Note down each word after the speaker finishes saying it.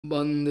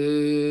वंदे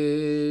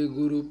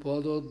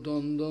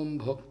गुरुपद्वंद्वं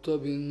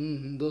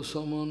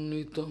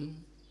भक्तबिंदसमन्वितं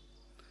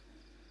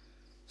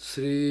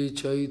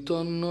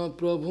श्रीचैतन्य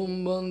प्रभुं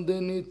वंदे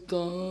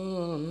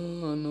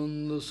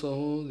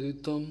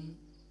नित्यानन्दसहोदितं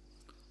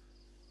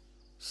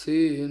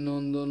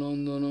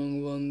श्रीनन्दनन्दनं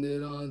वंदे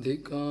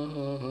राधिका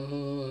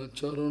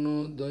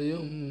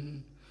चरणोदयं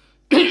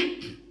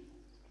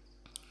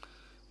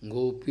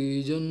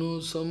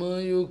गोपीजनसमायुक्तं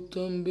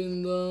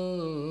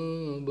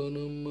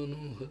बिन्दावनं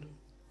मनोहरम्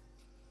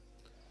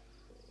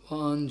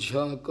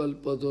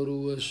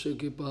वाञ्छाकल्पतरुश्च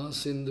कृपा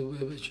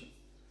सिन्धुभ्यश्च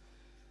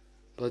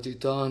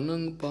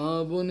पतितानं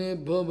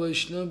पावनेभ्यो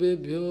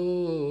वैष्णवेभ्यो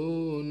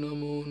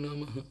नमो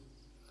नमः।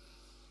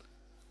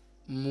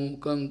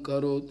 मूकं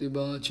करोति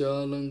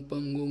वाचालं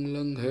पङ्गुं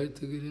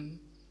लङ्घयितगिरिं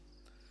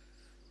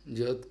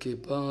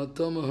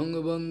यत्कृपातमहं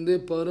वन्दे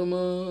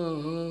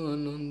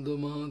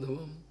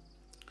परमानन्दमाधवं।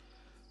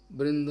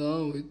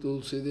 वृन्दावै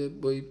तुलसीदेव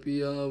वै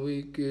पिया वै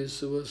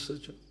केशवस्य च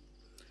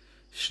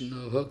कृष्ण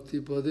भक्ति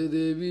पदे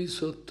देवी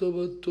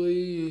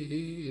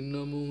सत्ववत्त्वयि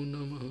नमो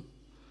नमः।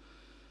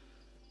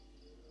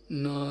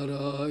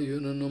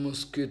 नारायण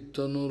नमस्कृत्य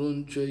नरं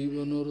चैव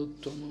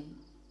नरोत्तमं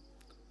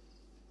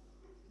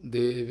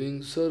देवीं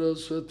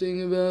सरस्वतीं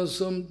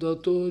व्यासं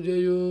ततो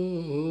जयो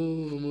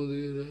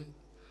मुदीरये।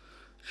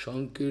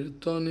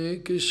 संकीर्तने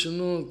कृष्ण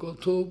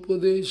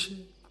कथोपदेशे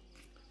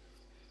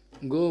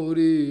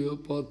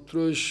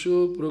गौरीयपत्रस्य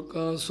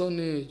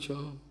प्रकाशने च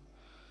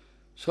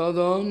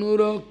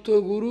सदानुरक्त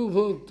गुरु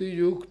भक्ति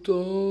युक्तो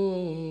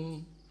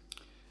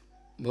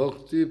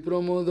भक्ति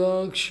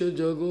प्रमोदाक्ष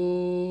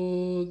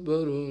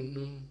जगोद्वरुन्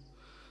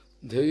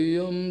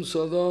ध्येयं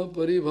सदा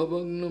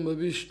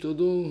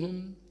परिभवग्नमभिष्टदोहं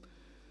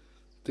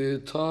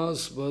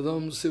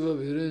तीर्थास्पदं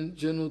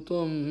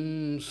शिवविरञ्चनुतं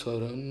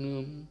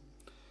शरण्यं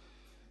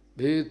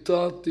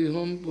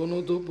भीतात्तिहं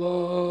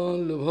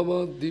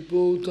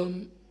पुनतपाल्भवाद्दिपोतं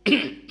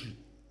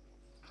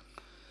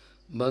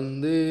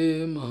वंदे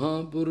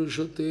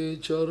महापुरुषो ते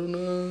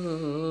चरणारविन्दं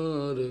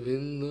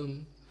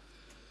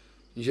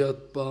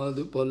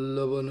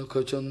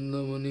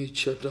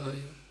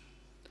यत्पादपल्लवनखचन्दमनिच्छटाय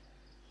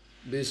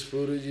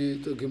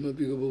विस्फुरजित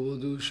किमपि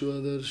गपवधू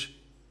स्वदर्शि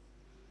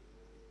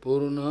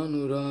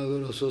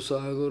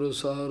पूर्णानुरागरससागर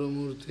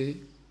सारमूर्ति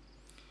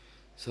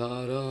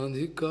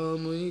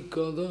साराधिकामयि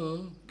कदा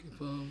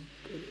कृपां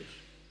करोषि।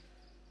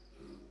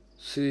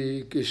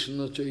 श्रीकृष्ण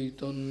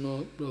चैतन्य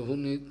प्रभु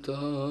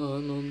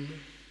नित्यानन्द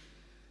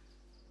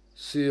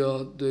श्री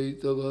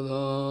अद्वैत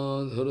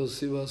गदाधर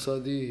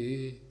शिवासादि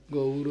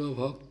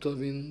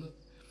गौरभक्तबिंद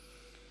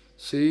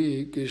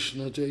श्रीकृष्ण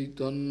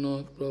चैतन्य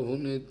प्रभु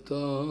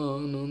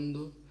नित्यानंद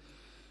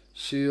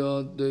श्री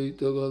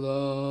अद्वैत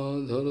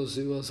गदाधर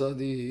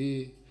शिवासादि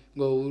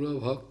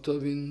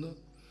गौरभक्तबिंद।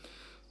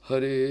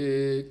 हरे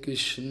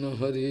कृष्ण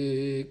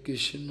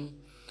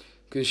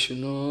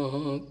कृष्ण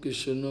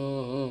कृष्ण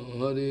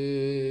हरे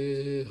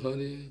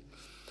हरे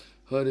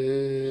हरे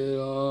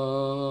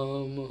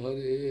राम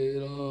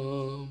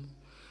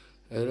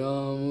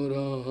राम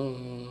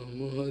राम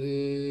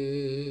हरे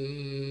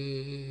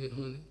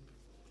हरे।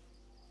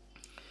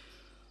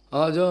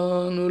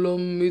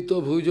 आजानुलंबित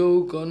भुजौ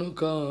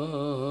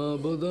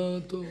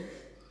कनकावदातो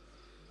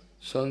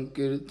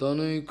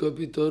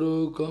संकीर्तनैकपितरो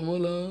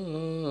कमलायताक्षो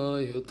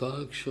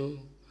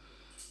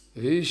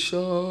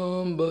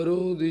विश्वाम्बरो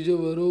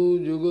द्विजवरो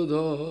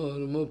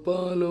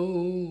जुगधर्मपालो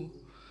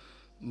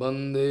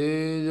वंदे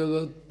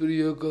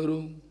जगत्प्रियकरो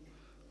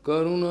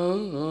करुणावतारो।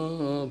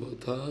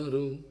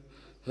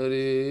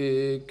 हरे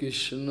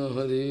कृष्ण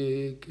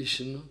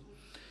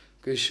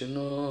कृष्ण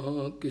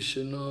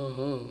कृष्ण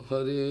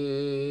हरे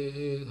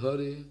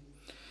हरे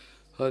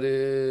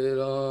हरे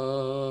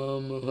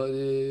राम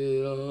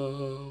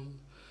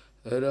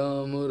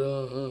राम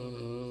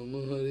राम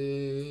हरे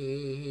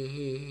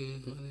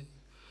हरे।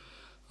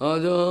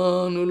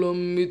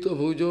 आजानुलंबित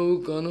भुजौ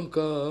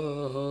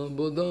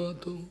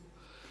कनकावदातो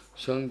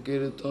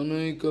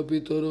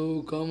संकीर्तनैकपितरो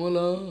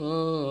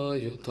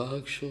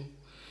कमलायताक्षो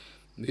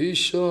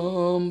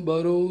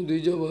विश्वाम्बरो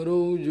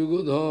द्विजवरो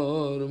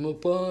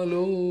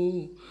जुगधर्मपालो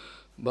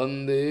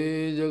वंदे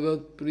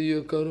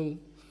जगत्प्रियकरो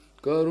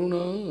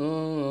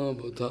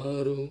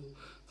करुणावतारो।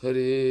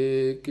 हरे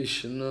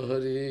कृष्ण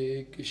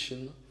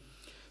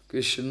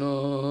कृष्ण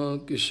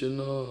कृष्ण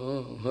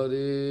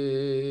हरे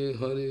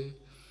हरे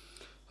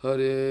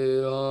हरे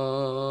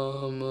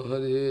राम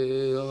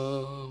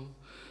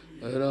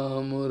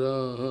राम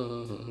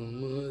राम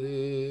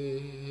हरे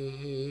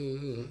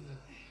हरे।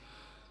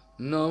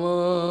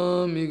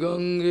 नमामि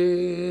गंगे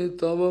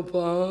तव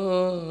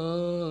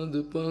पाद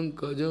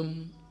पंकजं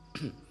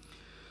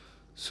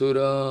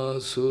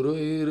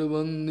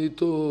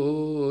सुरासुरैर्वन्दितो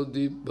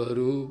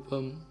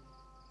दिव्यरूपं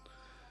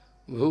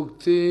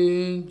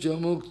भुक्तिं च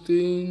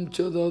मुक्तिं च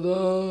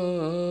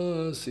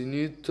ददासि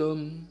नित्यं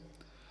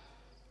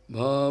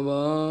भावानुरूपेण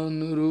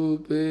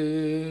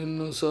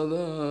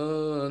सदा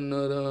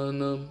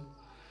नरानं।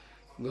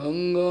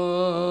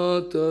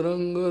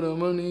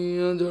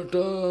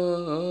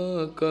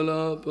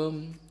 गंगातरंगरमणीयजटाकलापं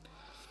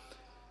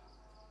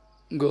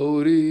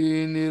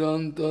गौरी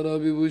निरंतर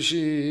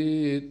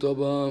विभूषि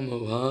तवाम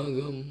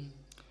भागम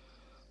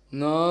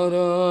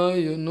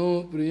नारायणो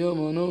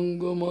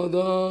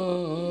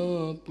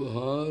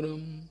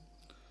प्रियमनंगमदापहारम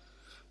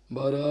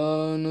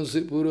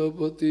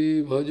वाराणसीपुरपति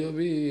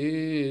भजवीशनाथम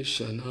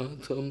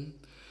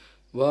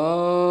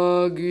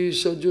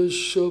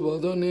वागीषजुष्व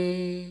वदने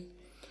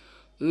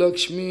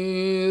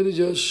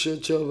लक्ष्मीर्यस्य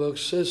च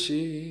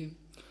वक्षसि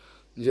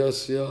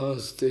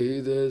यस्यास्ते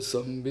हृदय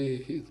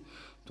संविहित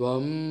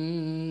त्वं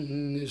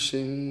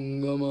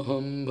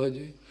नृसिंहमहं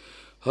भजे।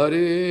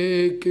 हरे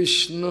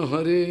कृष्ण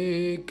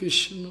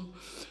कृष्ण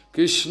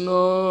कृष्ण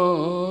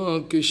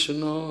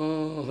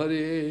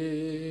हरे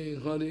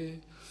हरे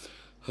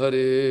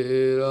हरे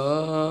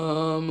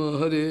राम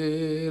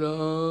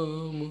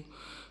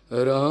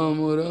राम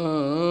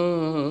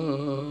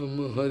राम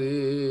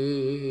हरे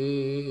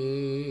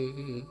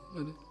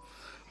हरे।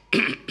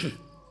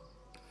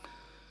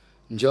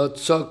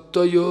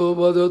 यत्शक्तयो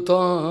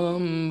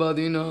वदतां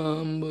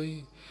वदिनां वै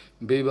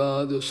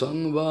विवाद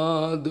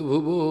संवाद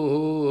भुवो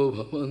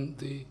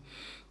भवन्ति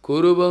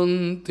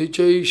कुर्वन्ति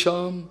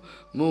चैषां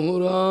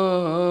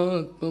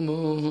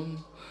मुहुरात्ममोहं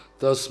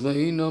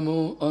तस्मै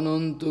नमो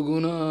अनंत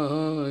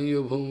गुणाय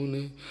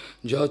भुवने।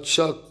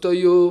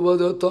 यत्शक्तयो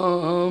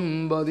वदतां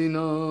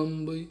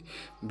वदिनां वै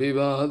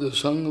विवाद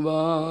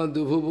संवाद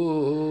भुवो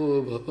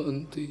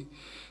भवन्ति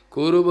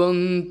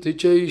कुर्वन्ति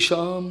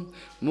चैषां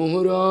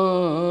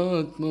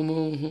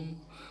मुहुरात्ममोहं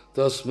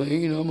तस्मै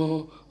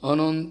नमो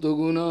अनंत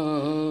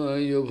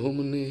गुणाय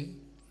भुवने।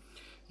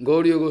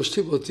 गौड़ीय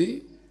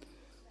गोष्ठीपति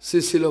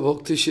श्रीशिल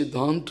भक्ति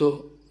सिद्धांत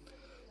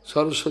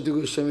सरस्वती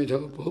गोस्वामी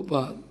ठाकुर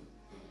प्रभुपाद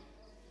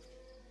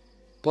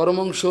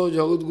परमंश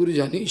जगद्गुरु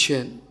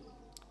জানিয়েছেন,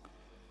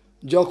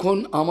 যখন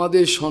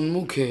আমাদের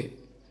সম্মুখে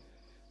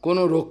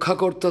কোনো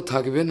রক্ষাকর্তা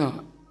থাকবে না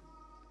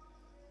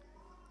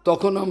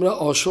তখন আমরা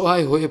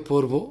অসহায় হয়ে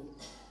পড়ব।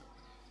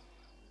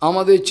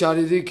 আমাদের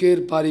চারিদিকের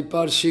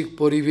পারিপার্শ্বিক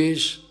পরিবেশ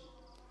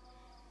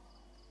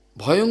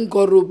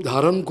ভয়ঙ্কর রূপ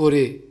ধারণ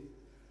করে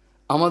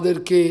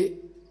আমাদেরকে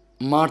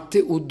মারতে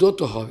উদ্যত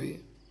হবে।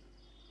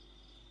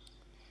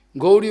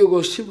 গৌড়ীয়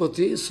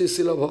গোষ্ঠীপতি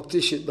শ্রীশিল ভক্তি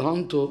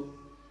সিদ্ধান্ত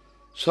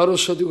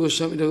সরস্বতী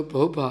গোস্বামী ঠাকুর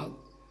প্রভুপাদ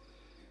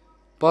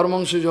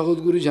পরমহংস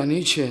জগদ্গুরু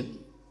জানিয়েছেন,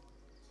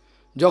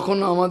 যখন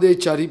আমাদের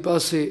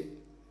চারিপাশে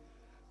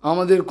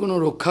আমাদের কোনো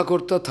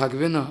রক্ষাকর্তা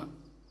থাকবে না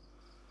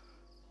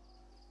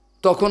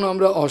তখন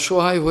আমরা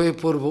অসহায় হয়ে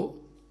পড়ব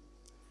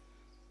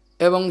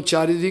এবং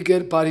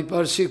চারিদিকের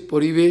পারিপার্শ্বিক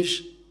পরিবেশ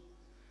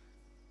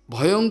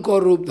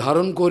ভয়ঙ্কর রূপ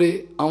ধারণ করে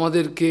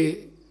আমাদেরকে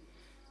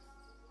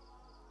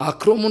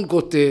আক্রমণ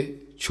করতে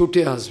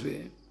ছুটে আসবে।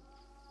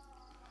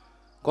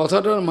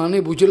 কথাটার মানে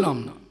বুঝলাম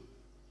না।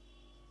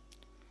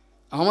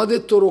 আমাদের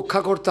তো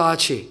রক্ষাকর্তা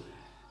আছে,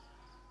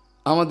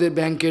 আমাদের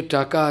ব্যাংকের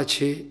টাকা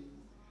আছে,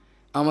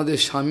 আমাদের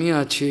স্বামী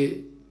আছে,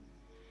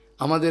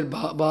 আমাদের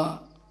বাবা,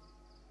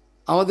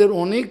 আমাদের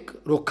অনেক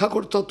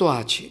রক্ষাকর্তা তো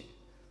আছে।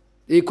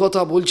 এই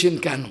কথা বলছেন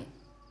কেন?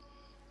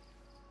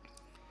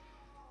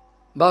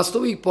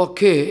 বাস্তবিক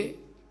পক্ষে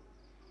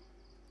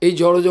এই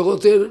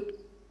জড়জগতের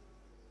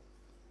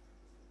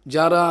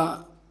যারা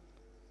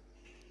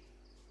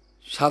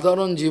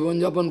সাধারণ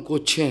জীবনযাপন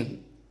করছেন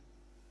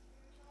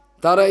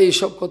তারা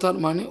এইসব কথার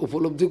মানে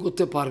উপলব্ধি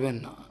করতে পারবেন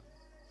না।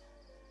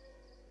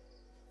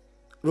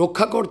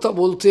 রক্ষাকর্তা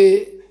বলতে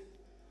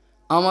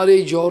আমার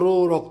এই জড়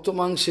রক্ত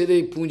মাংসের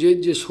এই পুঁজের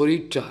যে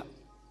শরীরটা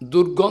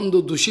দুর্গন্ধ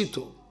দূষিত,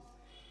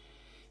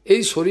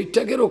 এই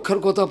শরীরটাকে রক্ষার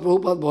কথা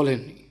প্রভুপাদ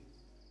বলেননি।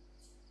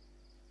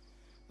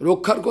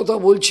 রক্ষার কথা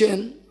বলছেন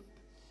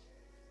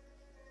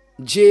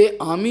যে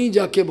আমি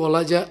যাকে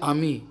বলা যায়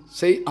আমি,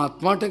 সেই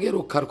আত্মাটাকে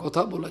রক্ষার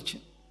কথা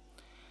বলেছেন।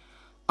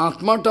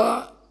 আত্মাটা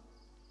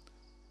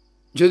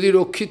যদি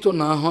রক্ষিত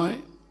না হয়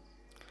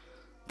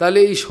তাহলে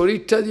এই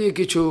শরীরটা দিয়ে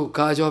কিছু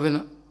কাজ হবে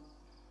না।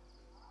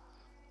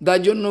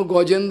 তার জন্য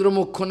গজেন্দ্র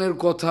মোক্ষণের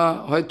কথা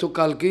হয়তো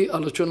কালকেই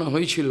আলোচনা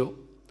হয়েছিল,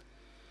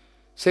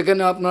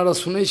 সেখানে আপনারা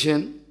শুনেছেন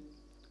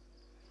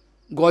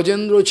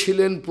গজেন্দ্র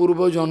ছিলেন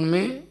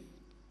পূর্বজন্মে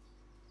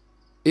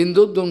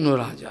ইন্দ্রদম্ন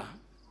রাজা।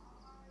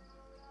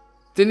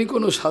 তিনি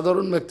কোনো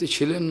সাধারণ ব্যক্তি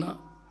ছিলেন না।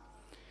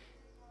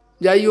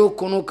 যাই হোক,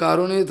 কোনো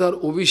কারণে তার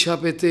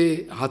অভিশাপেতে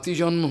হাতি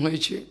জন্ম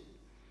হয়েছে,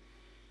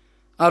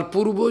 আর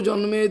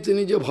পূর্বজন্মে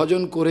তিনি যে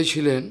ভজন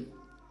করেছিলেন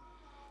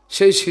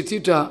সেই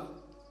স্মৃতিটা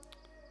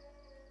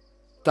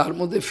তার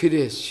মধ্যে ফিরে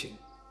এসছে।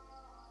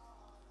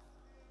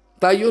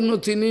 তাই জন্য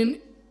তিনি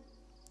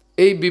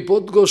এই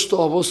বিপদগ্রস্ত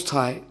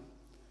অবস্থায়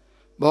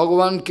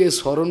ভগবানকে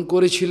স্মরণ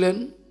করেছিলেন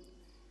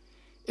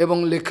এবং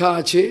লেখা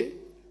আছে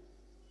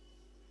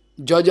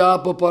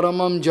যজাপ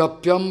পরমম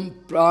জপ্যম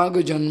প্রাগ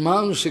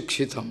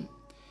জন্মানুশিক্ষিতম।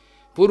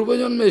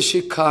 পূর্বজন্মের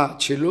শিক্ষা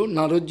ছিল,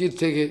 নারদজির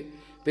থেকে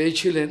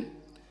পেয়েছিলেন।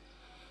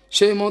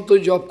 সেই মতো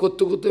জপ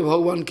করতে করতে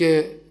ভগবানকে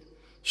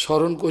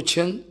স্মরণ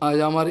করছেন, আজ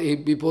আমার এই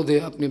বিপদে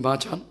আপনি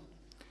বাঁচান।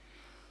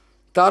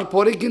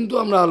 তারপরে কিন্তু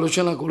আমরা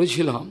আলোচনা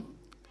করেছিলাম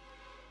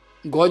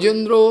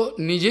গজেন্দ্র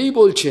নিজেই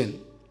বলছেন,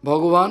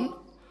 ভগবান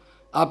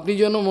আপনি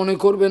যেন মনে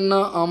করবেন না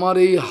আমার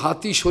এই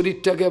হাতি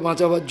শরীরটাকে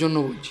বাঁচাবার জন্য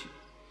বলছি,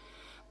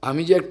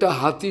 আমি যে একটা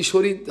হাতি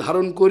শরীর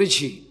ধারণ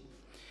করেছি,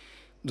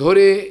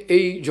 ধরে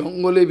এই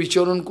জঙ্গলে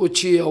বিচরণ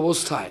করছি এই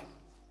অবস্থায়,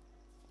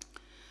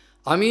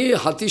 আমি এই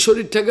হাতি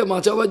শরীরটাকে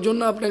বাঁচাবার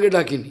জন্য আপনাকে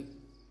ডাকিনি।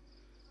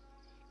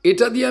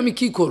 এটা দিয়ে আমি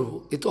কি করব?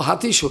 এ তো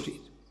হাতি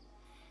শরীর,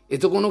 এ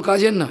তো কোনো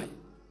কাজের নয়।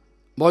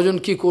 ভজন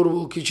কি করব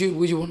কিছুই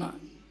বুঝবো না।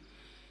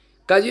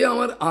 কাজে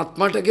আমার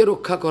আত্মাটাকে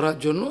রক্ষা করার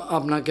জন্য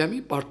আপনাকে আমি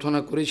প্রার্থনা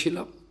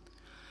করেছিলাম।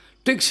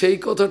 ঠিক সেই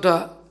কথাটা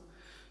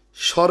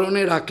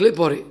স্মরণে রাখলে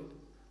পরে,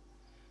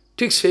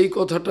 ঠিক সেই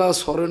কথাটা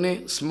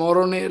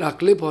স্মরণে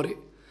রাখলে পরে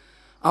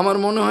আমার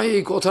মনে হয়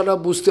এই কথাটা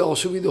বুঝতে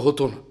অসুবিধে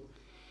হতো না।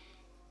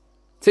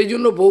 সেই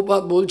জন্য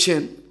বহুপাত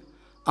বলছেন,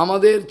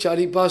 আমাদের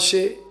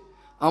চারিপাশে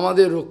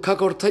আমাদের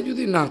রক্ষাকর্তা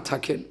যদি না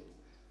থাকেন,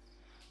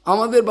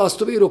 আমাদের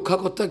বাস্তবিক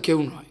রক্ষাকর্তা কেউ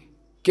নয়,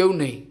 কেউ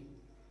নেই,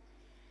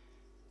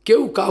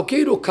 কেউ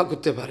কাউকেই রক্ষা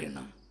করতে পারে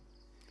না।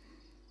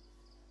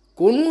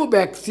 কোনো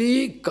ব্যক্তি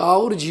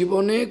কাউর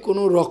জীবনে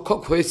কোনো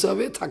রক্ষক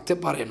হিসাবে থাকতে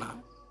পারে না,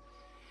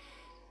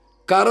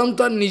 কারণ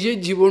তার নিজের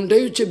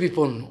জীবনটাই হচ্ছে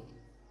বিপন্ন,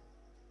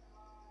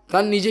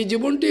 তার নিজের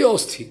জীবনটাই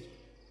অস্থির।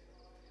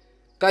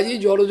 কাজেই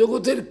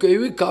জড়জগতের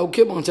কেউই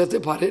কাউকে বাঁচাতে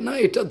পারে না,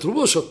 এটা ধ্রুব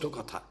সত্য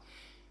কথা।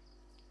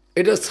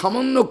 এটা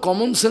সামান্য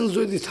কমন সেন্স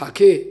যদি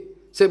থাকে,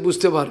 সে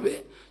বুঝতে পারবে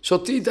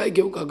সত্যিই তাই,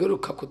 কেউ কাউকে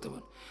রক্ষা করতে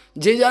পারে।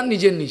 যে যার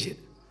নিজের নিজের।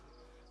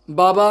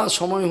 বাবা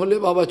সময় হলে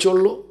বাবা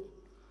চলল,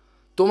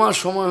 তোমার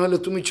সময় হলে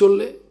তুমি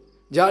চললে,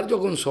 যার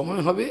যখন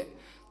সময় হবে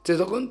সে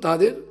তখন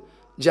তাদের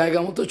জায়গা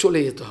মতো চলে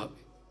যেতে হবে।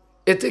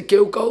 এতে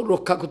কেউ কাউ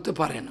রক্ষা করতে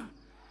পারে না।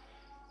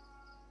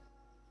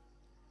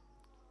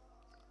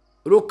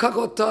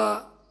 রক্ষাকর্তা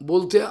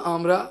বলতে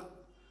আমরা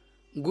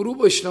গুরু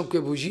বৈষ্ণবকে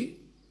বুঝি,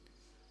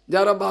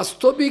 যারা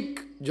বাস্তবিক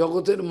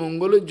জগতের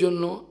মঙ্গলের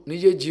জন্য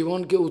নিজের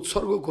জীবনকে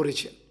উৎসর্গ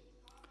করেছেন।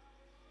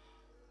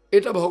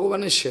 এটা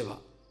ভগবানের সেবা,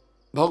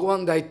 ভগবান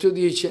দায়িত্ব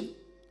দিয়েছেন।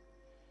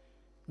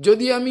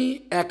 যদি আমি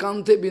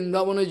একান্তে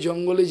বৃন্দাবনের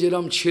জঙ্গলে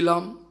যেরম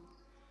ছিলাম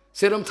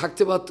সেরম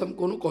থাকতে পারতাম,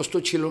 কোনো কষ্ট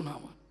ছিল না,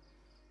 আমার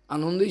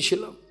আনন্দেই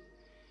ছিলাম।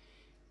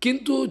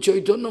 কিন্তু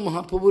চৈতন্য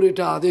মহাপ্রভুর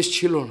এটা আদেশ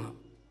ছিল না।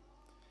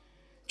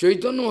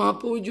 চৈতন্য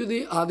মহাপ্রভুর যদি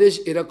আদেশ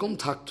এরকম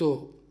থাকতো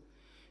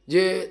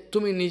যে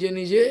তুমি নিজে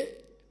নিজে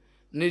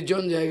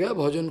নির্জন জায়গায়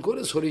ভজন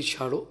করে শরীর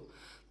ছাড়ো,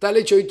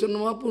 তাহলে চৈতন্য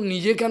মহাপ্রভু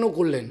নিজে কেন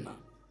করলেন না?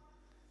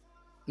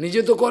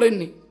 নিজে তো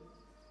করেননি,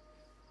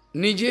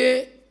 নিজে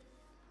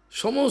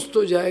সমস্ত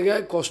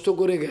জায়গায় কষ্ট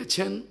করে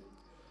গেছেন,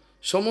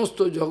 সমস্ত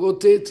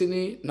জগতে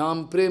তিনি নাম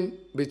প্রেম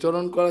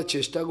বিতরণ করার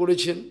চেষ্টা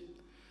করেছেন,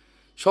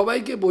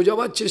 সবাইকে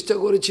বোঝাবার চেষ্টা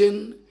করেছেন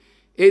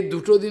এই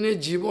দুটো দিনের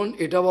জীবন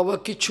এটা বাবা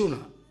কিচ্ছু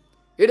না,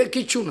 এটা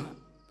কিচ্ছু না।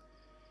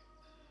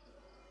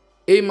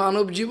 এই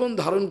মানব জীবন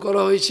ধারণ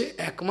করা হয়েছে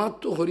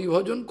একমাত্র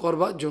হরিভজন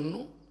করবার জন্য।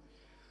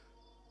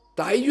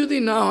 তাই যদি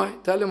না হয়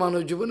তাহলে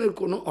মানব জীবনের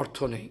কোনো অর্থ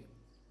নেই।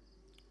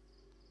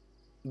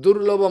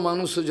 দুর্লভ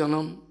মানুষ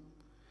জনম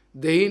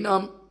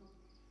দেহিনাম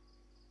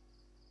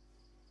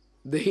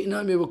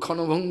এব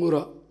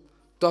ক্ষণভঙ্গুরা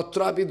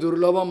তত্রাপি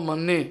দুর্লভম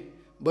মন্যে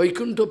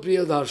বৈকুণ্ঠ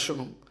প্রিয়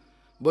দর্শনম,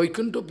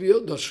 বৈকুণ্ঠ প্রিয়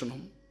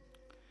দর্শনম।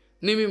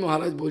 নিমি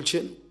মহারাজ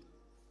বলছেন,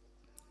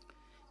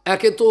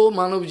 একে তো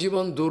মানব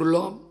জীবন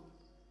দুর্লভ,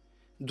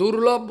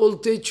 দুর্লভ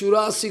বলতে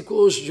 84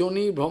 কোষ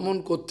যোনি ভ্রমণ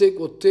করতে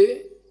করতে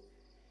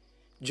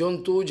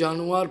জন্তু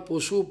জানোয়ার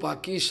পশু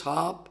পাখি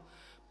সাপ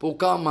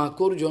পোকা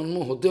মাকড় জন্ম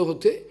হতে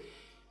হতে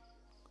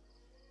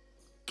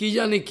কি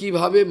জানি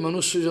কিভাবে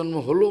মনুষ্য জন্ম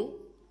হলো।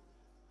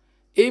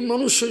 এই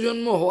মনুষ্য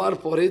জন্ম হওয়ার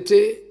পরেতে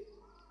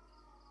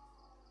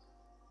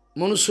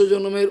মনুষ্য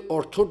জন্মের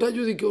অর্থটা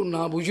যদি কেউ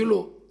না বুঝলো,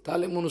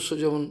 তাহলে মনুষ্য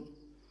জীবন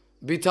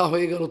বৃথা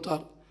হয়ে গেল,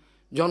 তার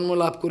জন্ম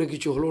লাভ করে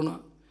কিছু হলো না।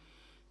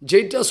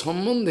 যেটা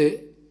সম্বন্ধে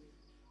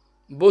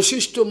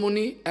বশিষ্ঠ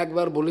মুনি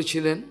একবার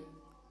বলেছিলেন,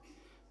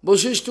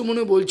 বশিষ্ঠ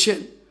মুনি বলছেন,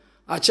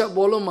 আচ্ছা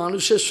বলো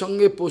মানুষের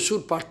সঙ্গে পশুর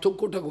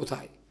পার্থক্যটা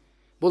কোথায়?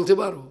 বলতে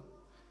পারো?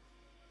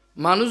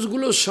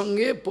 মানুষগুলোর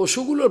সঙ্গে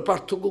পশুগুলোর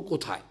পার্থক্য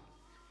কোথায়?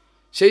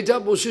 সেইটা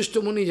বশিষ্ঠ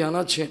মুনি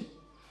জানাচ্ছেন।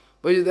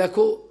 বলছে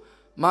দেখো,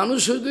 মানুষ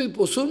যদি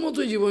পশুর মতো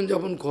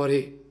জীবনযাপন করে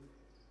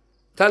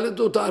তাহলে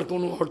তো তার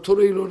কোনো অর্থ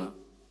রইল না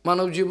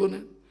মানব জীবনে।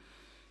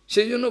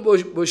 সেই জন্য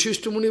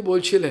বশিষ্ঠ মুনি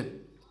বলছিলেন,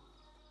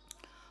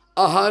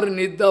 আহার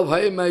নিদ্রা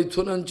ভয়ে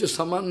मैथुनंच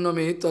सामान्य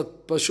में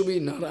तत्पशुभि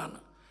नारायण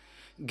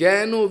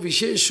ज्ञान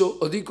विशेष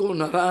अधिको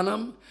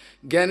नारायणम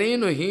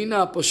ज्ञानेन हीना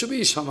पशुभि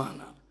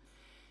समाना।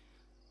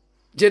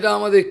 যেটা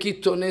আমাদের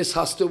কীর্তনে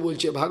শাস্ত্র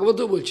বলছে, ভাগবত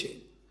বলছে,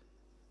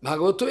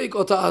 ভাগবত এই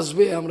কথা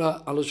আসবে, আমরা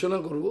আলোচনা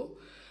করব।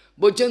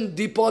 বলছেন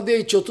দ্বিপদে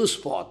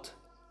চতুষ্পদ,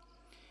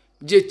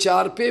 যে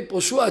 4 পেয়ে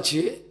পশু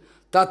আছে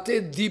তাতে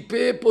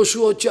দ্বীপে পশু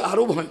হচ্ছে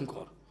আরও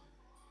ভয়ঙ্কর।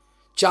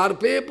 4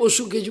 পেয়ে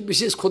পশু কিছু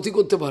বিশেষ ক্ষতি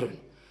করতে পারবেন,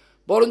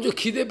 বরঞ্চ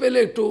খিদে পেলে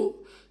একটু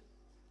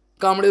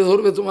কামড়ে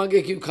ধরবে, তোমাকে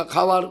কি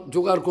খাবার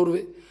জোগাড়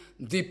করবে।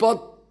 দ্বিপদ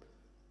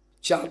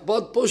 4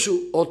 পদ পশু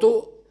অত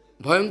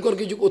ভয়ঙ্কর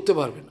কিছু করতে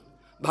পারবে না।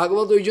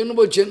 ভাগবত ওই জন্য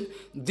বলছেন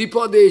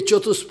দ্বিপদে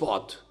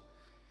চতুষ্পদ,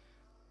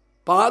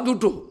 পা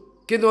দুটো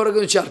কিন্তু ওরা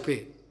কিন্তু 4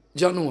 পেয়ে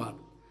জানোয়ার।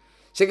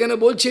 সেখানে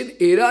বলছেন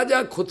এরা যা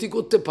ক্ষতি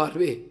করতে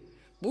পারবে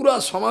পুরা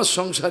সমাজ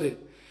সংসারের,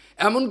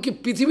 এমনকি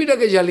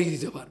পৃথিবীটাকে জ্বালিয়ে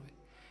দিতে পারবে,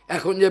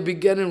 এখন যা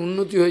বিজ্ঞানের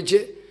উন্নতি হয়েছে,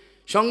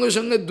 সঙ্গে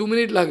সঙ্গে 2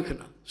 মিনিট লাগবে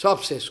না, সব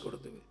শেষ করে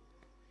দেবে।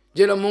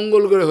 যেটা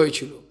মঙ্গল গ্রহে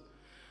হয়েছিল,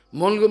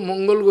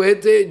 মঙ্গল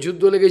গ্রহেতে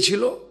যুদ্ধ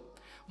লেগেছিল।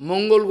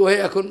 মঙ্গল গ্রহে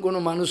এখন কোনো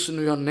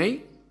মানুষজন নেই।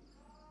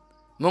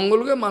 মঙ্গল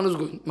গ্রহে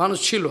মানুষ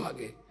ছিল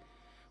আগে,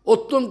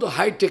 অত্যন্ত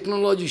হাই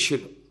টেকনোলজি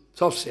ছিল,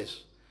 সব শেষ,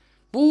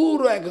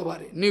 পুরো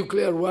একেবারে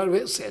নিউক্লিয়ার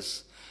ওয়ারফেয়ার শেষ।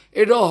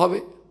 এটাও হবে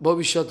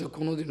ভবিষ্যতে,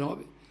 কোনো দিন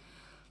হবে।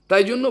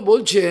 তাই জন্য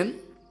বলছেন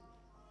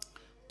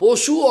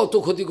পশু অত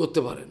ক্ষতি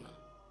করতে পারে না।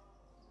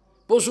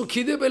 পশু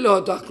খিদে পেলে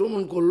হয়তো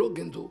আক্রমণ করলো,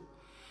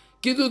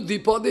 কিন্তু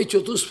দ্বিপদে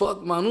চতুষ্পদ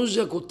মানুষ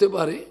যা করতে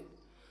পারে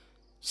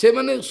সে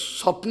মানে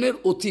স্বপ্নের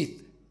অতীত,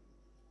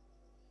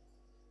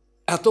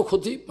 এত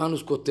ক্ষতি মানুষ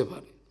করতে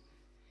পারে।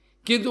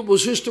 কিন্তু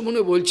বশিষ্ঠ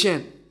মুনি বলছেন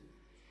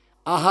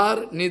আহার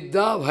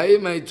নিদ্রা ভয়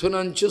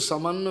মৈথুনাঞ্চ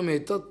সামান্য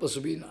মেতৎ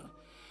পশুবিনা।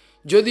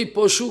 যদি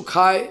পশু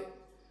খায়,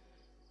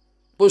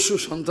 পশু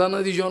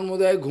সন্তানাদি জন্ম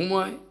দেয়,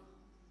 ঘুমায়,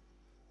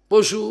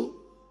 পশু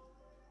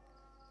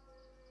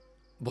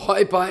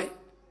ভয় পায়,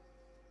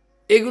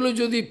 এগুলো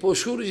যদি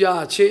পশুর যা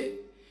আছে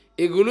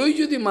এগুলোই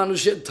যদি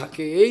মানুষের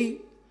থাকে, এই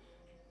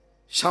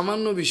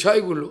সামান্য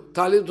বিষয়গুলো,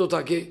 তাহলে তো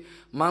তাকে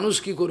মানুষ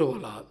কি করে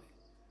বলা হবে?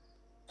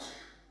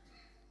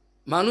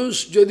 মানুষ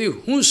যদি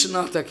হুঁশ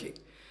না থাকে,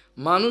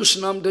 মানুষ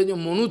নামটা যে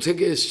মনু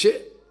থেকে এসছে,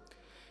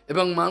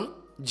 এবং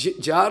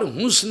যার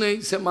হুঁশ নেই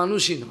সে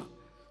মানুষই না,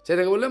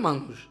 সেটাকে বলে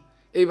মানুষ।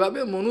 এইভাবে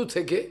মনু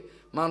থেকে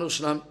মানুষ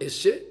নাম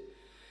এসছে।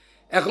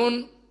 এখন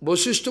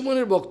বশিষ্ঠ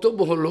মুনির বক্তব্য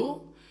হলো,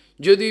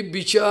 যদি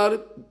বিচার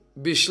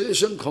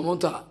বিশ্লেষণ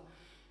ক্ষমতা,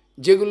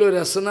 যেগুলো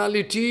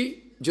রেশনালিটি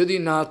যদি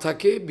না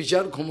থাকে,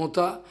 বিচার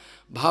ক্ষমতা,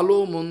 ভালো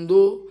মন্দ,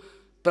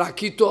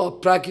 প্রাকৃত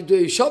অপ্রাকৃত,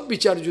 এইসব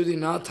বিচার যদি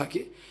না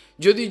থাকে,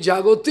 যদি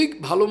জাগতিক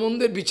ভালো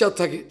মন্দের বিচার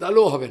থাকে,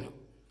 তাহলেও হবে না।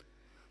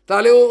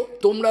 তাহলেও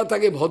তোমরা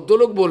তাকে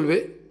ভদ্রলোক বলবে,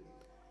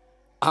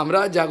 আমরা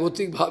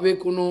জাগতিকভাবে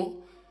কোনো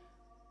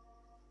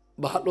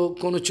ভালো,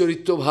 কোনো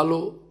চরিত্র ভালো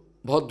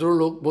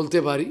ভদ্রলোক বলতে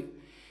পারি,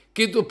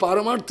 কিন্তু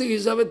পারমার্থিক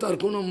হিসাবে তার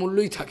কোনো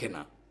মূল্যই থাকে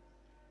না।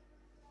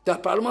 তার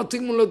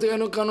পারমার্থিক মূল্য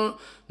কেন? কারণ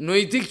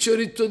নৈতিক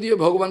চরিত্র দিয়ে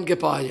ভগবানকে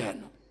পাওয়া যায়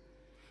না,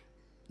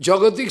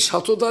 জগতিক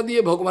সততা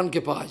দিয়ে ভগবানকে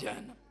পাওয়া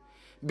যায় না,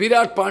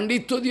 বিরাট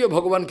পাণ্ডিত্য দিয়ে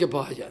ভগবানকে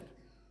পাওয়া যায় না।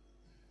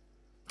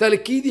 তাহলে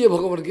কি দিয়ে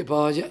ভগবানকে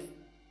পাওয়া যায়?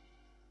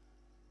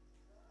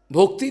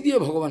 ভক্তি দিয়ে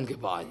ভগবানকে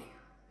পাওয়া যায়।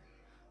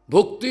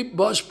 ভক্তি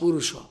বশ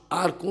পুরুষ,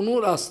 আর কোনো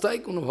রাস্তায়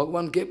কোনো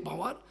ভগবানকে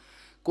পাওয়ার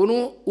কোনো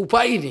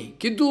উপায় নেই।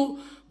 কিন্তু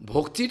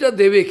ভক্তিটা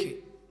দেবে কে?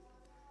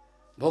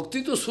 ভক্তি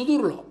তো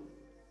সুদুর্লভ।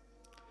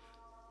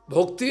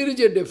 ভক্তির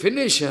যে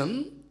ডেফিনেশন,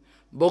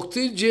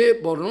 ভক্তির যে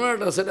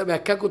বর্ণনাটা, সেটা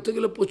ব্যাখ্যা করতে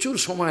গেলে প্রচুর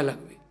সময়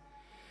লাগবে।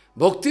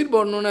 ভক্তির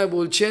বর্ণনায়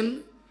বলছেন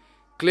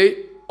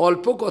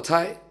অল্প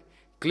কথায়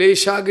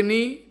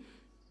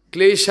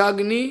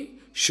ক্লেশাগ্নি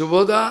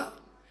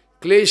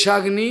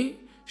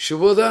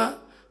শুভদা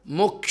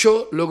মোক্ষ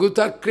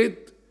লঘুতাকৃত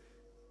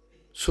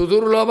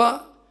সুদুর্লভা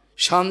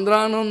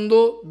সান্দ্রানন্দ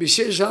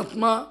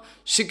বিশেষাত্মা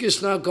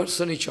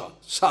শ্রীকৃষ্ণাকর্ষণী চ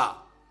সা।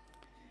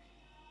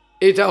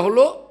 এটা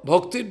হলো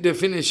ভক্তির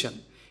ডেফিনেশন।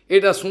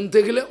 এটা শুনতে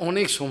গেলে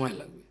অনেক সময়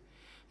লাগবে।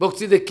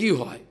 ভক্তিতে কি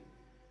হয়?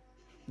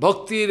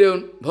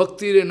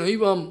 ভক্তির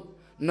নৈবম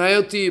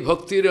নয়তি,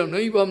 ভক্তির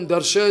নৈবম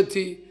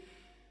দর্শয়তি,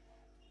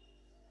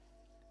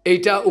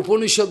 এইটা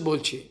উপনিষদ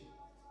বলছে।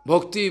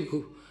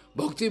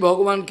 ভক্তি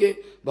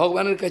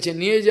ভগবানের কাছে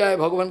নিয়ে যায়,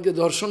 ভগবানকে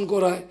দর্শন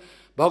করায়,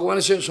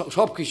 ভগবানের সঙ্গে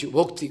সব কিছু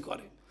ভক্তি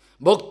করে।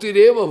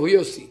 ভক্তিরেব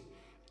ভূয়সী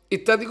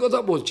ইত্যাদি কথা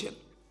বলছেন।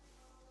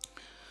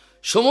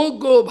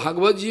 সমগ্র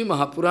ভাগবতী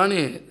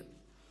মহাপুরাণের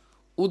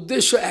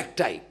উদ্দেশ্য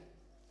একটাই।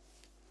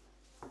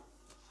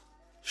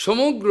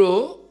 সমগ্র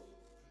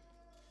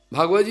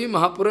ভাগবতী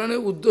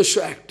মহাপুরাণের উদ্দেশ্য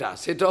একটা,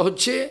 সেটা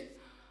হচ্ছে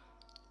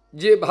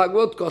যে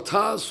ভাগবত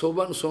কথা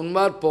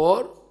শোনবার পর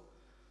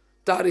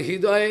তার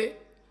হৃদয়ে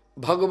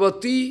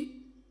ভগবতী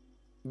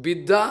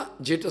বিদ্যা,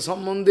 যেটা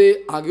সম্বন্ধে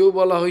আগেও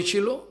বলা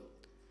হয়েছিল,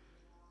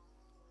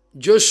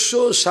 যস্য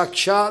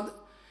সাক্ষাৎ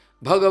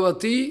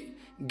ভগবতী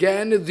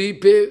জ্ঞান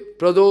দ্বীপে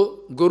প্রদো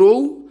গুরৌ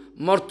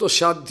মর্ত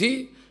সাধ্যি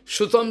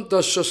সুতম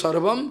তস্য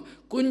সর্বম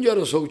কুঞ্জর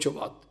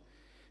শৌচবৎ।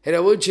 এরা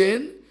বলছেন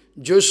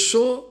যস্য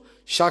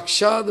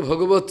সাক্ষাৎ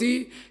ভগবতী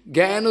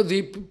জ্ঞান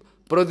দ্বীপ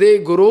প্রদে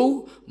গুরৌ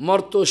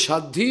মর্ত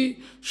সাধ্যি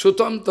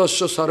সুতম তস্য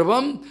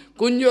সর্বম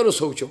কুঞ্জর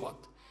শৌচবৎ।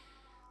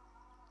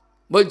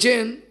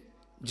 বলছেন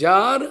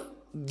যার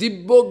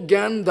দিব্য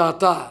জ্ঞান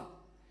দাতা,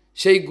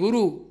 সেই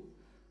গুরু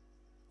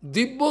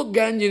দিব্য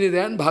জ্ঞান যিনি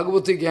দেন,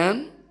 ভাগবতী জ্ঞান,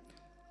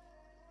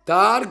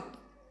 তার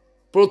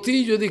প্রতি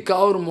যদি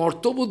কারোর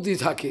মর্তবুদ্ধি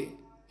থাকে,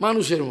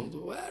 মানুষের মতো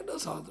একটা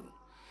সাধারণ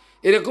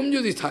এরকম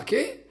যদি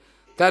থাকে,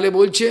 তাহলে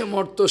বলছে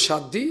মর্ত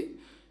সাধ্যি,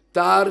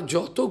 তার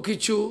যত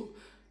কিছু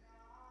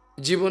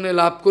জীবনে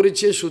লাভ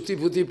করেছে,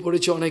 শ্রুতিপুতি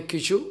পড়েছে, অনেক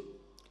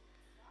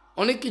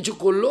কিছু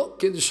করলো,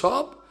 কিন্তু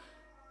সব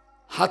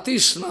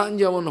হাতির স্নান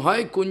যেমন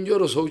হয়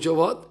কুঞ্জর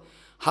শৌচবৎ,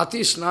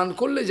 হাতি স্নান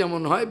করলে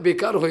যেমন হয়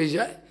বেকার হয়ে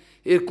যায়,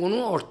 এর কোনো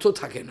অর্থ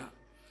থাকে না।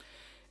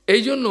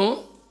 এই জন্য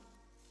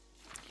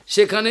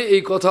সেখানে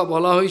এই কথা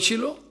বলা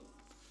হয়েছিল।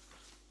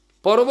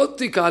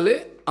 পরবর্তীকালে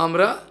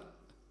আমরা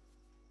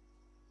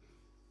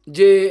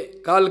যে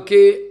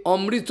কালকে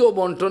অমৃত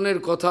বন্টনের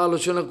কথা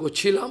আলোচনা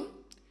করছিলাম,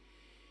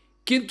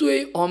 কিন্তু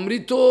এই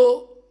অমৃত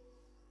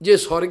যে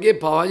স্বর্গে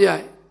পাওয়া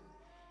যায়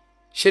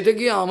সেটা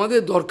কি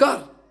আমাদের দরকার?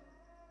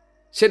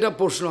 সেটা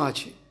প্রশ্ন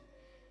আছে।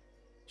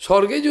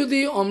 স্বর্গে যদি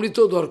অমৃত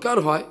দরকার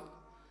হয়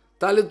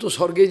তাহলে তো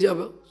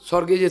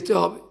স্বর্গে যেতে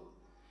হবে।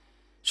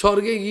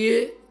 স্বর্গে গিয়ে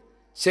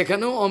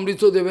সেখানেও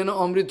অমৃত দেবে না,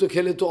 অমৃত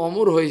খেলে তো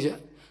অমর হয়ে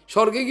যায়।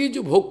 স্বর্গে গিয়ে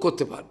যে ভোগ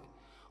করতে পারবে,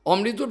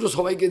 অমৃত তো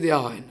সবাইকে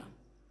দেওয়া হয় না,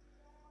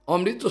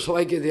 অমৃত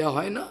সবাইকে দেওয়া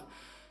হয় না,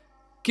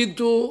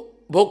 কিন্তু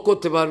ভোগ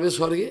করতে পারবে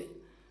স্বর্গে।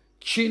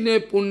 ক্ষীণে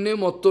পুণ্যে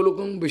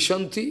মত্তলোকং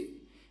বিশন্তি,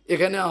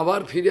 এখানে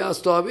আবার ফিরে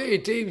আসতে হবে,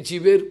 এটাই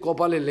জীবের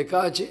কপালে লেখা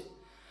আছে।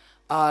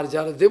 আর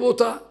যারা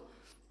দেবতা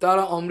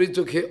তারা অমৃত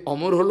খেয়ে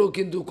অমর হলো,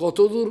 কিন্তু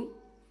কতদূর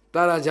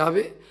তারা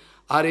যাবে,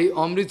 আর এই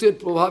অমৃতের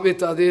প্রভাবে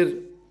তাদের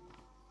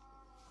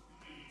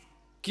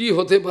কি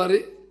হতে পারে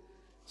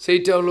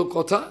সেইটা হলো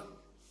কথা।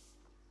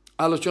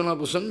 আলোচনা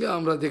প্রসঙ্গে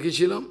আমরা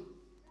দেখেছিলাম।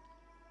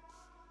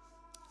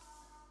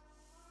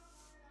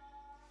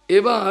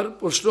 এবার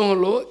প্রশ্ন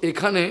হলো,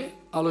 এখানে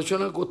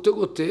আলোচনা করতে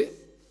করতে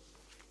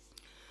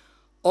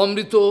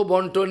অমৃত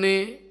বন্টনে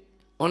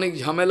অনেক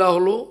ঝামেলা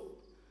হলো,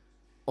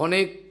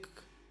 অনেক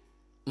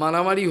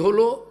মারামারি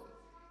হলো,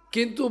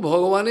 কিন্তু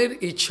ভগবানের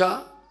ইচ্ছা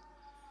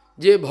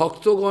যে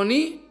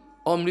ভক্তগণই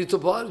অমৃত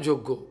পাওয়ার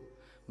যোগ্য,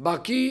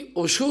 বাকি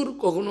অসুর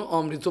কখনো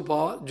অমৃত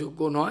পাওয়ার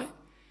যোগ্য নয়।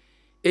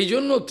 এই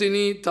জন্য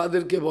তিনি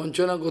তাদেরকে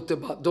বঞ্চনা করতে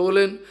বাধ্য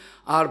হলেন।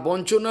 আর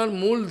বঞ্চনার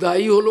মূল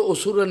দায়ী হলো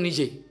অসুররা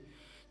নিজেই।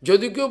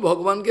 যদি কেউ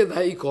ভগবানকে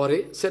দায়ী করে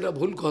সেটা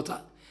ভুল কথা,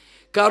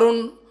 কারণ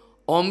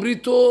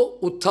অমৃত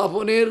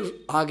উত্থাপনের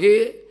আগে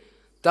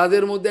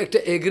তাদের মধ্যে একটা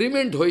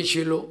এগ্রিমেন্ট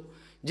হয়েছিল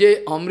যে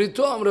অমৃত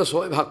আমরা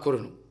সবাই ভাগ করে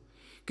নেব।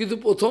 কিন্তু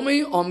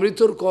প্রথমেই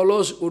অমৃতর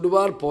কলস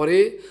উঠবার পরে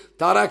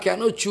তারা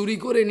কেন চুরি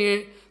করে নিয়ে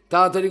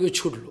তাড়াতাড়ি করে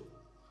ছুটল,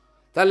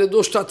 তাহলে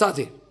দোষটা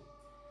তাদের।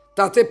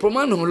 তাতে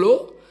প্রমাণ হলো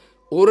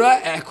ওরা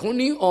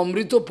এখনই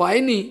অমৃত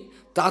পায়নি,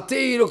 তাতে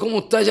এইরকম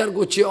অত্যাচার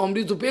করছে,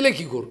 অমৃত পেলে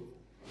কী করবে?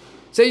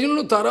 সেই জন্য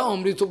তারা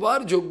অমৃত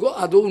পাওয়ার যোগ্য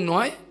আদৌ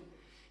নয়।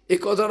 এ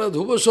কথাটা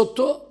ধ্রুব সত্য।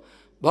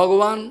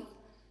 ভগবান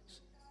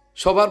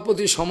সবার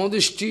প্রতি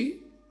সমদৃষ্টি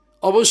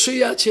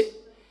অবশ্যই আছে,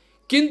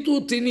 কিন্তু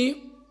তিনি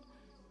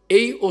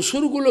এই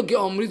অসুরগুলোকে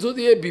অমৃত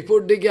দিয়ে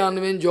বিপদ ডেকে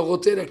আনবেন,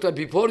 জগতের একটা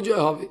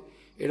বিপর্যয় হবে,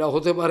 এটা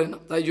হতে পারে না।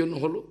 তাই জন্য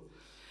হলো।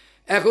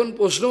 এখন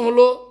প্রশ্ন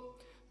হলো,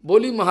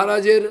 বলি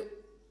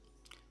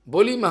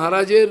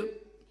মহারাজের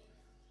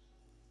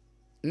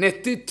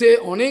নেতৃত্বে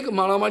অনেক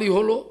মারামারি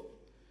হলো,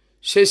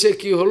 শেষে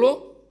কি হলো?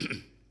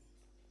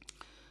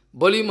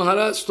 বলি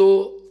মহারাজ তো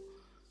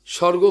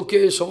স্বর্গকে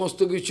সমস্ত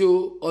কিছু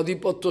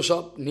আধিপত্য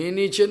সব নিয়ে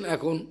নিয়েছেন।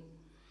 এখন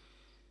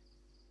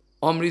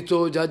অমৃত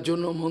যার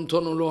জন্য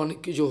মন্থন হলো, অনেক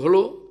কিছু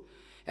হলো।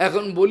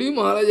 এখন বলি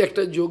মহারাজ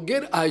একটা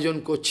যজ্ঞের আয়োজন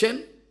করছেন,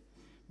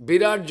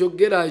 বিরাট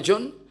যজ্ঞের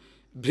আয়োজন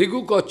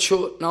ভৃগুকচ্ছ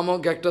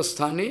নামক একটা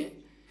স্থানে।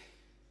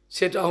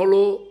 সেটা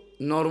হলো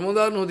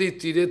নর্মদা নদীর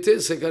তীরেতে,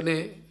 সেখানে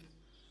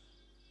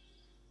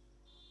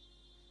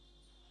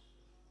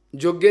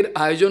যজ্ঞের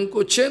আয়োজন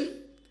করছেন।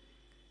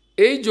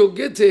 এই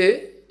যজ্ঞেতে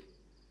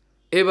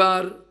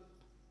এবার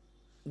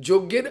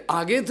যজ্ঞের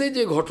আগেতে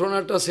যে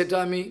ঘটনাটা সেটা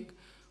আমি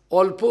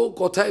অল্প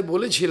কথায়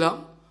বলেছিলাম,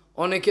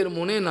 অনেকের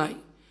মনে নাই।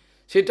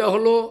 সেটা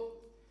হলো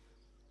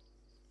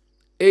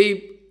এই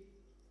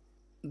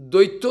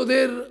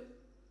দৈত্যদের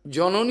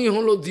জননী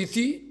হলো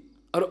দিতি,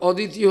 আর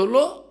অদিতি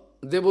হলো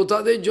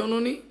দেবতাদের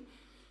জননী।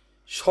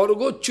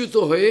 স্বর্গচ্যুত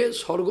হয়ে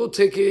স্বর্গ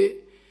থেকে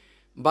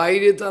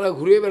বাইরে তারা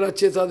ঘুরে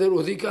বেড়াচ্ছে, তাদের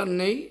অধিকার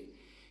নেই।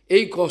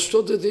 এই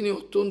কষ্টতে তিনি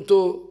অত্যন্ত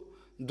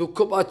দুঃখ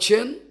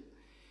পাচ্ছেন।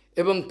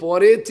 এবং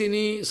পরে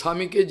তিনি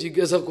স্বামীকে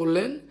জিজ্ঞাসা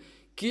করলেন,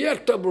 কি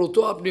একটা ব্রত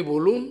আপনি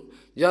বলুন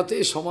যাতে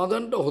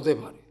সমাধানটা হতে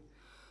পারে।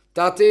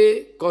 তাতে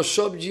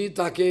কশ্যপজি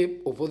তাকে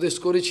উপদেশ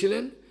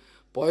করেছিলেন,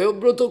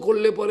 পয়ব্রত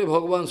করলে পরে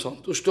ভগবান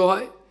সন্তুষ্ট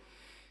হয়।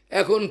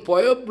 এখন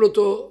পয়ব্রত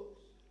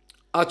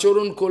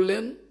আচরণ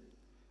করলেন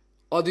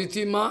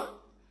অদিতি মা।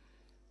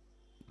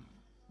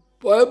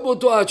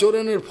 পয়ব্রত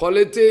আচরণের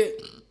ফলেতে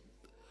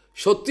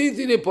সত্যিই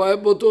তিনি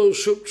পয়ব্রত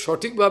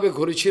সঠিকভাবে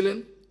করেছিলেন।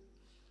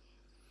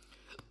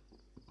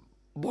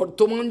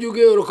 বর্তমান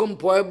যুগে ওরকম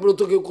পয়ব্রত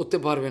কেউ করতে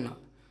পারবে না,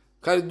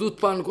 খালি দুধ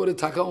পান করে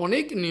থাকা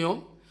অনেক নিয়ম,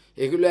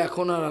 এগুলো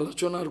এখন আর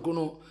আলোচনার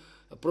কোনো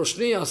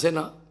প্রশ্নই আসে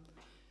না।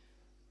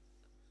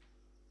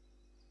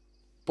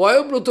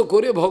 পয়ব্রত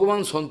করে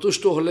ভগবান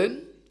সন্তুষ্ট হলেন।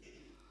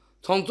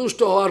 সন্তুষ্ট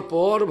হওয়ার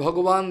পর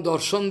ভগবান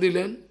দর্শন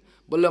দিলেন,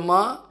 বললে,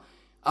 মা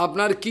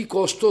আপনার কি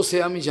কষ্ট সে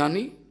আমি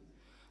জানি।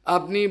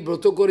 আপনি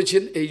ব্রত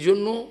করেছেন এই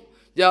জন্য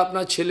যে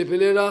আপনার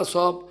ছেলেপেলেরা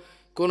সব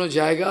কোনো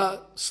জায়গা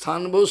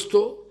স্থানবস্ত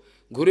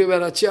ঘুরে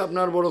বেড়াচ্ছে,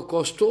 আপনার বড়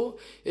কষ্ট,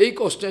 এই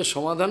কষ্টের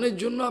সমাধানের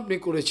জন্য আপনি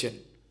করেছেন।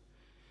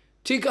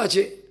 ঠিক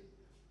আছে,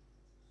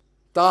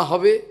 তা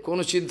হবে,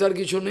 কোনো চিন্তার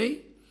কিছু নেই।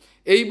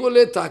 এই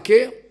বলে তাকে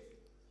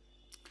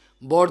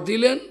বর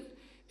দিলেন।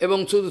 এবং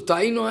শুধু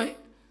তাই নয়,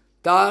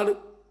 তার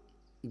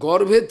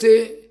গর্ভেতে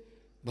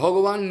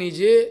ভগবান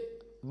নিজে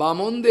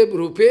বামনদেব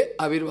রূপে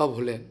আবির্ভাব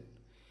হলেন।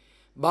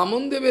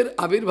 বামনদেবের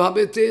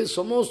আবির্ভাবেতে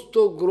সমস্ত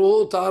গ্রহ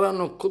তারা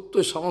নক্ষত্র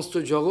সমস্ত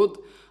জগৎ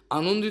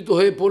আনন্দিত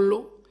হয়ে পড়ল।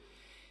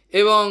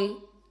 এবং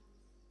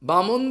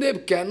বামনদেব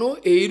কেন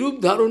এই রূপ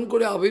ধারণ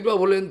করে আবির্ভাব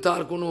হলেন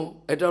তার কোনো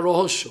এটা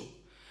রহস্য।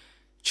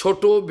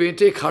 ছোট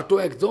বেঁটে খাটো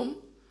একদম।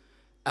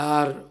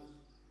 আর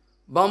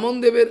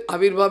বামনদেবের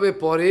আবির্ভাবে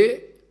পরে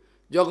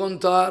যখন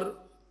তার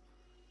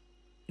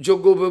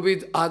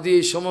যজ্ঞোপবীত আদি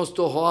সমস্ত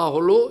হওয়া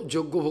হলো,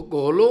 যজ্ঞভোগ্য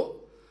হলো,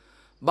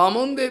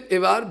 বামনদেব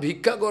এবার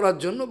ভিক্ষা করার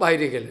জন্য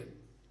বাইরে গেলেন।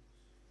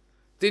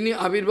 তিনি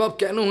আবির্ভাব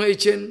কেন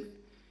হয়েছেন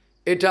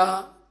এটা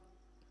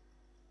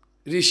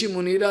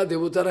ঋষিমুনিরা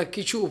দেবতারা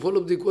কিছু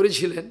উপলব্ধি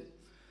করেছিলেন,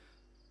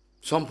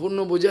 সম্পূর্ণ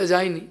বোঝা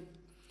যায়নি।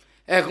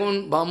 এখন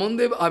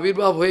বামনদেব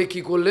আবির্ভাব হয়ে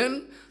কি করলেন,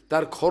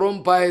 তার খরম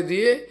পায়ে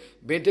দিয়ে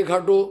বেঁটে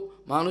খাটো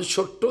মানুষ,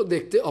 ছোট্ট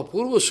দেখতে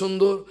অপূর্ব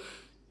সুন্দর,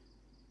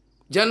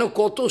 যেন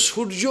কত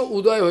সূর্য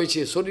উদয়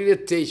হয়েছে, শরীরের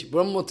তেজ,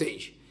 ব্রহ্ম তেজ।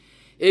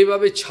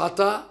 এইভাবে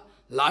ছাতা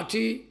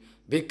লাঠি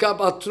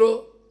ভিক্ষাপাত্র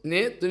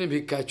নিয়ে তিনি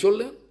ভিক্ষায়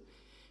চললেন।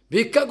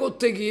 ভিক্ষা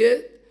করতে গিয়ে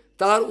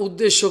তার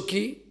উদ্দেশ্য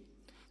কি?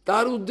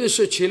 তার উদ্দেশ্য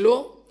ছিল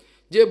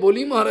যে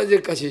বলি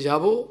মহারাজের কাছে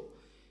যাব,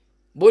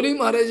 বলি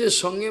মহারাজের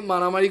সঙ্গে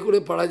মারামারি করে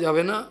পারা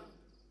যাবে না।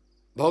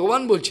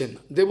 ভগবান বলছেন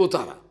না,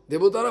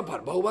 দেবতারা পার,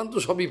 ভগবান তো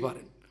সবই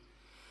পারেন।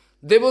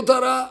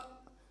 দেবতারা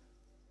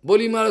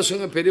বলি মহারাজের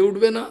সঙ্গে পেরে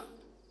উঠবে না,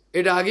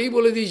 এটা আগেই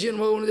বলে দিয়েছেন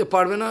ভগবান যে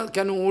পারবে না।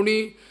 কেন? উনি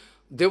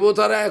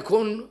দেবতারা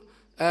এখন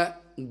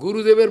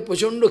গুরুদেবের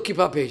প্রচণ্ড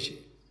কৃপা পেয়েছে,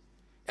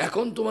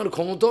 এখন তোমার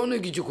ক্ষমতাও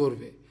নেই কিছু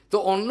করবে, তো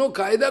অন্য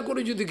কায়দা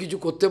করে যদি কিছু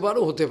করতে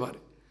পারো হতে পারে।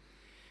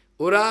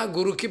 ওরা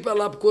গুরুকৃপা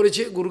লাভ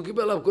করেছে,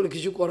 গুরুকৃপা লাভ করে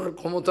কিছু করার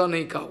ক্ষমতা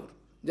নেই কাউর।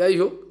 যাই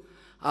হোক,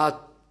 আর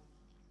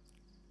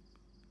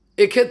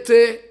এক্ষেত্রে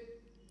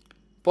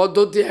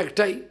পদ্ধতি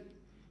একটাই,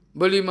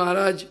 বলি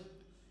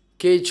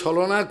মহারাজকে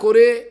ছলনা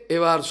করে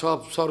এবার সব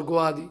স্বর্গ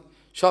আদি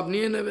সব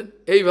নিয়ে নেবেন।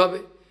 এইভাবে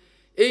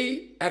এই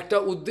একটা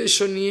উদ্দেশ্য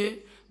নিয়ে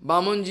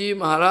বামনজি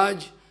মহারাজ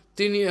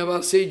তিনি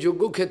এবার সেই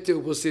যজ্ঞক্ষেত্রে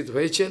উপস্থিত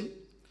হয়েছেন।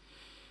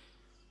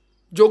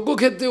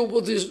 যজ্ঞক্ষেত্রে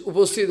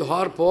উপস্থিত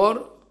হওয়ার পর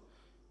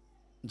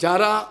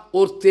যারা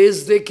ওর তেজ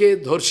দেখে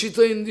ধর্ষিত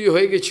ইন্দ্রিয়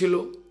হয়ে গেছিল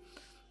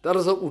তারা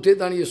সব উঠে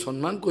দাঁড়িয়ে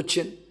সম্মান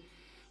করছেন।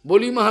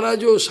 বলি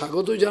মহারাজও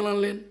স্বাগত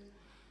জানালেন,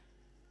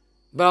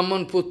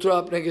 ব্রাহ্মণ পুত্র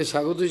আপনাকে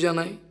স্বাগত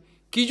জানাই।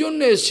 কী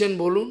জন্যে এসছেন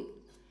বলুন?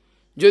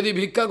 যদি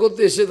ভিক্ষা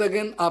করতে এসে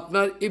থাকেন,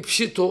 আপনার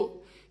ঈপ্সিত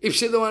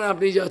মানে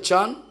আপনি যা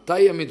চান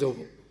তাই আমি দেব।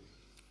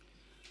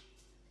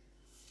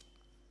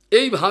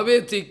 এইভাবে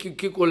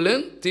কী করলেন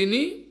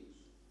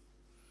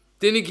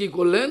তিনি কি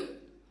করলেন,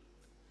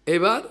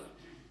 এবার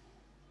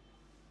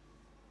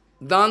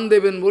দান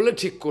দেবেন বলে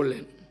ঠিক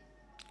করলেন।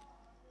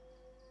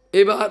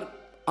 এবার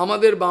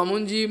আমাদের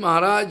বামনজি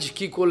মহারাজ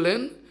কি করলেন,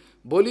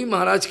 বলি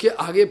মহারাজকে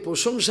আগে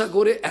প্রশংসা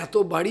করে এত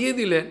বাড়িয়ে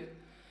দিলেন,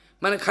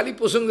 মানে খালি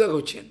প্রশংসা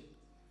করছেন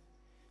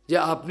যে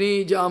আপনি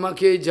যা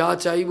আমাকে যা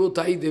চাইব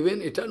তাই দেবেন,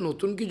 এটা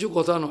নতুন কিছু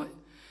কথা নয়।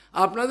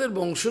 আপনাদের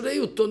বংশটাই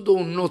অত্যন্ত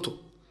উন্নত।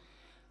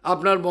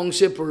 আপনার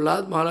বংশে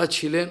প্রহ্লাদ মহারাজ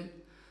ছিলেন,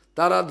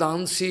 তারা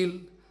দানশীল,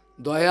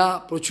 দয়া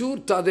প্রচুর,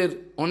 তাদের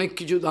অনেক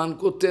কিছু দান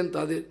করতেন,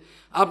 তাদের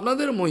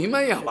আপনাদের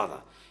মহিমাই আলাদা।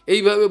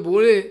 এইভাবে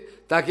বলে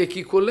তাকে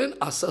কি করলেন,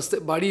 আস্তে আস্তে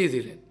বাড়িয়ে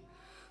দিলেন।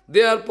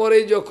 দেওয়ার পরে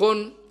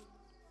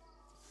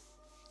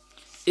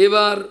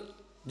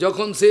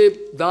যখন সে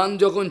দান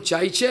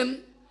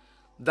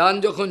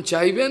যখন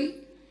চাইবেন,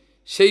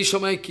 সেই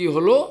সময় কি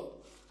হলো,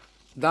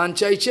 দান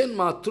চাইছেন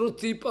মাত্র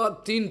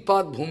 3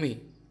 পাদ ভূমি।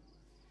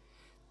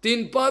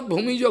 3 পাদ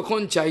ভূমি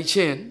যখন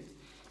চাইছেন,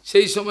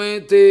 সেই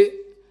সময়তে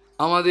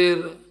আমাদের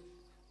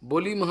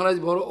বলি মহারাজ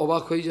বড়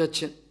অবাক হয়ে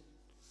যাচ্ছেন।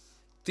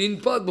 3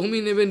 পাদ ভূমি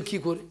নেবেন কি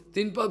করে?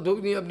 3 পাদ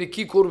ভূমি নিয়ে আপনি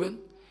কী করবেন?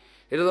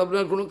 এটা তো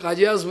আপনার কোনো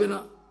কাজে আসবে না।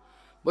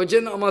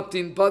 বলছেন আমার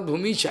 3 পাদ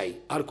ভূমি চাই,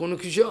 আর কোনো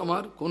কিছু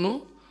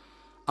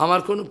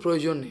আমার কোনো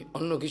প্রয়োজন নেই,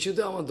 অন্য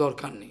কিছুতে আমার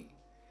দরকার নেই।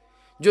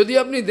 যদি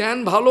আপনি দেন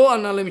ভালো, আর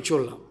নাহলে আমি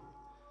চললাম।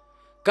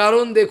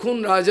 কারণ দেখুন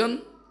রাজন,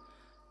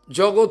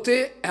 জগতে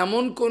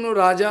এমন কোনো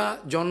রাজা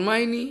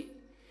জন্মায়নি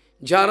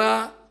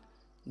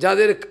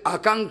যাদের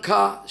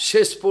আকাঙ্ক্ষা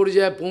শেষ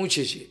পর্যায়ে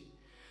পৌঁছেছে।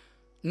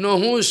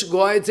 নহুষ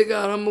গয় থেকে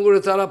আরম্ভ করে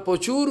তারা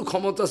প্রচুর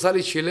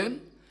ক্ষমতাশালী ছিলেন,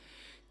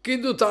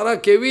 কিন্তু তারা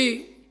কেউই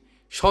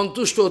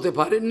সন্তুষ্ট হতে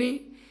পারেননি।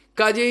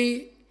 কাজেই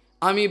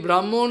আমি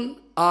ব্রাহ্মণ,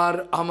 আর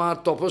আমার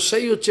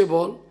তপস্যাই হচ্ছে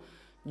বল,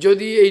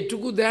 যদি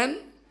এইটুকু দেন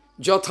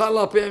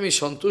যথালাপে আমি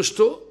সন্তুষ্ট,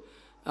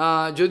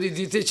 যদি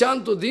দিতে চান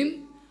তো দিন,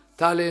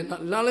 তাহলে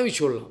নাহলে আমি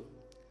চললাম।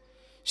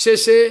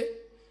 শেষে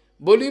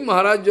বলি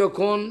মহারাজ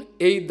যখন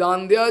এই দান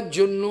দেওয়ার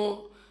জন্য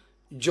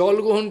জল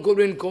গ্রহণ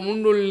করবেন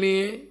কমণ্ডল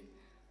নিয়ে,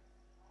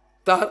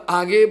 তার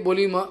আগে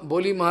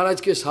বলি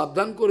মহারাজকে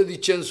সাবধান করে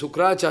দিচ্ছেন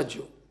শুক্রাচার্য।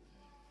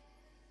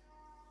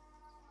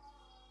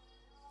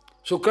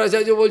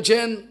 শুক্রাচার্য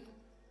বলছেন,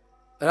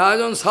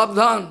 রাজন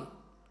সাবধান,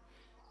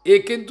 এ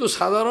কিন্তু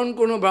সাধারণ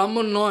কোনো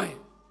ব্রাহ্মণ নয়,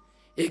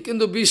 এ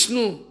কিন্তু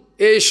বিষ্ণু,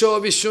 এস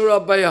বিষ্ণুর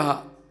অব্যয়হা।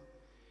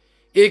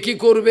 এ কী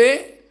করবে,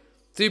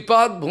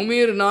 ত্রিপাদ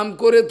ভূমির নাম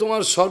করে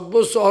তোমার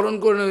সর্বস্ব হরণ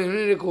করে নেবে,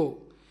 রেখো।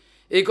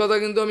 এই কথা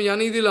কিন্তু আমি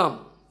জানিয়ে দিলাম।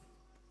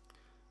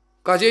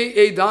 কাজেই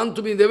এই দান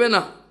তুমি দেবে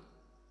না,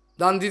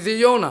 দান দিতে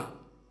যাও না।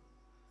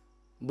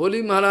 বলি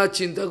মহারাজ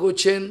চিন্তা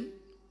করছেন,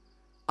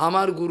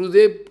 আমার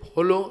গুরুদেব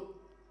হলো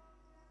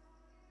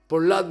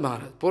প্রহ্লাদ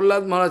মহারাজ।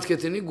 প্রহ্লাদ মহারাজকে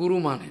তিনি গুরু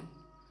মানেন।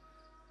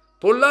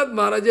 প্রহ্লাদ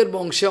মহারাজের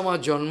বংশে আমার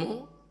জন্ম,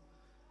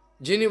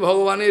 যিনি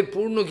ভগবানের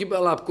পূর্ণ কৃপা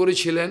লাভ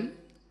করেছিলেন।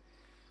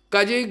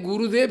 কাজেই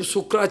গুরুদেব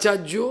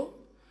শুক্রাচার্য।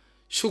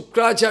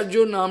 শুক্রাচার্য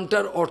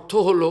নামটার অর্থ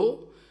হল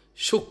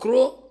শুক্র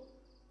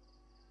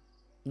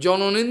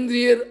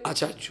জননেন্দ্রিয়ের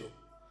আচার্য,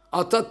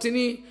 অর্থাৎ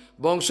তিনি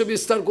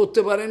বংশবিস্তার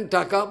করতে পারেন,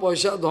 টাকা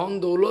পয়সা ধন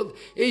দৌলত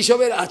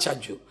এইসবের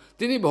আচার্য।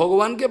 তিনি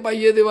ভগবানকে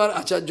পাইয়ে দেওয়ার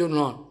আচার্য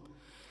নন।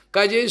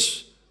 কাজেই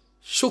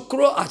শুক্র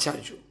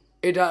আচার্য,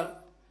 এটার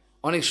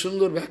অনেক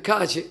সুন্দর ব্যাখ্যা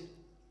আছে।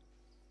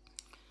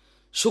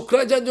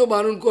 শুক্রাচার্য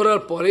বারণ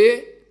করার পরে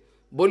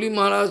বলি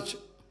মহারাজ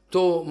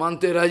তো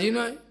মানতে রাজি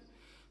নয়।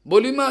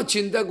 বলি মা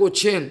চিন্তা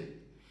করছেন,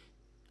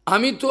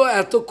 আমি তো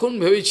এতক্ষণ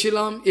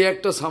ভেবেছিলাম এ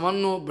একটা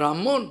সামান্য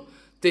ব্রাহ্মণ,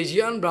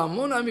 তেজিয়ান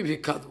ব্রাহ্মণ, আমি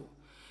ভিক্ষা দেব।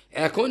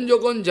 এখন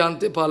যখন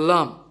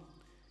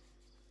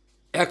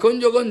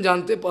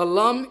জানতে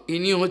পারলাম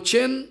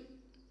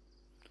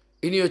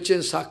ইনি হচ্ছেন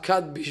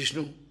সাক্ষাৎ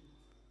বিষ্ণু,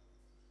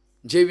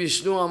 যে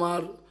বিষ্ণু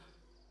আমার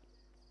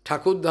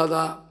ঠাকুর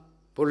দাদা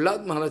প্রহ্লাদ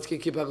মহারাজকে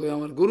কৃপা করে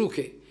আমার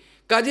গুরুকে।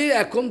 কাজে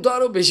এখন তো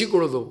আরও বেশি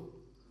করে দেবো।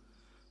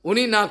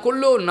 উনি না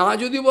করলেও, না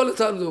যদি বলে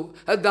তার দেবো।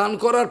 আর দান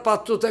করার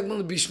পাত্র তো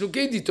একমাত্র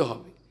বিষ্ণুকেই দিতে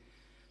হবে,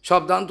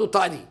 সব দান তো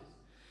তারই।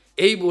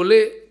 এই বলে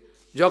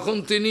যখন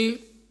তিনি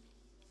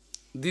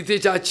দিতে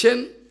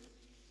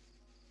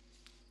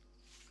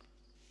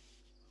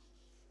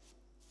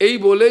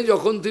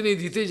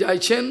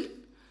চাচ্ছেন,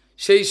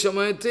 সেই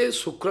সময়তে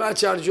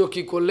শুক্রাচার্য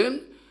কী করলেন,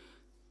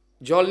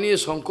 জল নিয়ে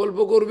সংকল্প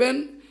করবেন।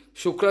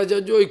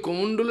 শুক্রাচার্য ওই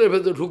কমণ্ডলের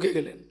ভেতর ঢুকে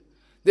গেলেন,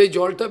 এই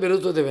জলটা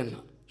বেরোতে দেবেন না,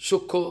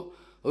 সূক্ষ্ম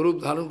রূপ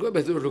ধারণ করে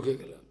ভেতরে ঢুকে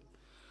গেলেন।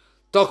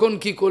 তখন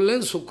কি করলেন,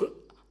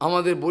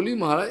 আমাদের বলি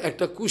মহারাজ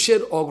একটা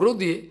কুশের অগ্র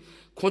দিয়ে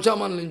খোঁচা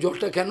মারলেন,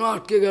 জলটা কেন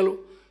আটকে গেল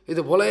এ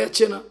তো বলা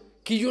যাচ্ছে না,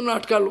 কী জন্য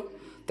আটকালো।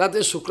 তাতে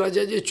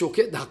শুক্রাচার্যের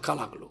চোখে ধাক্কা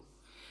লাগলো।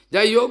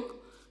 যাই হোক,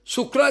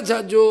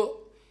 শুক্রাচার্য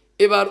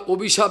এবার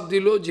অভিশাপ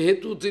দিল,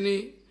 যেহেতু তিনি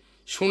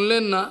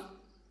শুনলেন না।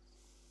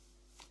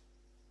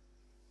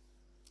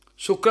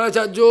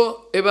 শুক্রাচার্য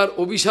এবার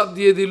অভিশাপ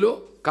দিয়ে দিল,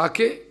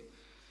 কাকে?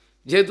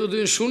 যেহেতু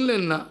তুমি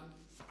শুনলেন না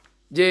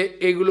যে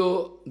এগুলো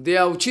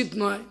দেয়া উচিত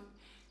নয়,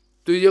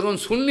 তুই যখন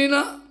শুনলি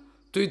না,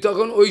 তুই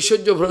তখন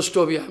ঐশ্বর্য ভ্রষ্ট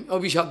হবি, আমি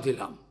অভিশাপ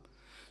দিলাম।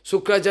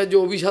 শুক্রাচার্য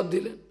অভিশাপ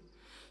দিলেন।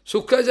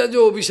 শুক্রাচার্য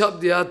অভিশাপ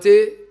দেওয়াতে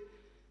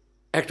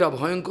একটা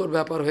ভয়ঙ্কর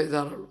ব্যাপার হয়ে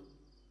দাঁড়ালো।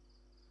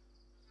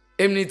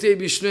 এমনিতেই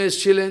বিষ্ণু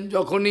এসেছিলেন,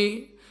 যখনই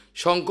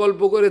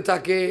সংকল্প করে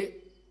তাকে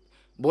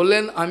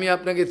বললেন আমি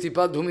আপনাকে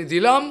ত্রিপাদভূমি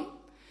দিলাম,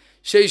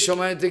 সেই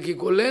সময়তে কী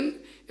করলেন,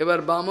 এবার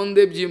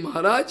বামনদেবজি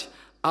মহারাজ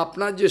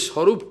আপনার যে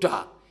স্বরূপটা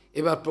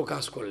এবার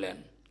প্রকাশ করলেন।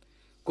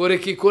 করে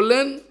কি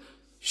করলেন,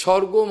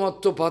 স্বর্গ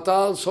মর্ত্য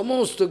পাতাল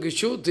সমস্ত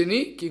কিছু তিনি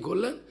কি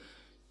করলেন,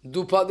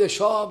 দুপাদে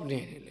সব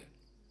নিয়ে নিলেন,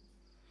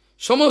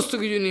 সমস্ত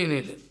কিছু নিয়ে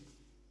নিলেন।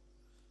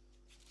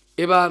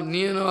 এবার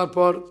নিয়ে নেওয়ার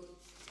পর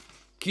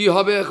কি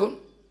হবে এখন?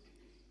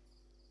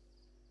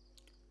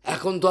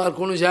 এখন তো আর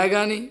কোনো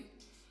জায়গা নেই।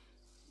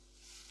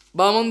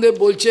 বামনদেব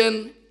বলছেন,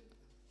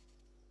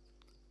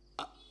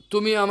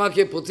 তুমি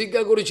আমাকে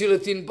প্রতিজ্ঞা করেছিলে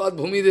 3 পাদ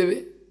ভূমি দেবে,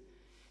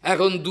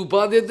 এখন 2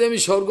 পাদেতে আমি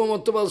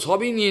স্বর্গমর্তপাদ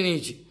সবই নিয়ে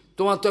নিয়েছি,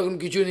 তোমার তো এখন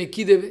কিছু নেই,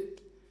 কী দেবে?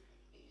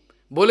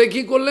 বলে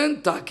কি করলেন,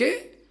 তাকে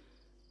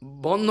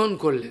বন্ধন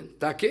করলেন,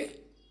 তাকে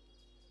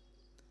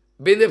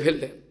বেঁধে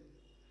ফেললেন।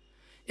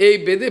 এই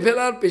বেঁধে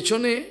ফেলার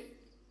পেছনে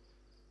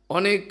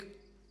অনেক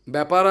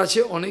ব্যাপার আছে।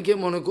 অনেকে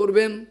মনে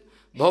করবেন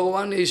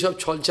ভগবান এইসব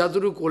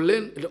ছলচাতুরি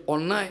করলেন, এটা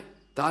অন্যায়,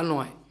 তা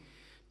নয়।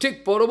 ঠিক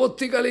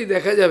পরবর্তীকালেই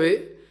দেখা যাবে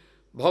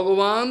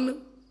ভগবান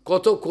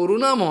কত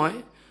করুণাময়,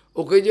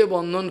 ওকে যে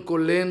বন্ধন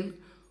করলেন,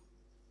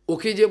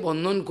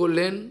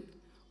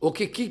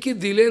 ওকে কি কি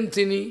দিলেন,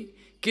 তিনি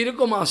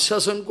কীরকম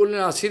আশ্বাসন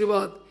করলেন,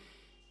 আশীর্বাদ।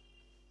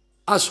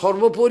 আর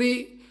সর্বোপরি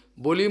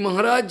বলি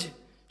মহারাজ,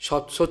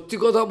 সত্যি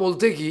কথা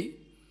বলতে কি,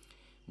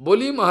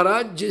 বলি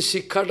মহারাজ যে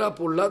শিক্ষাটা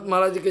প্রহ্লাদ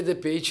মহারাজকে যে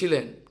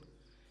পেয়েছিলেন,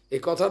 এ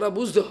কথাটা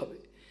বুঝতে হবে।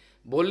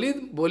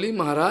 বলি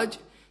মহারাজ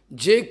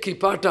যে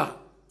কৃপাটা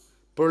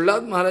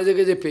প্রহ্লাদ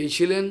মহারাজকে যে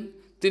পেয়েছিলেন,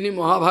 তিনি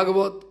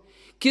মহাভাগবত,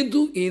 কিন্তু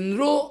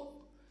ইন্দ্র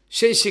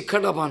সেই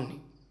শিক্ষাটা পাননি।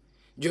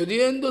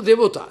 যদিও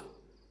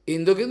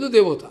ইন্দ্র কিন্তু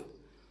দেবতা,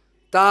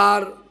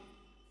 তার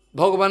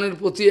ভগবানের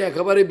প্রতি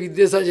একেবারে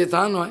বিদ্বেষ আছে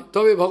তা নয়,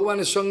 তবে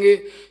ভগবানের সঙ্গে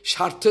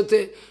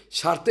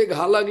স্বার্থে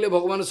ঘা লাগলে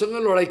ভগবানের সঙ্গে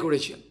লড়াই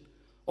করেছেন,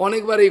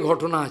 অনেকবার এই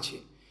ঘটনা আছে।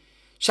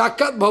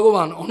 সাক্ষাৎ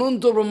ভগবান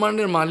অনন্ত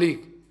ব্রহ্মাণ্ডের মালিক,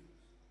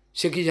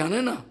 সে কি জানে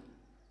না?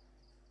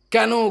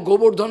 কেন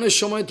গোবর্ধনের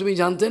সময় তুমি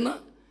জানতে না?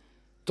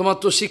 তোমার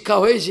তো শিক্ষা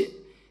হয়েছে,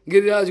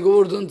 গিরিরাজ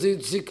গোবর্ধন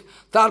শিক্ষা,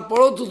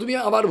 তারপরেও তো তুমি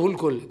আবার ভুল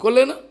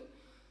করলে না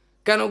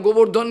কেন?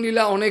 গোবর্ধন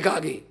লীলা অনেক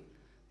আগে,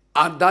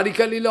 আর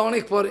দ্বারিকা লীলা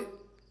অনেক পরে।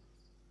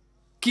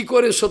 কি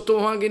করে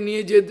সত্যভামাকে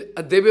নিয়ে যে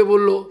দেবে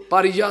বললো,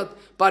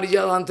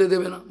 পারিজাত আনতে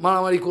দেবে না,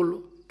 মারামারি করলো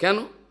কেন?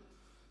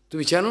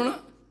 তুমি জানো না?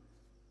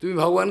 তুমি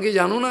ভগবানকে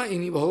জানো না?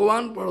 ইনি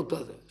ভগবান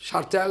পরতত্ত্ব,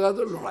 স্বার্থে আঘাত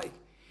লড়াই।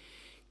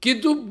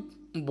 কিন্তু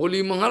বলি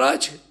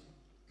মহারাজ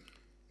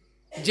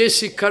যে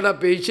শিক্ষাটা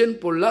পেয়েছেন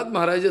প্রহ্লাদ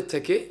মহারাজের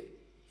থেকে,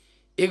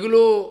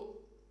 এগুলো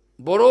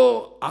বড়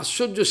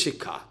আশ্চর্য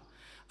শিক্ষা।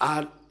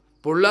 আর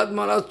প্রহ্লাদ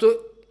মহারাজ তো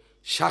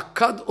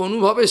সাক্ষাৎ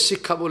অনুভবের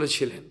শিক্ষা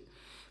বলেছিলেন।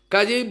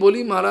 কাজেই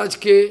বলি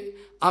মহারাজকে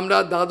আমরা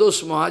দ্বাদশ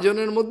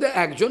মহাজনের মধ্যে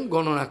একজন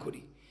গণনা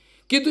করি,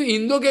 কিন্তু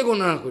ইন্দ্রকে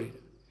গণনা করি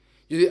না।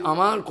 যদি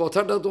আমার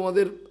কথাটা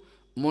তোমাদের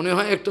মনে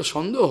হয় একটা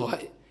সন্দেহ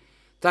হয়,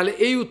 তাহলে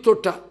এই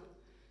উত্তরটা,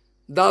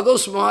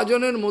 দ্বাদশ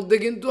মহাজনের মধ্যে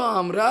কিন্তু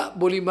আমরা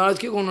বলি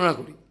মহারাজকে গণনা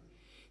করি,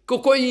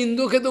 কই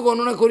ইন্দ্রকে তো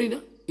গণনা করি না।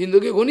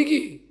 ইন্দ্রকে গণি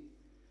কি?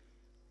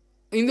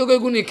 ইন্দ্রকে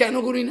গুণি কেন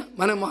করি না?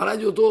 মানে মহারাজ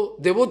ও তো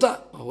দেবতা,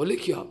 হলে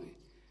কি হবে?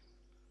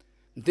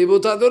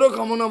 দেবতাদেরও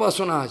কামনা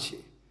বাসনা আছে।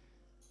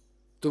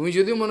 তুমি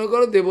যদি মনে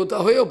করো দেবতা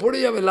হয়েও পড়ে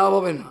যাবে, লাভ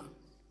হবে না।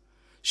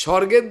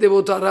 স্বর্গের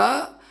দেবতারা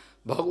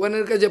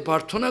ভগবানের কাছে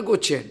প্রার্থনা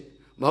করছেন,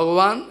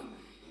 ভগবান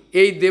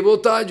এই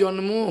দেবতা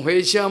জন্ম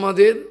হয়েছে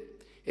আমাদের,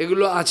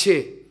 এগুলো আছে,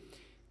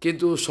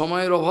 কিন্তু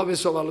সময়ের অভাবে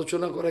সব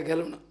আলোচনা করা গেল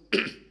না।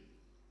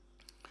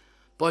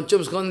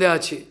 পঞ্চম স্কন্ধে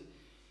আছে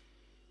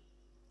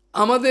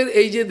আমাদের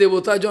এই যে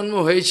দেবতা জন্ম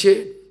হয়েছে,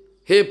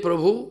 হে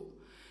প্রভু,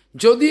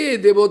 যদি এই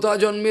দেবতা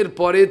জন্মের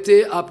পরেতে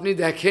আপনি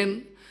দেখেন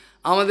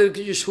আমাদের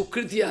কিছু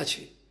সুকৃতি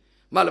আছে,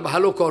 মানে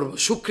ভালো কর্ম,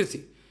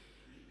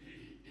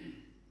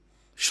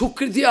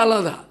 সুকৃতি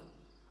আলাদা,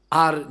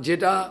 আর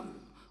যেটা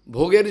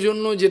ভোগের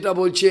জন্য যেটা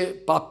বলছে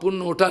পাপ পুণ্য,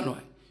 ওটা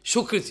নয়,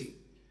 সুকৃতি।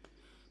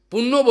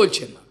 পুণ্য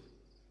বলছে না,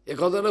 এ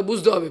কথাটা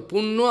বুঝতে হবে।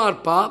 পুণ্য আর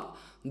পাপ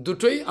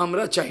দুটোই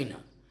আমরা চাই না।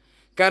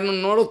 কারণ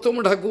নরোত্তম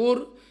ঠাকুর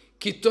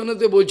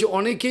কীর্তনেতে বলছে,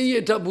 অনেকেই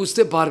এটা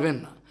বুঝতে পারবেন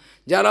না,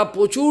 যারা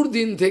প্রচুর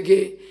দিন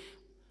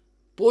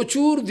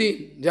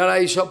যারা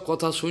এইসব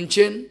কথা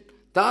শুনছেন,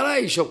 তারা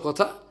এইসব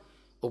কথা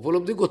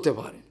উপলব্ধি করতে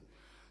পারেন।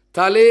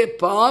 তাহলে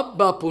পাপ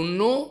বা পুণ্য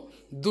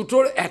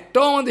দুটোর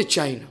একটাও আমাদের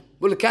চাই না।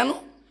 বলে কেন?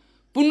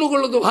 পুণ্য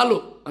করলে তো ভালো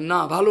না,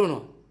 ভালো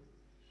নয়।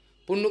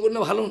 পুণ্য করলে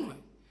ভালো নয়।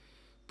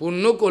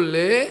 পুণ্য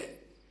করলে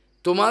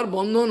তোমার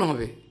বন্ধন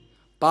হবে,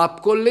 পাপ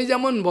করলে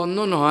যেমন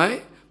বন্ধন হয়,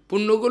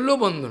 পুণ্য করলেও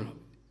বন্ধন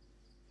হবে।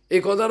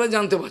 এই কথাটা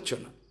জানতে পারছো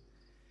না।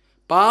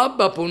 পাপ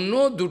বা পুণ্য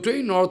দুটোই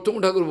নরোত্তম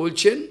ঠাকুর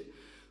বলছেন,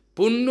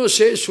 পুণ্য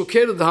সে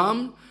সুখের ধাম,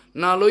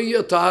 না লইয়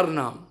তার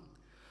নাম।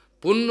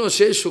 পুণ্য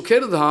সে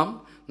সুখের ধাম,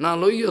 না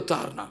লইয়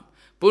তার নাম।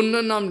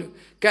 পুণ্যের নাম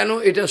কেন?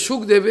 এটা সুখ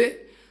দেবে,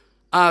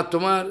 আর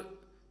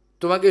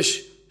তোমাকে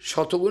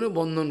শতগুণে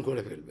বন্ধন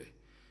করে ফেলবে।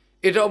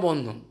 এটাও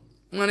বন্ধন,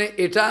 মানে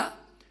এটা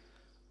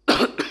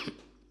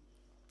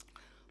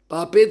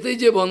পাপেতে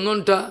যে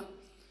বন্ধনটা,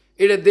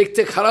 এটা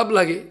দেখতে খারাপ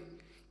লাগে,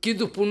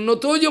 কিন্তু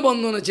পুণ্যতেও যে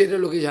বন্ধন আছে এটা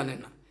লোকে জানে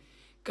না।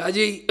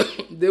 কাজেই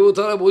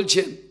দেবতারা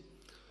বলছেন,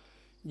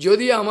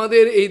 যদি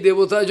আমাদের এই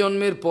দেবতা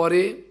জন্মের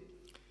পরে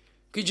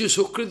কিছু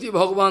সুকৃতি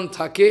ভগবান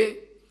থাকে,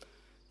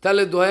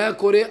 তাহলে দয়া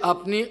করে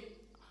আপনি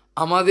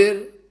আমাদের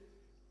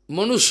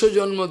মনুষ্য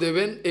জন্ম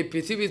দেবেন এই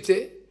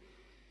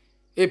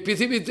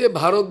পৃথিবীতে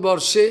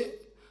ভারতবর্ষে,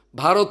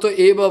 ভারত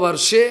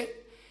বর্ষে,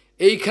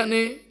 এইখানে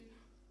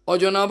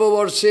অজনাব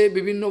বর্ষে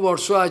বিভিন্ন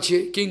বর্ষ আছে,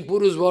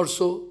 কিংপুরুষ বর্ষ,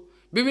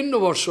 বিভিন্ন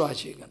বর্ষ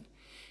আছে এখানে।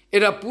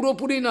 এরা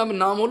পুরোপুরি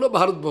নাম হলো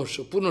ভারতবর্ষ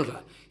পুরোটা,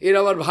 এর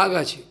আবার ভাগ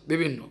আছে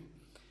বিভিন্ন।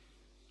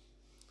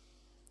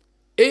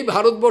 এই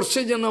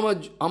ভারতবর্ষে যেন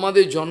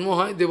আমাদের জন্ম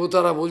হয়,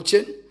 দেবতারা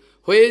বলছেন,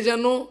 হয়ে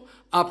যেন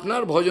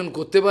আপনার ভজন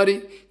করতে পারি।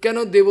 কেন?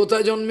 দেবতা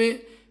জন্মে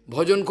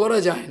ভজন করা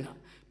যায় না।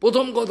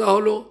 প্রথম কথা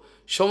হলো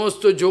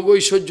সমস্ত যোগ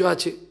ঐশ্বর্য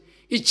আছে,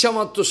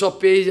 ইচ্ছামাত্র সব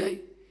পেয়ে যায়।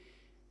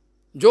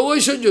 যোগ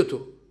ঐশ্বর্য তো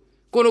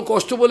কোনো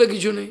কষ্ট বলে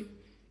কিছু নেই,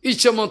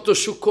 ইচ্ছামাত্র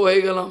সূক্ষ্ম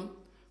হয়ে গেলাম,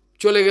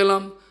 চলে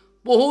গেলাম।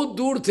 বহু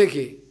দূর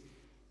থেকে,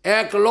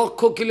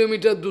 1,00,000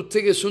 কিলোমিটার দূর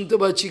থেকে শুনতে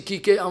পাচ্ছি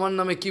কে আমার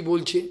নামে কি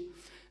বলছে।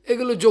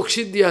 এগুলো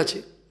যোগসিদ্ধি আছে।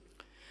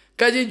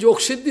 কাজেই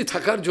যোগসিদ্ধি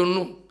থাকার জন্য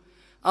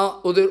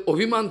ওদের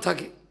অভিমান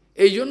থাকে।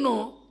 এই জন্য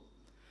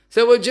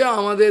সে বলছে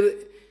আমাদের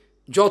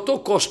যত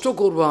কষ্ট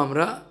করব,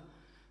 আমরা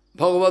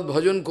ভগবত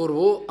ভজন করব,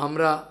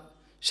 আমরা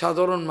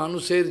সাধারণ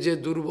মানুষের যে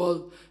দুর্বল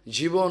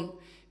জীবন,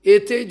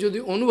 এতে যদি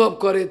অনুভব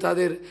করে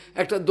তাদের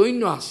একটা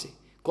দৈন্য আসে।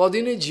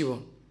 কদিনের জীবন,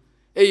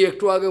 এই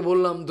একটু আগে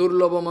বললাম,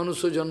 দুর্লভ মানুষ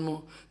জন্ম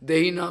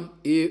দেহি নাম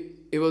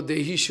এব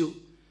দেহিষু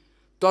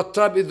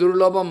তত্রাপি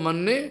দুর্লভম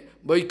মান্যে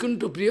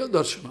বৈকুণ্ঠ প্রিয়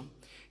দর্শনম।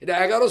 এটা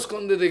 11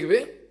 স্কন্ধে দেখবে।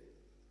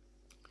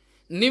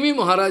 নিমি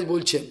মহারাজ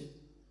বলছেন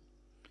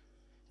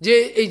যে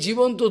এই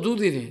জীবন তো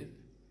দুদিনের,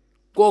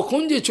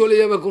 কখন যে চলে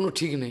যাবে কোনো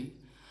ঠিক নেই।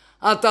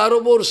 আর তার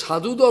ওপর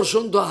সাধু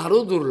দর্শন তো আরও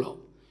দুর্লভ,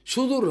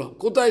 সুদুর্লভ।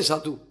 কোথায়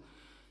সাধু?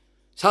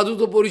 সাধু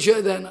তো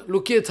পরিচয় দেয় না,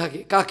 লুকিয়ে থাকে,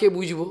 কাকে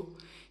বুঝবো?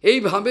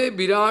 এইভাবে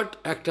বিরাট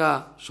একটা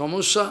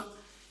সমস্যা।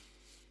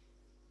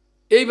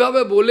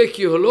 এইভাবে বলে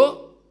কি হলো,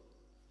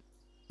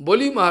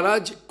 বলি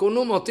মহারাজ কোনো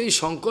মতেই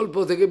সংকল্প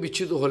থেকে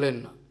বিচ্যুত হলেন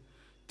না।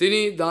 তিনি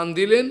দান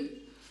দিলেন,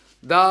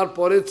 দেওয়ার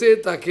পরেতে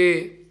তাকে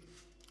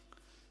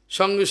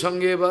সঙ্গে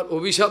সঙ্গে এবার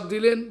অভিশাপ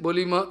দিলেন।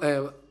 বলি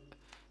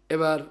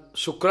এবার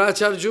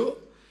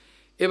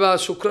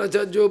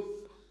শুক্রাচার্য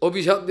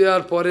অভিশাপ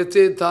দেওয়ার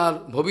পরেতে তার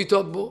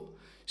ভবিতব্য,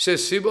 সে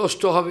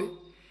শিবষ্ট হবে।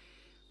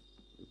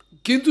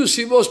 কিন্তু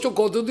শিবষ্ট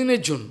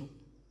কতদিনের জন্য?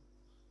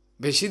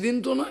 বেশি দিন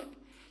তো নয়।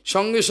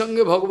 সঙ্গে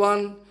সঙ্গে ভগবান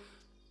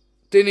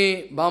তিনি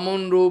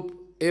বামন রূপ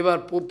এবার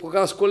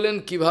প্রকাশ করলেন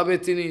কিভাবে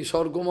তিনি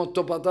স্বর্গমত্ত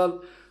পাতাল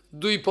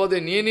দুই পদে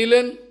নিয়ে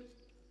নিলেন।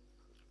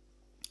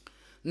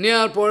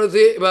 নেওয়ার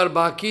পরেতে এবার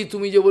বাকি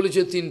তুমি যে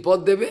বলেছো 3 পদ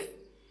দেবে,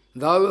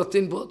 দাও এবার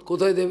 3 পদ,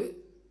 কোথায় দেবে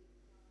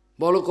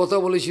বলো, কথা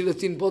বলেছিল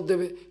 3 পদ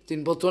দেবে,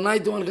 3 পদ তো নাই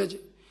তোমার কাছে।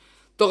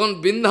 তখন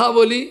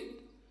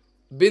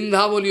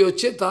বৃন্দাবলী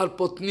হচ্ছে তার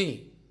পত্নী,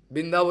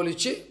 বৃন্দাবলী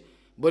হচ্ছে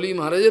বলি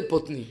মহারাজের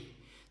পত্নী।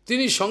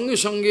 তিনি সঙ্গে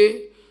সঙ্গে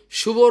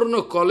সুবর্ণ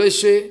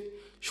কলসে,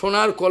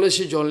 সোনার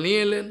কলসে জল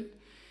নিয়ে এলেন,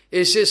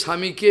 এসে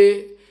স্বামীকে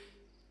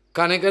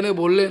কানে কানে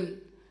বললেন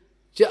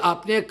যে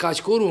আপনি এক কাজ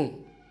করুন,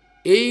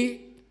 এই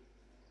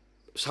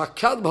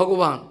সাক্ষাৎ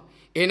ভগবান,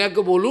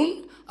 এনাকে বলুন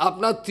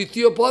আপনার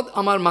 3য় পদ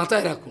আমার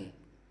মাথায় রাখুন,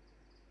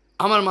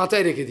 আমার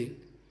মাথায় রেখে দিন,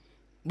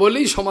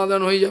 বলেই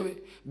সমাধান হয়ে যাবে।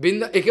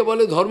 একে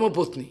বলে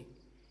ধর্মপত্নী,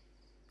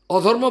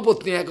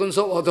 অধর্মপত্নী, এখন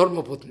সব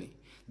অধর্মপত্নী,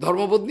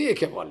 ধর্মপত্নী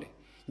একে বলে,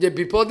 যে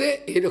বিপদে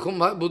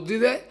এইরকমভাবে বুদ্ধি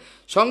দেয়।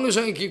 সঙ্গে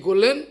সঙ্গে কী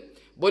করলেন,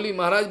 বলি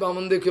মহারাজ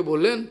বামনদেবকে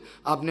বললেন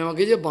আপনি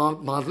আমাকে যে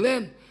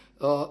বাঁধলেন,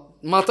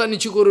 মাথা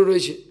নিচু করে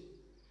রয়েছে।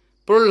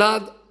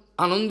 প্রহ্লাদ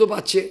আনন্দ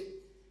পাচ্ছে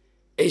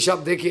এইসব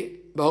দেখে,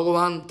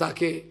 ভগবান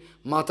তাকে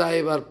মাথায়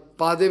এবার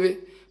পা দেবে।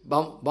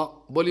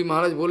 বলি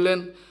মহারাজ বললেন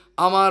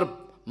আমার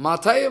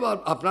মাথায় এবার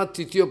আপনার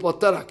 3য়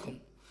পদটা রাখুন।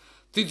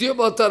 3য়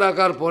পদটা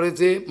রাখার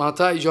পরেতে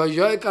মাথায় জয়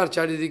জয়কার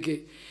চারিদিকে,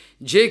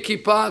 যে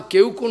কৃপা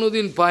কেউ কোনো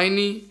দিন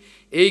পায়নি,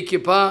 এই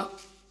কৃপা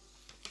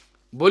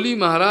বলি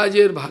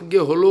মহারাজের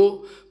ভাগ্যে হলো।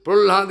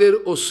 প্রহ্লাদের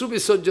অশ্রু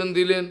বিসর্জন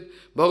দিলেন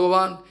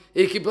ভগবান,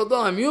 এই কৃপা তো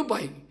আমিও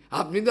পাইনি,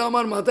 আপনি তো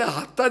আমার মাথায়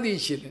হাতটা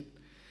দিয়েছিলেন,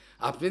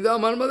 আপনি তো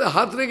আমার মাথায়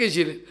হাত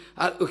রেখেছিলেন,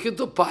 আর ওকে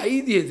তো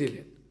পাই দিয়ে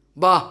দিলেন।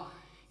 বাহ,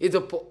 এ তো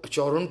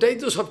চরণটাই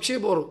তো সবচেয়ে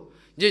বড়,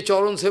 যে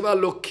চরণ সেবা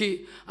লক্ষ্মী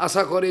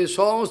আশা করে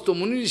সমস্ত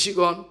মুনি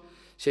ঋষিগণ,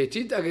 সেটি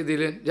তাকে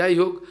দিলেন। যাই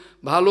হোক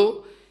ভালো।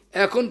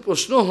 এখন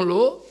প্রশ্ন হলো,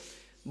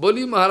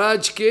 বলি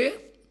মহারাজকে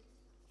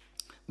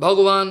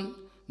ভগবান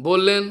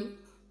বললেন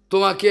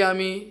তোমাকে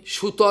আমি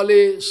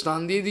সুতলে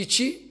স্নান দিয়ে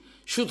দিচ্ছি,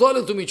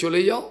 সুতলে তুমি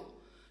চলে যাও,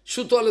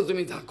 সুতলে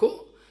তুমি থাকো,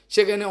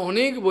 সেখানে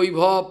অনেক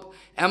বৈভব,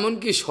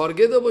 এমনকি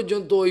স্বর্গেতে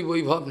পর্যন্ত ওই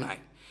বৈভব নাই।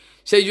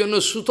 সেই জন্য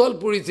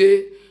সুতলপুরীতে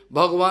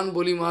ভগবান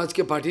বলি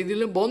মহারাজকে পাঠিয়ে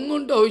দিলেন।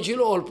 বন্ধনটা হয়েছিল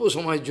অল্প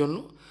সময়ের জন্য,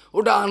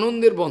 ওটা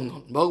আনন্দের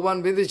বন্ধন ভগবান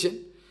বেঁধেছেন।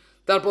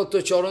 তারপর তো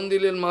চরণ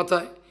দিলেন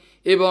মাথায়,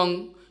 এবং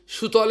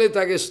সুতলে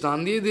তাকে স্নান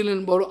দিয়ে দিলেন,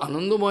 বড়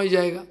আনন্দময়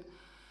জায়গা।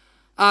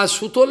 আর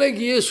সুতলে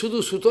গিয়ে শুধু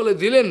সুতলে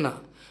দিলেন না,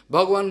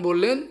 ভগবান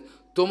বললেন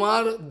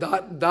তোমার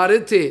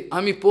দ্বারেতে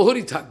আমি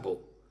প্রহরী থাকব।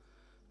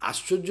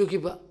 আশ্চর্য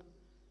কৃপা,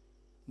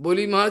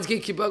 বলি মহারাজকে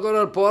কৃপা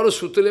করার পর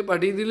সুতলে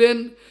পাঠিয়ে দিলেন,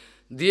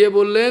 দিয়ে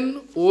বললেন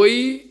ওই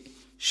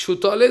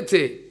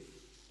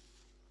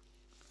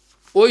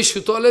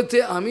সুতলেতে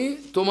আমি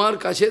তোমার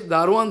কাছে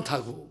দারোয়ান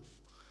থাকব,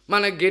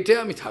 মানে গেটে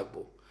আমি থাকব।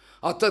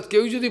 অর্থাৎ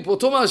কেউ যদি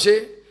প্রথম আসে,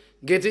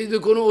 গেটে যদি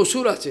কোনো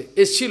অসুর আছে,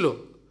 এসছিল,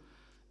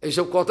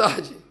 এইসব কথা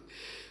আছে,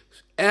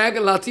 এক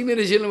লাথি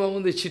মেরেছিলাম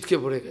আমাদের ছিটকে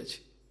পড়ে গেছে,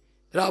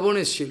 রাবণ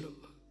এসছিল,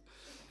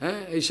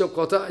 হ্যাঁ, এইসব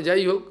কথা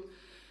যাই হোক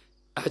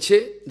আছে।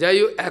 যাই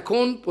হোক,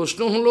 এখন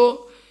প্রশ্ন হলো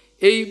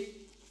এই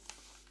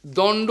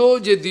দণ্ড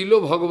যে দিল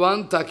ভগবান,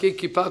 তাকে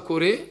কৃপা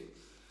করে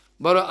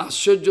বড়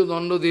আশ্চর্য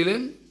দণ্ড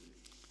দিলেন।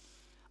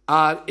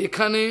 আর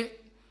এখানে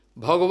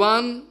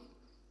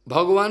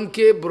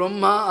ভগবানকে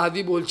ব্রহ্মা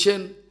আদি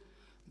বলছেন,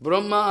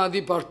 ব্রহ্মা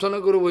আদি প্রার্থনা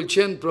করে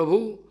বলছেন প্রভু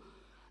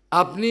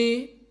আপনি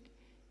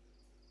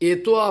এ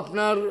তো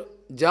আপনার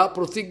যা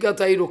প্রতিজ্ঞা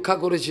তাই রক্ষা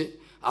করেছে,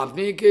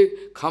 আপনি একে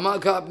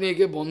খামাখা আপনি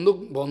একে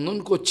বন্ধন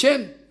করছেন,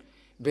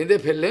 বেঁধে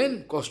ফেললেন,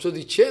 কষ্ট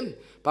দিচ্ছেন,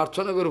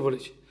 প্রার্থনা করে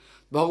বলেছে।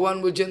 ভগবান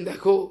বলছেন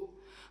দেখো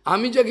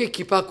আমি যাকে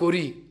কৃপা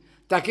করি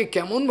তাকে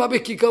কেমনভাবে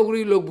কৃপা করি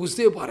লোক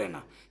বুঝতেও পারে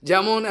না।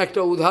 যেমন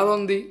একটা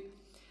উদাহরণ দিই,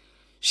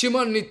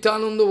 শ্রীমান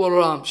নিত্যানন্দ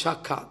বলরাম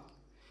সাক্ষাৎ,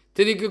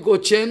 তিনি কি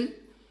করছেন,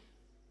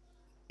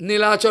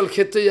 নীলাচল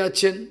ক্ষেত্রে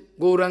যাচ্ছেন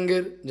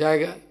গৌরাঙ্গের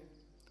জায়গায়,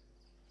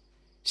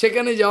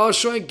 সেখানে যাওয়ার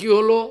সময় কি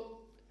হলো,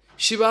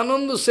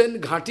 শিবানন্দ সেন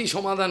ঘাঁটি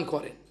সমাধান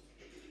করেন।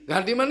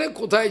 ঘাঁটি মানে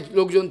কোথায়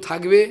লোকজন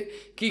থাকবে,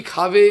 কি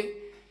খাবে,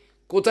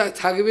 কোথায়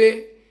থাকবে,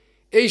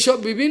 এইসব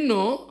বিভিন্ন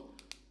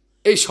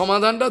এই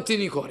সমাধানটা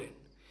তিনি করেন।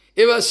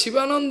 এবার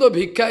শিবানন্দ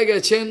ভিক্ষায়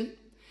গেছেন,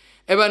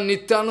 এবার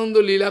নিত্যানন্দ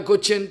লীলা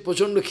করছেন,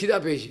 প্রচণ্ড খিদা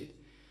পেয়েছে।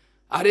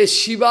 আরে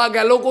শিবা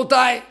গেল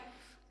কোথায়,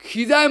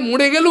 খিদায়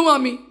মরে গেলুম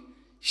আমি,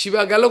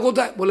 শিবা গেল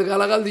কোথায় বলে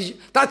গালাগাল দিচ্ছে,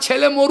 তার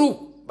ছেলে মরুক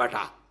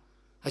বেটা,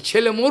 আর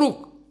ছেলে মরুক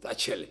তার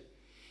ছেলে।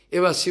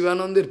 এবার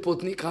শিবানন্দের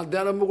পত্নী কাঁদতে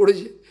আরম্ভ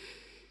করেছে।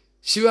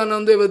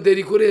 শিবানন্দ এবার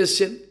দেরি করে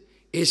এসছেন,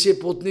 এসে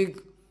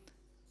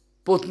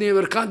পত্নী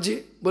এবার কাঁদছে,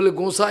 বলে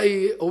গোসাই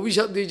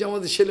অভিশাপ দিয়েছে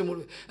আমাদের ছেলে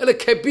মরবে। আরে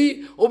খেপি,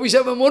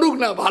 অভিশাপে মরুক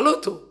না, ভালো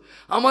তো,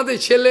 আমাদের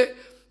ছেলে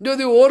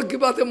যদি ওর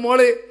কৃপাতে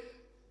মরে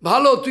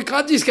ভালো, তুই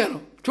কাঁদছিস কেন,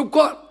 চুপ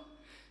কর।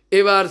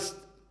 এবার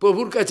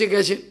প্রভুর কাছে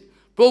গেছেন,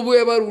 প্রভু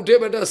এবার উঠে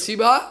বেটা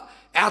শিবা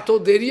এত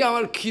দেরি,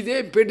 আমার খিদে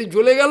পেটে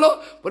জ্বলে গেল,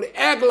 বলে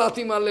এক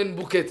লাথি মারলেন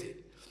বুকেতে।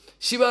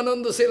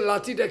 শিবানন্দ সে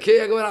লাথিটা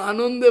খেয়ে একবার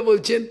আনন্দে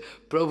বলছেন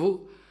প্রভু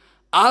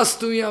আজ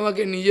তুমি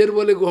আমাকে নিজের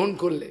বলে গ্রহণ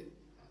করলে,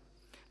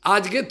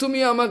 আজকে তুমি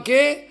আমাকে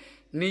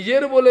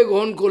নিজের বলে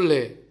গ্রহণ করলে,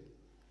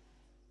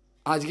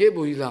 আজকে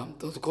বুঝলাম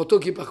তো কত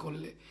কৃপা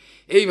করলে,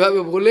 এইভাবে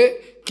বলে।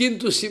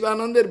 কিন্তু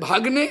শিবানন্দের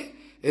ভাগ্নে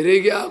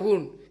রেগে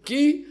আগুন,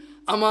 কি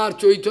আমার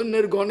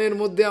চৈতন্যের গণের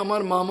মধ্যে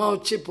আমার মামা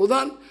হচ্ছে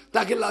প্রধান,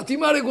 তাকে লাথি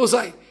মারে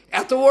গোসাই,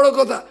 এত বড়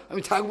কথা,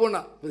 আমি থাকবো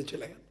না, বলে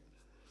চলে গেল।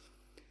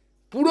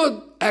 পুরো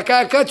একা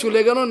একা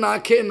চলে গেল, না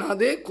খেয়ে না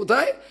দে,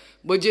 কোথায়?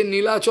 বলছে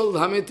নীলাচল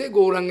ধামেতে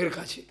গৌরাঙ্গের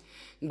কাছে।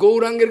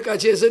 গৌরাঙ্গের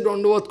কাছে এসে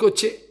দণ্ডবোধ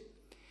করছে।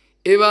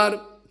 এবার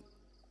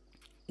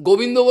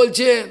গোবিন্দ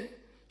বলছেন,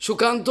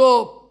 সুকান্ত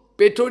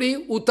পেটরি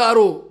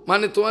উতারো,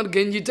 মানে তোমার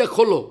গেঞ্জিটা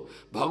খোলো।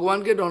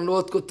 ভগবানকে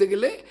দণ্ডবোধ করতে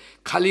গেলে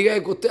খালি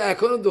গায়ে করতে,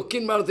 এখনও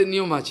দক্ষিণ ভারতের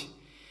নিয়ম আছে,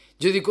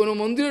 যদি কোনো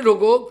মন্দিরে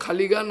ঢোকো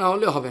খালি গা না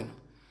হলে হবে না,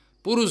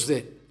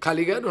 পুরুষদের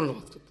খালি গায়ে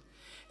দণ্ডবোধ করতে।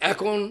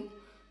 এখন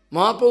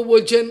মহাপ্রভু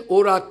বলছেন, ও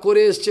রাগ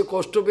করে এসছে,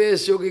 কষ্ট পেয়ে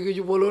এসছে, ওকে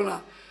কিছু বলো না।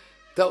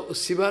 তা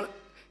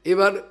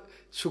এবার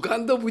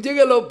সুকান্ত বুঝে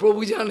গেল,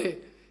 প্রভু জানে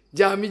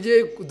যে আমি যে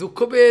দুঃখ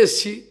পেয়ে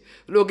এসছি,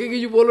 লোকে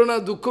কিছু বলো না,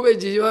 দুঃখ পেয়ে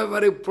যেভাবে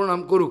পারে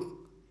প্রণাম করুক,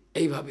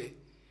 এইভাবে।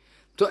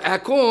 তো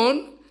এখন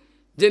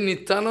যে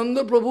নিত্যানন্দ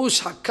প্রভু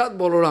সাক্ষাৎ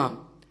বলরাম,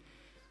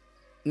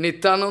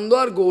 নিত্যানন্দ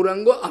আর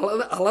গৌরাঙ্গ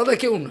আলাদা আলাদা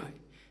কেউ নয়,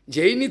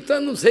 যেই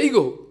নিত্যানন্দ সেই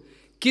গৌর,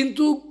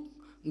 কিন্তু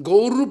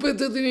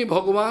গৌররূপেতে তিনি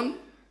ভগবান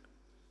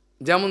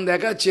যেমন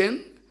দেখাচ্ছেন,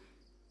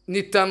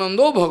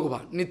 নিত্যানন্দও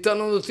ভগবান।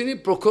 নিত্যানন্দ তিনি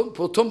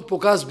প্রথম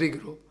প্রকাশ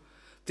বিগ্রহ,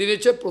 তিনি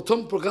হচ্ছে প্রথম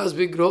প্রকাশ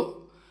বিগ্রহ,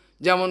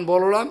 যেমন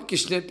বলরাম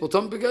কৃষ্ণের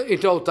প্রথম প্রকাশ,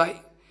 এটাও তাই।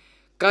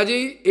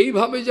 কাজেই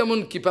এইভাবে যেমন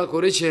কৃপা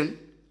করেছেন,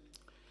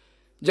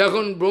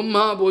 যখন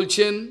ব্রহ্মা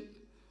বলছেন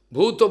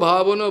ভূত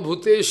ভাবন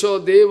ভূতেশ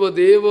দেব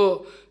দেব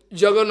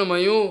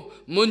জগন্ময়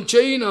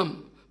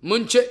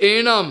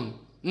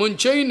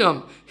মুঞ্চৈনাম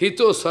হিত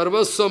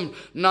সর্বস্বম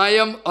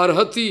নায়ম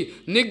অর্হতি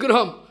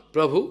নিগ্রহম।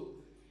 প্রভু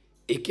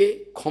একে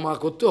ক্ষমা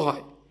করতে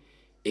হয়,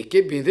 একে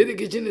বেঁধে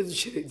রেখেছেন, এ তো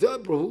ছেড়ে দিতে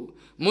হয় প্রভু।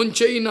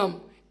 মুঞ্চৈনাম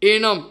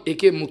নাম,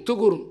 একে মুক্ত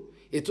করুন,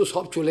 এ তো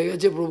সব চলে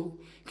গেছে প্রভু,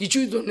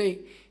 কিছুই তো নেই,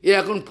 এ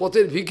এখন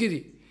পথের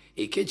ভিখিরি,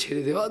 একে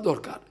ছেড়ে দেওয়া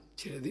দরকার,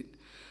 ছেড়ে দিন।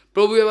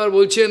 প্রভু এবার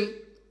বলছেন,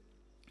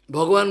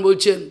 ভগবান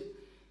বলছেন,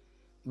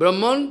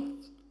 ব্রাহ্মণ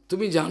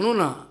তুমি জানো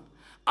না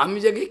আমি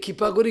যাকে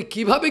কৃপা করি,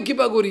 কিভাবে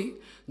কৃপা করি।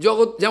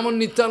 জগৎ যেমন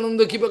নিত্যানন্দ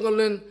কৃপা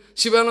করলেন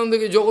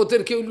শিবানন্দকে,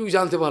 জগতের কেউ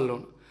জানতে পারলো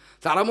না,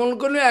 তারা মনে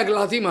করলেন এক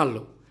লাথি মারল,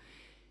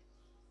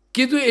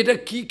 কিন্তু এটা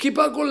কি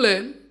কৃপা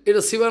করলেন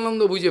এটা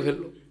শিবানন্দ বুঝে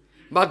ফেলল,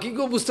 বাকি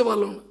কেউ বুঝতে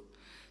পারল না।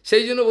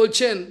 সেই জন্য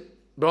বলছেন,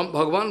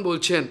 ভগবান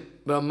বলছেন,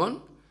 ব্রাহ্মণ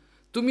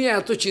তুমি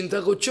এত চিন্তা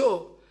করছো,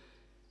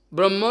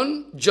 ব্রাহ্মণ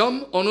যম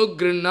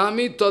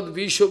অনুগৃহ্ণামি তদ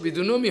বিষ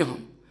বিদুনমি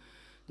হম,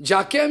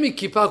 যাকে আমি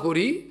কৃপা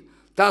করি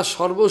তার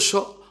সর্বস্ব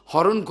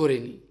হরণ করে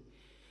নিই।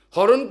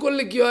 হরণ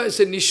করলে কী হয়,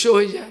 সে নিঃস্ব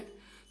হয়ে যায়।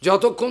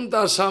 যতক্ষণ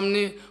তার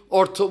সামনে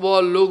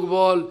অর্থবল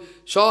লোকবল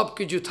সব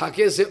কিছু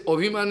থাকে, সে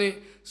অভিমানে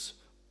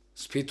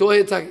স্ফীত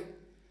হয়ে থাকে,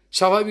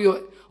 স্বাভাবিক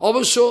হয়।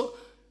 অবশ্য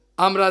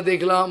আমরা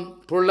দেখলাম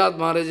প্রহ্লাদ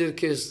মহারাজের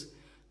কেস,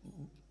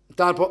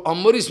 তারপর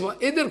অম্বরীশ,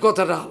 এদের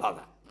কথাটা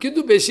আলাদা, কিন্তু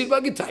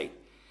বেশিরভাগই তাই।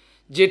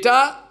 যেটা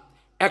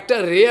একটা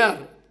রেয়ার,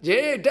 যে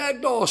এটা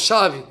একটা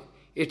অস্বাভাবিক,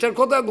 এটার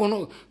কথা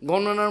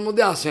গণনার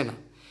মধ্যে আসে না।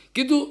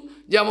 কিন্তু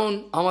যেমন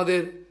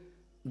আমাদের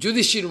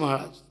যুধিষ্ঠির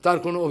মহারাজ, তার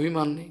কোনো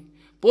অভিমান নেই,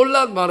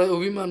 প্রহ্লাদ মহারাজ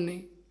অভিমান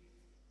নেই,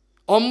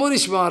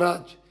 অম্বরীশ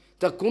মহারাজ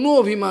তার কোনো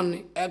অভিমান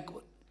নেই,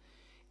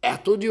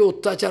 এত যে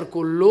অত্যাচার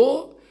করলো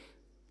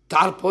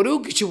তারপরেও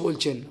কিছু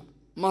বলছেন না,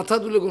 মাথা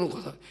তুলে কোনো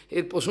কথা।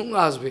 এর প্রসঙ্গ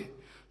আসবে,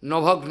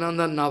 নভাগ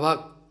নন্দন নাভাগ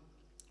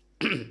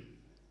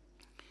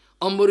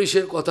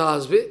অম্বরীশের কথা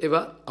আসবে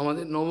এবার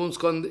আমাদের নবম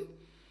স্কন্ধে।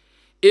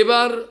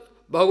 এবার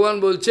ভগবান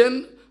বলছেন,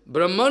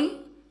 ব্রাহ্মণ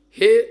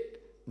হে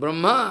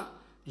ব্রহ্মা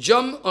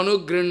যম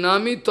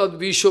অনুগৃহ্ণামি তদ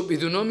বিষ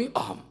বিদুনমি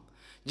অহম,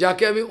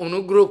 যাকে আমি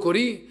অনুগ্রহ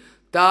করি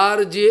তার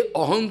যে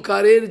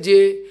অহংকারের যে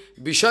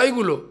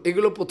বিষয়গুলো,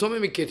 এগুলো প্রথমে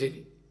আমি কেটে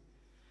নিই।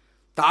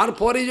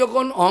 তারপরে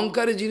যখন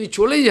অহংকারে যিনি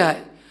চলে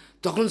যায়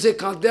তখন সে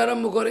কাঁদতে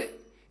আরম্ভ করে।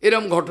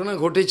 এরম ঘটনা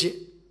ঘটেছে,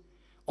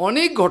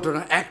 অনেক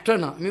ঘটনা, একটা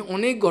না, আমি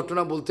অনেক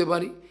ঘটনা বলতে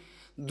পারি।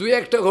 দু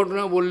একটা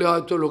ঘটনা বললে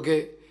হয়তো লোকে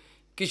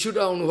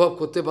কিছুটা অনুভব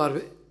করতে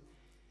পারবে।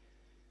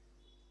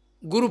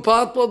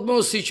 গুরুপাদ পদ্ম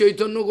শ্রী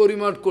চৈতন্য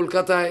গরিমাঠ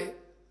কলকাতায়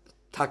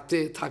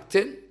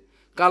থাকতেন,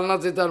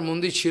 কালনাতে তার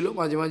মন্দির ছিল,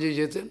 মাঝে মাঝে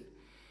যেতেন।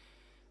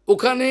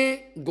 ওখানে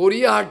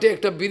গড়িয়াহাটে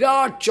একটা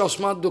বিরাট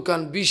চশমার দোকান,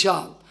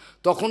 বিশাল।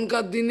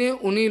 তখনকার দিনে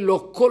উনি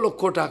লক্ষ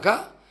লক্ষ টাকা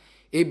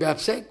এই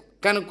ব্যবসায়,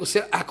 কেন সে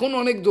এখন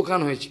অনেক দোকান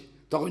হয়েছে,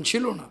 তখন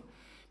ছিল না,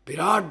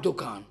 বিরাট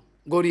দোকান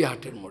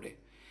গড়িয়াহাটের মোড়ে।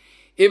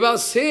 এবার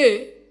সে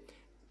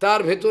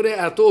তার ভেতরে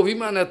এত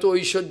অভিমান, এত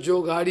ঐশ্বর্য,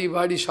 গাড়ি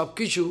বাড়ি সব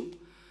কিছু,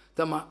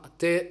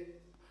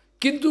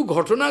 কিন্তু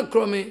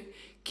ঘটনাক্রমে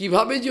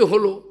কিভাবে যে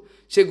হলো,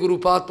 সে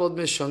গুরুপাদ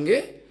পদ্মের সঙ্গে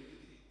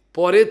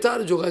পরে তার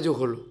যোগাযোগ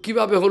হলো।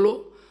 কিভাবে হলো,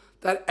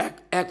 তার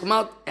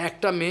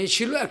একটা মেয়ে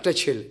ছিল, একটা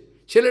ছেলে,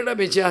 ছেলেটা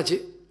বেঁচে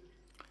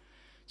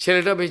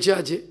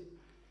আছে।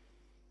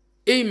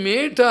 এই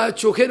মেয়েটা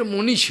চোখের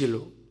মণি ছিল,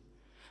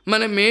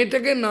 মানে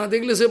মেয়েটাকে না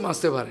দেখলে সে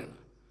বাঁচতে পারে না।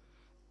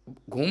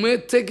 ঘুমের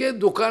থেকে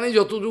দোকানে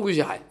যতটুকু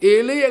যায়,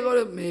 এলেই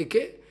একবারে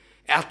মেয়েকে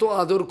এত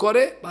আদর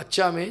করে,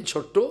 বাচ্চা মেয়ে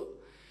ছোট্ট,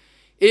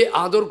 এই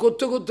আদর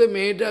করতে করতে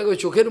মেয়েটা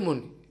চোখের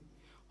মণি।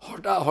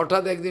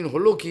 হঠাৎ একদিন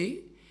হলো কি,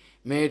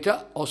 মেয়েটা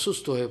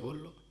অসুস্থ হয়ে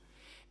পড়ল।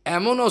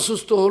 এমন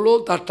অসুস্থ হলো,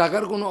 তার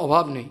টাকার কোনো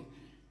অভাব নেই।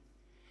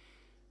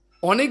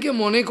 অনেকে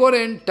মনে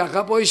করেন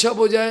টাকা পয়সা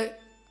বোঝায়,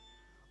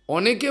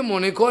 অনেকে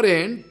মনে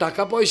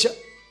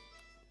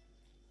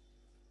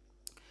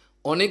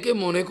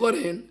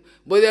করেন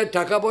বোঝায়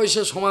টাকা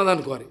পয়সা সমাধান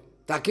করে,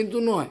 তা কিন্তু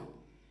নয়।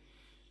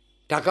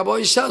 টাকা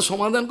পয়সা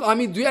সমাধান,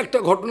 আমি দুই একটা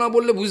ঘটনা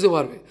বললে বুঝতে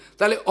পারবে,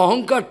 তাহলে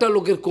অহংকারটা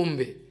লোকের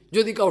কমবে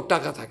যদি কারোর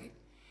টাকা থাকে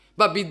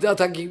বা বিদ্যা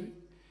থাকে।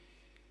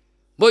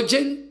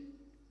 বলছেন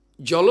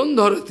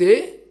জলন্ধরেতে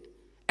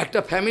একটা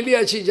ফ্যামিলি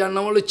আছে যার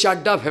নাম হলো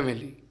চাড্ডা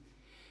ফ্যামিলি,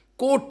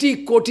 কোটি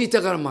কোটি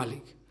টাকার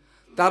মালিক।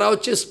 তারা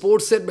হচ্ছে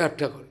স্পোর্টসের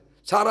ব্যবসা করে,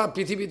 সারা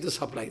পৃথিবীতে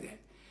সাপ্লাই দেয়।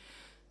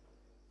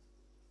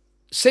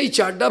 সেই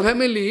চাড্ডা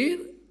ফ্যামিলির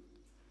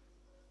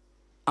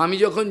আমি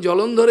যখন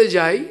জলন্ধরে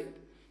যাই,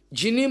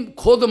 যিনি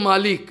খোদ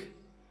মালিক,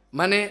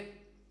 মানে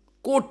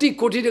কোটি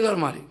কোটি টাকার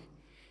মালিক,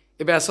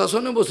 এ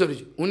ব্যবসাসনে বসে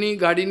রয়েছে। উনি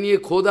গাড়ি নিয়ে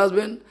খোদ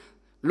আসবেন,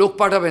 লোক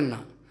পাঠাবেন না,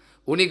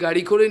 উনি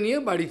গাড়ি করে নিয়ে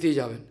বাড়িতেই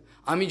যাবেন।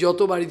 আমি যত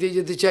বাড়িতে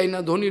যেতে চাই না,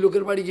 ধনী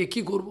লোকের বাড়ি গিয়ে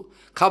কী করবো,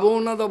 খাবো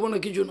না দাবো না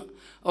কিছু না,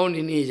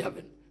 উনি নিয়ে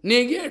যাবেন,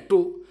 নিয়ে গিয়ে একটু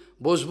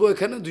বসবো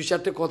এখানে, দুই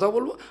চারটে কথা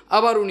বলবো,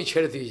 আবার উনি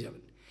ছেড়ে দিয়ে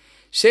যাবেন।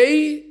 সেই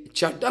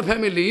চারটা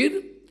ফ্যামিলির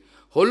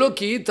হলো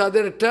কি,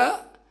 তাদের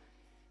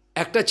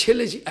একটা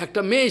ছেলে,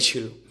 একটা মেয়ে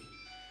ছিল।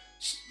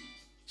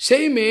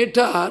 সেই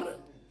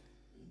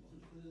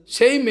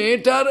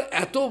মেয়েটার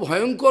এত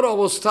ভয়ঙ্কর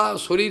অবস্থা,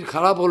 শরীর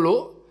খারাপ হলো,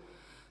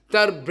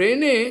 তার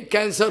ব্রেনে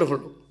ক্যান্সার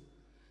হলো,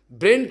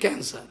 ব্রেন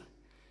ক্যান্সার।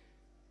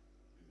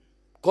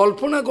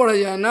 কল্পনা করা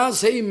যায় না।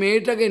 সেই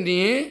মেয়েটাকে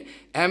নিয়ে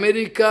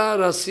আমেরিকা,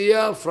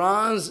 রাশিয়া,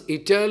 ফ্রান্স,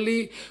 ইটালি,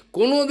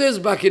 কোনো দেশ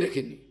বাকি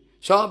রাখেনি,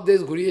 সব দেশ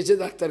ঘুরিয়েছে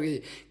ডাক্তারকে,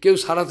 কেউ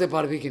সারাতে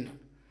পারবে কিনা।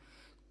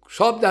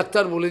 সব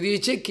ডাক্তার বলে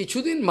দিয়েছে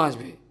কিছুদিন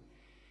বাঁচবে,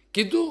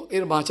 কিন্তু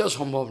এর বাঁচা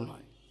সম্ভব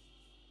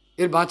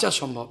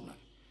নয়,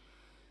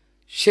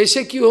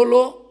 শেষে কি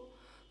হলো,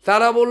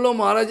 তারা বলল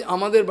মহারাজ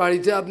আমাদের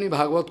বাড়িতে আপনি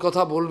ভাগবত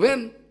কথা বলবেন।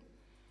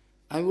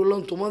 আমি বললাম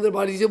তোমাদের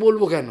বাড়িতে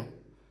বলবো কেন,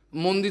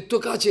 মন্দির তো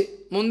কাছে,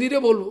 মন্দিরে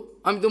বলবো।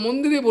 আমি তো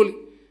মন্দিরে বলি,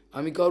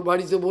 আমি কারোর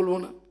বাড়িতে বলবো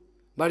না,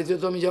 বাড়িতে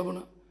তো আমি যাব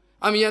না,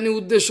 আমি জানি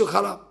উদ্দেশ্য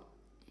খারাপ,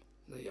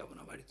 যাব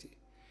না বাড়িতে।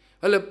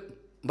 তাহলে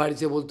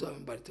বাড়িতে বলতো,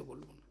 আমি বাড়িতে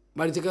বলবো না।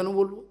 বাড়িতে কেন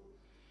বলবো,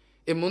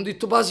 এই মন্দির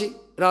তো পাশেই,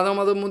 রাধা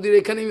মাধব মন্দির,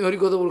 এখানে আমি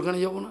হরিকথা বলবো, ওখানে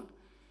যাবো না,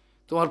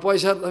 তোমার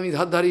পয়সার আমি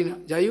ধার ধারি না।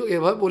 যাই হোক,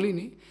 এভাবে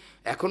বলিনি,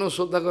 এখনও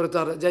শ্রদ্ধা করে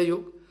তারা। যাই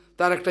হোক,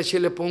 তার একটা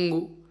ছেলে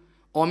পঙ্গু,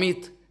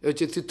 অমিত,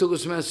 হচ্ছে তীর্থ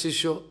গোস্বামীর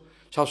শিষ্য,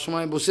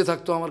 সবসময় বসে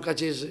থাকতো আমার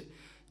কাছে এসে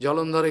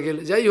জলন্ধরে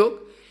গেলে। যাই হোক,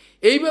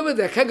 এইভাবে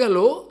দেখা গেল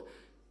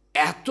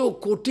এত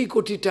কোটি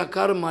কোটি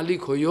টাকার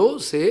মালিক হয়েও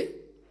সে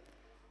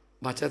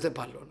বাঁচাতে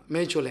পারল না,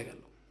 মেয়ে চলে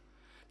গেল।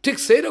 ঠিক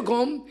সেই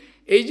রকম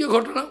এই যে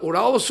ঘটনা, ওরা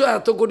অবশ্য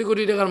এত কোটি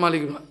কোটি টাকার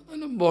মালিক নয়,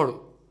 বড়,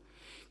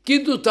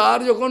 কিন্তু তার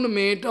যখন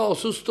মেয়েটা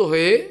অসুস্থ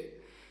হয়ে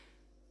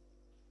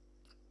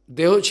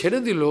দেহ ছেড়ে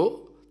দিল,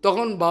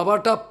 তখন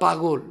বাবাটা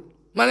পাগল,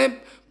 মানে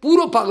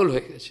পুরো পাগল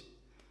হয়ে গেছে,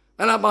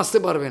 না বাঁচতে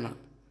পারবে না,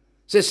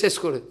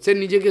 সে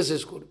নিজেকে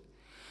শেষ করে।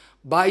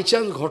 বাই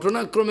চান্স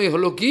ঘটনাক্রমে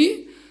হলো কি,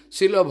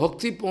 শিল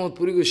ভক্তি প্রমোদ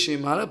পুরী গোস্বামী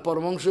মহারাজ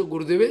পরমহংস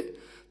গুরুদেবে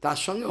তার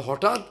সঙ্গে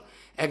হঠাৎ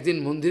একদিন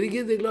মন্দিরে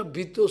গিয়ে দেখলাম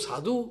বৃদ্ধ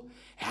সাধু,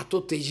 এত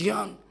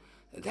তেজিয়ান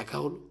দেখা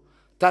হলো।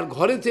 তার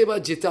ঘরেতে এবার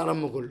যেতে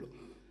আরম্ভ করলো,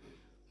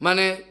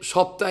 মানে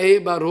সপ্তাহে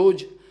বা রোজ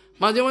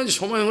মাঝে মাঝে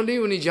সময় হলেই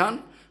উনি যান,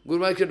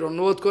 গুরুমাইকে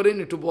দণ্ডবোধ করেন,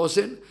 একটু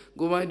বসেন,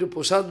 গুরুমাই একটু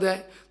প্রসাদ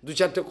দেয়, দু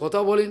চারটে কথা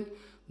বলেন।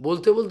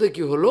 বলতে বলতে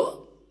কি হলো,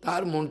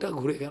 তার মনটা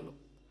ঘুরে গেল।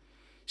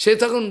 সে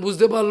তখন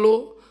বুঝতে পারলো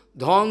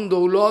ধন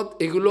দৌলত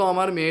এগুলো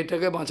আমার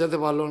মেয়েটাকে বাঁচাতে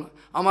পারলো না,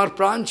 আমার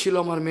প্রাণ ছিল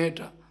আমার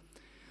মেয়েটা।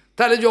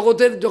 তাহলে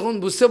জগতের যখন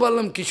বুঝতে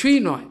পারলাম কিছুই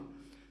নয়,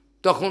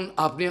 তখন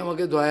আপনি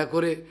আমাকে দয়া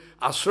করে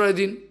আশ্রয়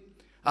দিন,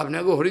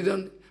 আপনাকে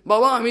হরিদান।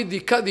 বাবা আমি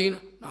দীক্ষা দিই না,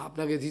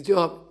 আপনাকে দিতে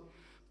হবে।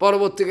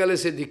 পরবর্তীকালে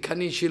সে দীক্ষা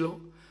নিয়েছিল,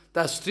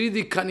 তার স্ত্রী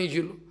দীক্ষা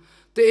নিয়েছিল।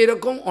 তো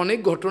এরকম অনেক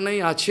ঘটনাই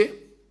আছে,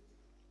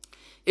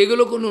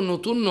 এগুলো কোনো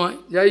নতুন নয়।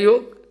 যাই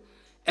হোক,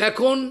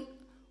 এখন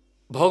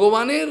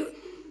ভগবানের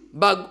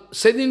বা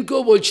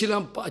সেদিনকেও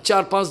বলছিলাম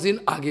 4-5 দিন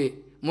আগে,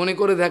 মনে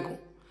করে দেখো,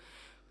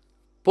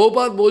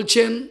 প্রভুপাদ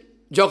বলছেন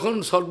যখন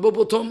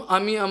সর্বপ্রথম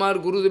আমি আমার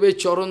গুরুদেবের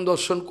চরণ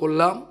দর্শন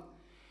করলাম,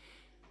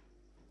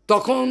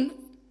 তখন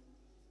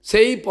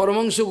সেই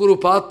পরমহংস গুরু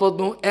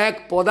পাদপদ্ম এক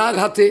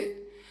পদাঘাতে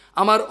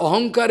আমার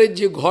অহংকারের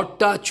যে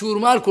ঘরটা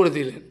চুরমার করে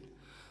দিলেন।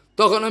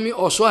 তখন আমি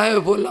অসহায়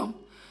হয়ে পড়লাম,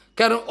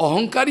 কারণ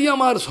অহংকারই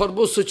আমার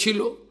সর্বস্ব ছিল।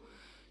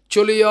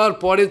 চলে যাওয়ার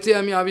পরেতে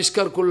আমি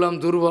আবিষ্কার করলাম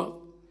দুর্বল।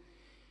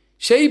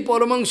 সেই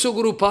পরমহংস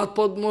গুরু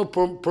পাদপদ্ম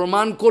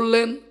প্রমাণ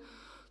করলেন,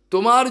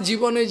 তোমার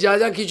জীবনে যা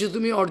যা কিছু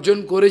তুমি অর্জন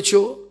করেছ,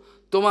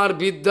 তোমার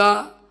বিদ্যা,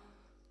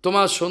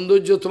 তোমার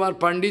সৌন্দর্য, তোমার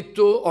পাণ্ডিত্য,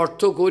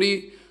 অর্থকড়ি,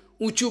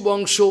 উঁচু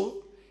বংশ,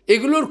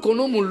 এগুলোর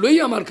কোনো মূল্যই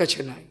আমার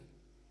কাছে নাই।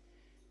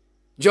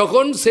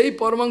 যখন সেই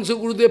পরমহংস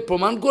গুরুদেব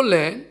প্রমাণ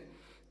করলেন,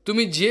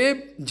 তুমি যে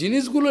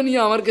জিনিসগুলো নিয়ে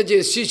আমার কাছে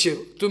এসেছ,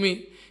 তুমি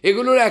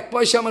এগুলোর এক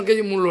পয়সা আমার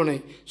কাছে মূল্য নেই,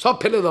 সব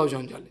ফেলে দাও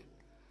জঞ্জালে,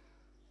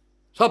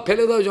 সব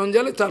ফেলে দাও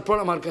জঞ্জালে, তারপর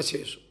আমার কাছে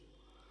এসো।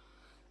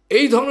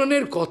 এই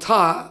ধরনের কথা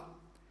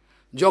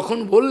যখন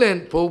বললেন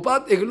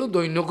প্রভুপাদ এগুলো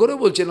দৈন্য করে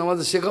বলছেন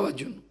আমাদের শেখাবার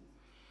জন্য,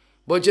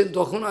 বলছেন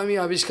তখন আমি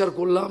আবিষ্কার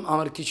করলাম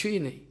আমার কিছুই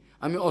নেই,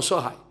 আমি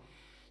অসহায়,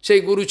 সেই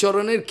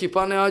গুরুচরণের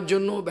কৃপা নেওয়ার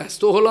জন্য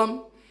ব্যস্ত হলাম।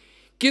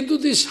 কিন্তু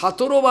তিনি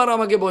 17 বার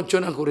আমাকে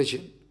বঞ্চনা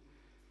করেছেন,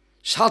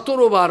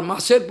 17 বার,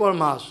 মাসের পর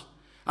মাস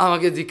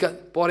আমাকে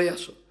পরে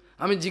আসো,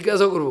 আমি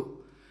জিজ্ঞাসা করব,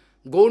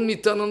 গৌর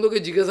নিত্যানন্দকে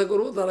জিজ্ঞাসা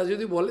করব, তারা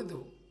যদি বলে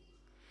দেবো।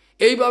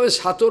 এইভাবে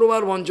 17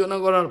 বার বঞ্চনা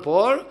করার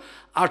পর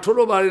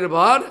 18 বারের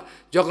বার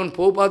যখন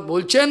প্রভুপাদ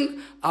বলছেন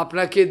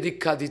আপনাকে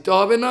দীক্ষা দিতে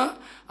হবে না,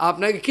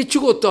 আপনাকে কিচ্ছু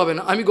করতে হবে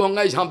না, আমি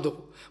গঙ্গায় ঝাঁপ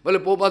দেবো, বলে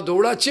প্রভুপাদ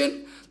দৌড়াচ্ছেন,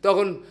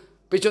 তখন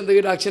পেছন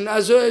থেকে ডাকছেন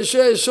এসো এসো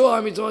এসো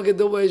আমি তোমাকে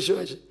দেবো, এসো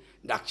এসো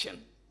ডাকছেন।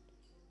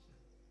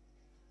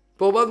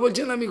 প্রভুপাদ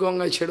বলছেন আমি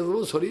গঙ্গায় ছেড়ে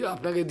দেবো শরীর,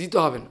 আপনাকে দিতে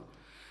হবে না।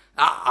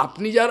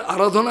 আপনি যার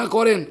আরাধনা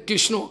করেন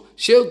কৃষ্ণ,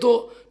 সেও তো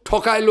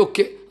ঠকায়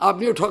লোককে,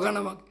 আপনিও ঠকান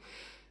আমাকে,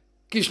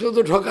 কৃষ্ণ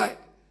তো ঠকায়,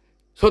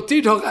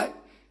 সত্যিই ঠকায়,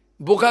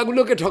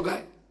 বোকাগুলোকে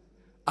ঠকায়,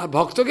 আর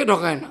ভক্তকে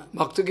ঠকায় না।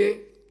 ভক্তকে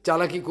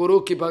চালাকি করো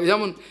কৃপা,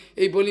 যেমন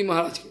এই বলি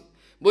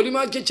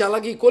মহারাজকে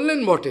চালাকি করলেন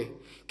বটে,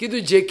 কিন্তু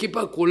যে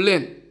কৃপা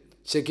করলেন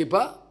সে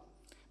কৃপা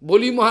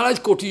বলি মহারাজ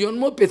কোটি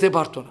জন্ম পেতে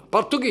পারতো না,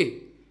 পারতো কি?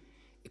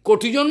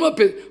 কোটি জন্ম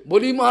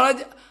বলি মহারাজ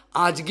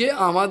আজকে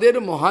আমাদের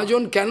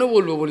মহাজন কেন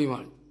বলবো বলি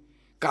মহারাজ,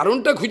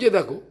 কারণটা খুঁজে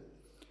দেখো।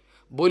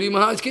 বলি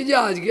মহারাজকে যে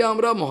আজকে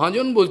আমরা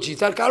মহাজন বলছি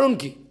তার কারণ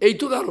কি? এই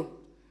তো কারণ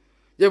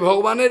যে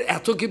ভগবানের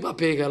এত কৃপা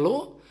পেয়ে গেল,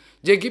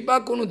 যে কৃপা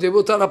কোনো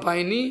দেবতারা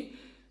পায়নি,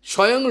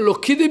 স্বয়ং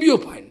লক্ষ্মী দেবীও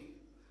পায়নি।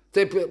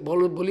 তাই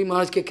বলি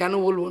মহারাজকে কেন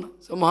বলবো না,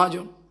 সে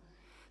মহাজন।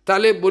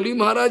 তাহলে বলি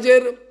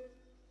মহারাজের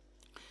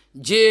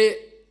যে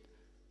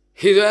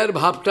হৃদয়ের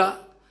ভাবটা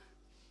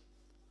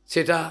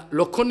সেটা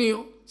লক্ষণীয়,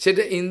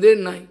 সেটা ইন্দ্রের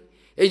নাই।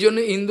 এই জন্য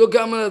ইন্দ্রকে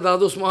আমরা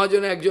দ্বাদশ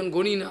মহাজনে একজন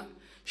গণি না।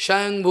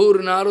 স্বয়ংভূর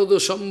নারদ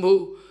শম্ভু,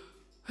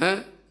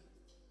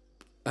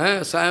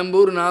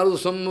 স্বয়ংভূর নারদ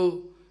শম্ভু,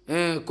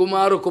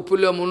 কুমার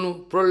কপিল মনু,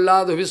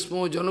 প্রহ্লাদ ভীষ্ম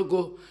জনক,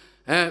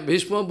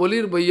 ভীষ্ম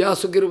বলির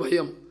বৈয়াসকের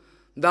ভয়ম,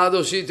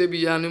 দ্বাদশীতে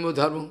বিজানিম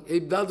ধর্ম, এই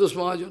দ্বাদশ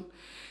মহাজন।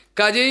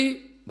 কাজেই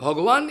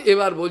ভগবান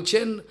এবার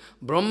বলছেন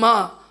ব্রহ্মা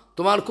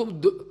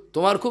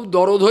তোমার খুব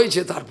দরদ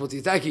হয়েছে তার প্রতি,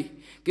 তাই কি?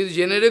 কিন্তু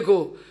জেনে রেখো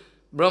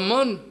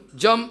ব্রহ্মণ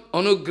যম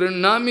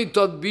অনুগৃহ্ণামি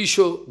তদ্বিষ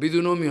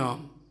বিদুনমি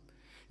অহম।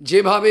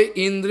 যেভাবে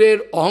ইন্দ্রের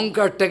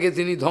অহংকারটাকে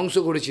তিনি ধ্বংস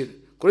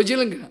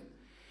করেছিলেন কিনা,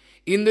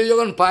 ইন্দ্র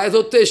যখন পায়ে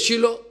ধরতে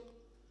এসেছিল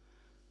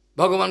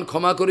ভগবান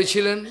ক্ষমা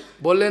করেছিলেন,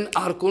 বললেন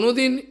আর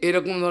কোনোদিন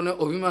এরকম ধরনের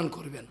অভিমান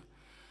করবে না,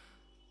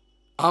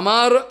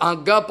 আমার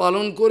আজ্ঞা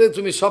পালন করে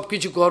তুমি সব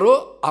কিছু করো,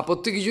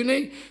 আপত্তি কিছু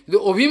নেই, কিন্তু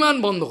অভিমান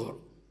বন্ধ করো,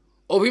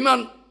 অভিমান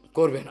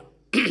করবে না।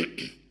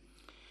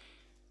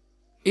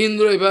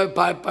 ইন্দ্র এভাবে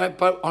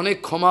অনেক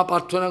ক্ষমা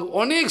প্রার্থনা,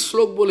 অনেক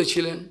শ্লোক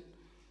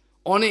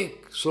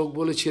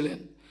বলেছিলেন,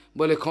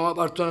 বলে ক্ষমা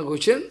প্রার্থনা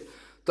করছেন।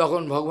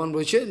 তখন ভগবান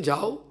বলছেন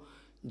যাও,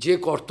 যে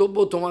কর্তব্য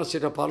তোমার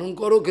সেটা পালন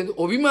করো, কিন্তু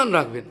অভিমান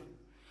রাখবে না।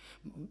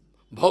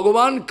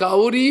 ভগবান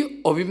কাউরই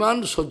অভিমান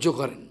সহ্য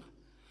করেন না।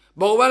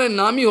 ভগবানের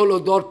নামই হলো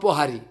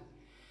দর্পহারী।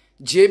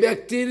 যে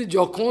ব্যক্তির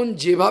যখন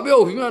যেভাবে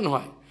অভিমান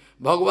হয়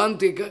ভগবান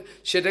থেকে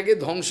সেটাকে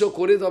ধ্বংস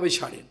করে তবে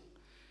ছাড়েন,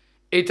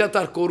 এটা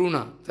তার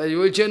করুণা। তাই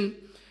বলছেন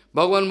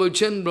ভগবান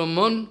বলছেন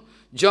ব্রহ্মণ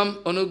যম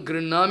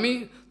অনুগৃহ্ণামি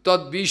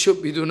তদ্বিষ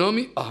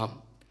বিদুনমি অহম।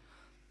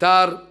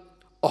 তার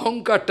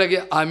অহংকারটাকে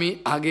আমি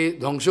আগে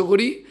ধ্বংস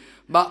করি,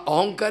 বা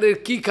অহংকারের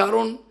কি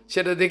কারণ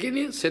সেটা দেখে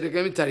নিয়ে সেটাকে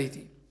আমি তাড়িয়ে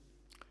দিই।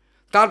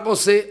 তারপর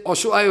সে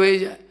অসহায় হয়ে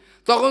যায়,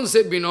 তখন সে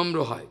বিনম্র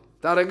হয়,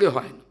 তার আগে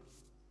হয় না।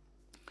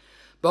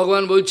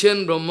 ভগবান বলছেন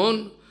ব্রহ্মণ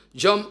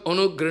যম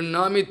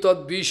অনুগৃহ্ণামি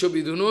তদ্বিষ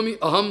বিদুনমি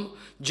অহম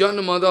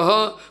জন্মদহ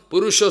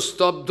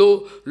পুরুষস্তব্ধ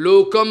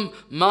লোকম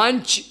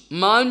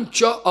মাঞ্চ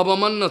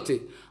অবমান্নতে।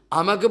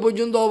 আমাকে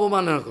পর্যন্ত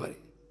অবমাননা করে।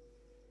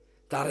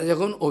 তারা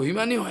যখন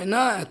অভিমানী হয়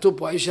না, এত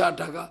পয়সা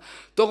টাকা,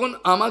 তখন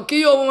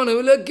আমাকেই অবমান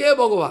হইলে কে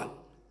ভগবান,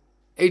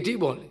 এইটি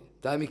বলে।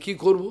 তা আমি কি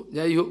করব?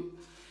 যাই হোক,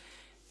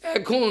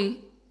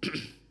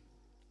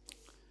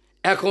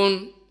 এখন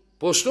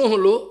প্রশ্ন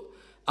হলো,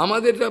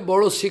 আমাদের একটা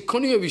বড়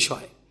শিক্ষণীয়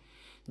বিষয়,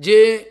 যে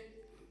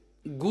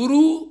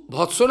গুরু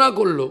ভৎসনা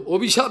করলো,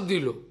 অভিশাপ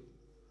দিল,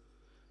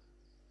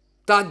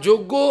 তার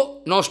যজ্ঞ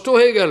নষ্ট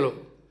হয়ে গেল,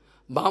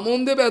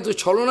 বামনদেব এত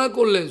ছলনা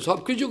করলেন, সব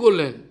কিছু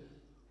করলেন,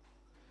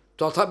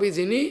 তথাপি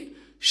তিনি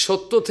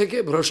সত্য থেকে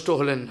ভ্রষ্ট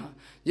হলেন না।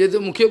 যেহেতু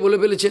মুখে বলে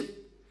ফেলেছেন,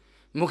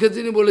 মুখে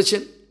তিনি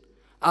বলেছেন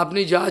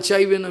আপনি যা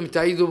চাইবেন আমি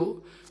তাই দেবো,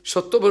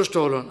 সত্যভ্রষ্ট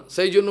হলো না।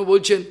 সেই জন্য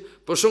বলছেন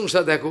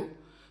প্রশংসা দেখো,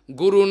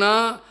 গুরুনা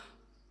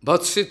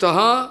ভৎসিতঃ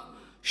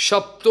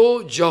সপ্ত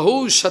জহৌ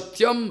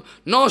সত্যম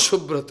ন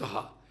সুব্রত।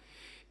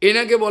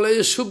 এনাকে বলা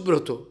যায়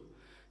সুব্রত,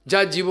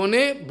 যার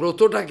জীবনে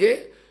ব্রতটাকে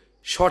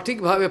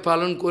সঠিকভাবে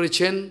পালন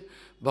করেছেন,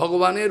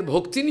 ভগবানের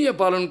ভক্তি নিয়ে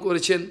পালন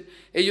করেছেন,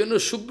 এই জন্য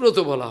সুব্রত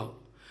বলা হোক।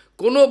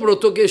 কোনো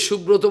ব্রতকে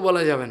সুব্রত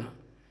বলা যাবে না।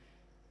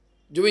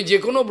 তুমি যে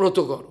কোনো ব্রত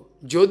করো,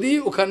 যদি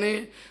ওখানে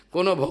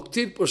কোনো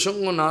ভক্তির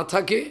প্রসঙ্গ না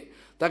থাকে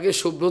তাকে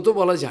সুব্রত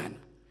বলা যায় না।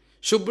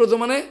 সুব্রত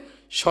মানে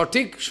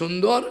সঠিক,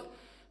 সুন্দর,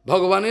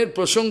 ভগবানের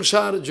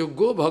প্রশংসার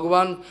যোগ্য,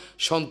 ভগবান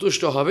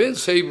সন্তুষ্ট হবেন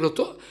সেই ব্রত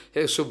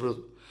সুব্রত।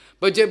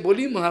 বলছে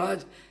বলি মহারাজ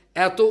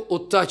এত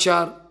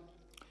অত্যাচার,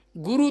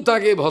 গুরু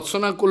তাকে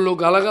ভৎসনা করলো,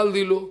 গালাগাল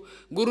দিল,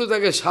 গুরু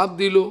তাকে শাপ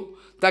দিল,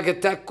 তাকে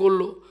ত্যাগ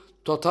করলো,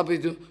 তথাপি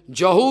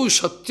জহৌ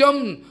সত্যম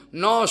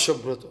ন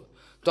সব্রত,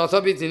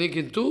 তথাপি তিনি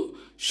কিন্তু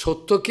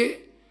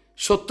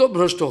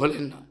সত্যভ্রষ্ট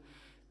হলেন না,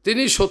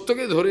 তিনি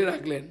সত্যকে ধরে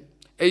রাখলেন।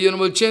 এই জন্য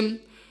বলছেন,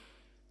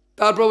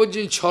 তারপর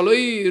বলছেন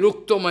ছলই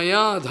রুক্ত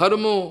মায়া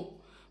ধর্ম,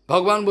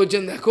 ভগবান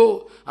বলছেন দেখো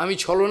আমি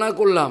ছলনা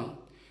করলাম,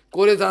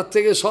 করে তার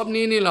থেকে সব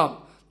নিয়ে নিলাম,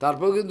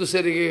 তারপর কিন্তু সে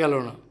রেগে গেল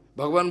না।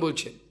 ভগবান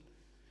বলছেন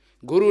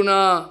গুরু না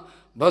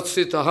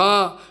ভৎসিত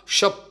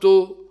সপ্ত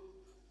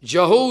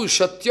জহৌ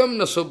সত্যম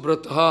ন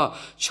সুব্রত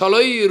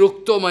ছলই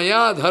রুক্ত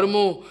মায়া ধর্ম,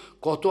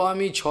 কত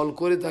আমি ছল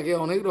করে তাকে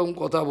অনেক রকম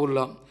কথা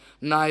বললাম,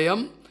 নায়ম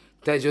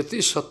ত্যাজতি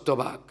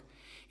সত্যবাক,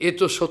 এ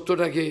তো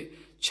সত্যটাকে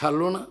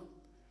ছাড়ল না।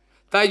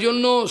 তাই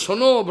জন্য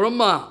শোনো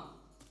ব্রহ্মা,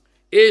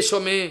 এ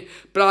সময়ে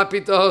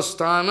প্রাপিত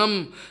স্থানম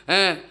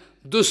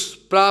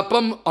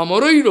দুষ্প্রাপম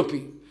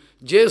অমরৈরপি,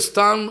 যে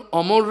স্থান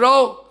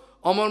অমররাও,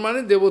 অমর মানে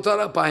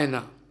দেবতারা পায়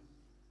না,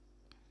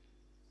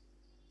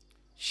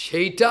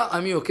 সেইটা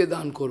আমি ওকে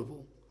দান করব,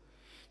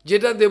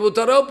 যেটা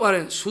দেবতারাও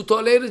পারেন।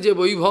 সুতলের যে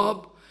বৈভব,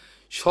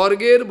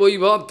 স্বর্গের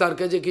বৈভব তার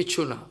কাছে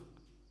কিচ্ছু না,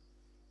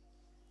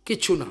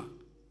 কিচ্ছু না।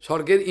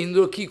 স্বর্গের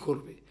ইন্দ্র কি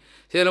করবে?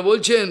 সেটা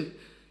বলছেন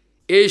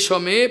এই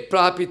সময়ে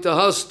প্রাপিত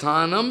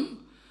স্থানম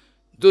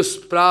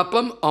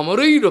দুষ্প্রাপম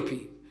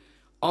অমরৈরপি,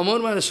 অমর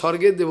মানে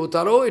স্বর্গের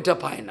দেবতারাও এটা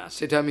পায় না,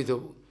 সেটা আমি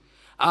দেব।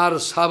 আর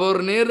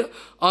সাবর্ণের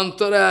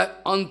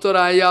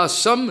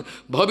অন্তরায়াসম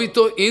ভবিত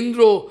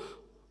ইন্দ্র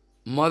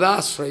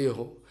মদাশ্রয়,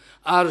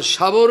 আর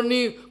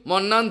সাবর্ণী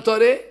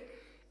মন্বন্তরে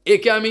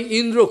একে আমি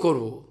ইন্দ্র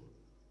করব।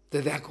 তো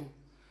দেখো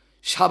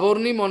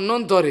সাবর্ণী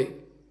মন্বন্তরে,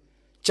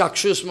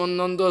 চাক্ষুষ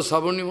মন্বন্তর,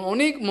 সাবর্ণী,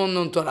 অনেক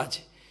মন্বন্তর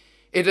আছে,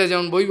 এটা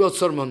যেমন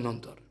বৈবৎসর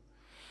মন্বন্তর।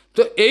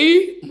 তো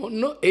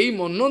এই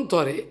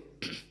মন্বন্তরে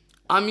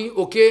আমি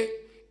ওকে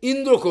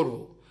ইন্দ্র করব,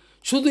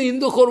 শুধু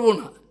ইন্দ্র করব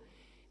না,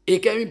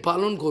 একে আমি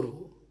পালন করব,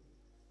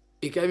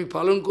 একে আমি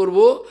পালন করব।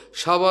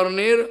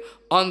 সাবর্ণের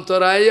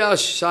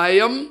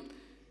অন্তরায়াসায়ম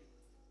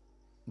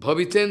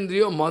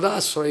ভবিতেন্দ্রিয়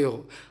মদাশ্রয়,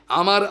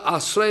 আমার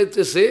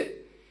আশ্রয়তে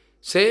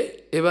সে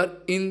এবার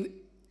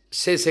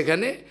সে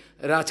সেখানে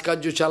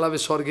রাজকার্য চালাবে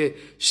স্বর্গে,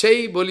 সেই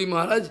বলি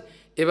মহারাজ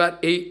এবার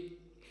এই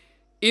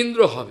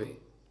ইন্দ্র হবে।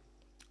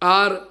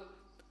 আর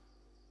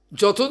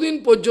যতদিন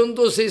পর্যন্ত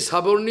সেই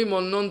সাবর্ণী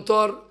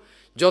মন্বন্তর,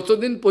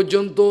 যতদিন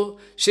পর্যন্ত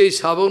সেই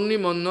সাবর্ণী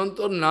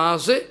মন্বন্তর না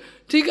আসে,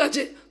 ঠিক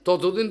আছে,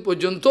 ততদিন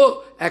পর্যন্ত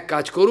এক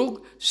কাজ করুক,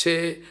 সে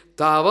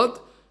তাবৎ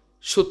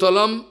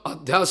সুতলম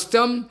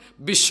অধ্যাস্তম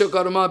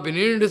বিশ্বকর্মা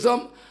বিনির্ণিতম,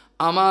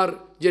 আমার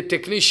যে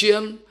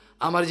টেকনিশিয়ান,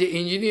 আমার যে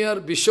ইঞ্জিনিয়ার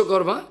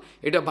বিশ্বকর্মা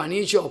এটা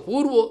বানিয়েছে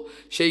অপূর্ব,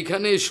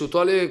 সেইখানে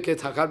সুতলেকে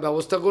থাকার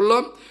ব্যবস্থা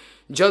করলাম।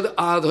 যদ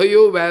আধয়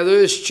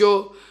ব্যাধয়শ্চ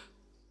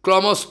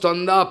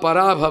ক্রমস্তন্দা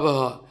পরাভব,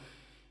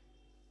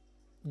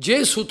 যে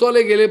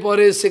সুতলে গেলে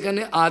পরে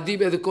সেখানে আদি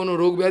ব্যাধি, কোনো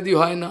রোগ ব্যাধি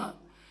হয় না,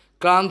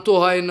 ক্লান্ত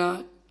হয় না,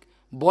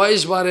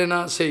 বয়স বাড়ে না,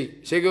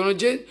 সেইখানে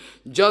হচ্ছে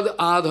যদ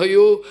আধয়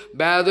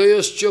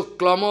ব্যাধয়শ্চ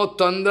ক্লম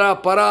তন্দ্রা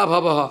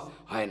পরাভব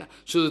হয় না।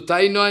 শুধু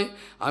তাই নয়,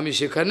 আমি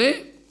সেখানে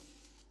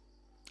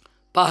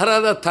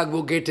পাহারাদার থাকবো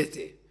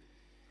গেটেতে।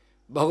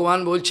 ভগবান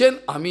বলছেন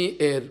আমি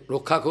এর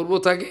রক্ষা করব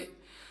তাকে।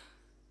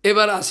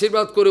 এবার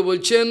আশীর্বাদ করে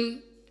বলছেন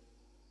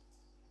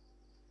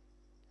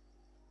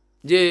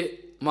যে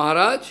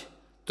মহারাজ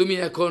তুমি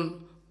এখন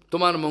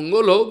তোমার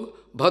মঙ্গল হোক,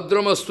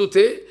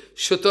 ভদ্রমস্তুতে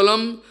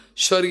সুতলম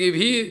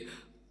স্বর্গিভি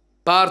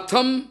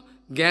পার্থম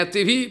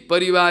জ্ঞাতিভি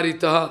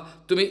পরিবারিত,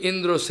 তুমি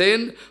ইন্দ্রসেন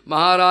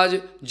মহারাজ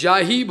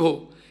যাহি ভো,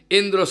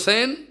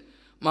 ইন্দ্রসেন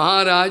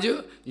মহারাজ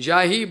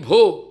যাহি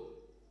ভো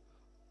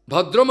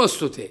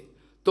ভদ্রমস্তুতে,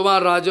 তোমার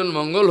রাজন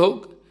মঙ্গল হোক।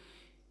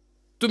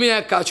 তুমি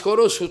এক কাজ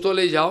করো,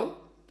 সুতলে যাও,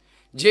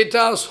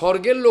 যেটা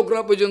স্বর্গের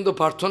লোকরা পর্যন্ত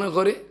প্রার্থনা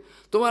করে,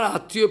 তোমার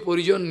আত্মীয়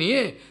পরিজন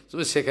নিয়ে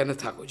তুমি সেখানে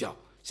থাকো, যাও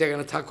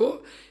সেখানে থাকো।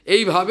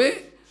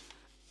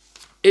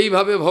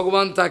 এইভাবে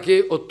ভগবান তাকে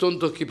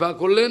অত্যন্ত কৃপা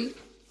করলেন,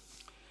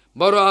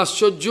 বড়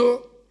আশ্চর্য।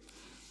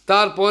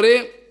 তারপরে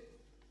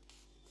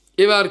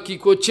এবার কি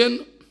করছেন,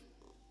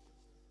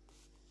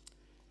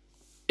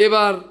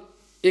 এবার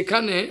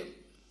এখানে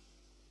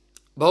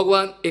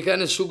ভগবান,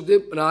 এখানে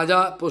সুখদেব রাজা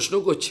প্রশ্ন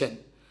করছেন,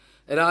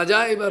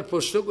 এবার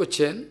প্রশ্ন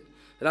করছেন,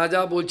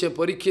 রাজা বলছে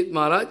পরীক্ষিত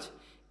মহারাজ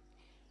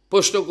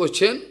প্রশ্ন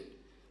করছেন,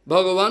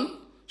 ভগবান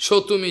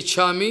শতুম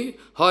ইচ্ছামি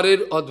হরের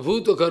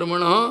অদ্ভুত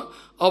কর্মণ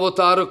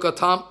অবতার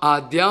কথাম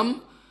আদ্যাম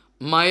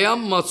মায়াম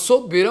মৎস্য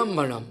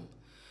বিড়ম্বনম,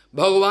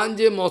 ভগবান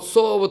যে মৎস্য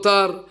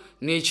অবতার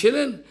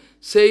নিয়েছিলেন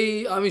সেই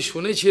আমি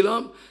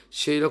শুনেছিলাম,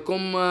 সেই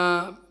রকম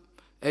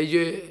এই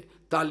যে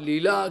তার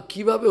লীলা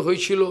কিভাবে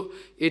হয়েছিল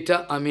এটা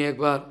আমি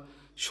একবার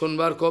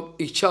শোনবার খুব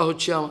ইচ্ছা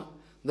হচ্ছে আমার,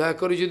 দয়া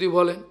করে যদি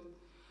বলেন।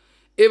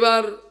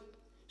 এবার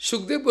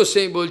সুখদেব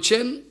গোস্বামী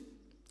বলছেন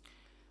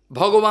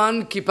ভগবান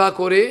কৃপা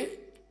করে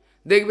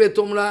দেখবে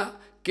তোমরা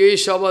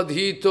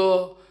কেশবধৃত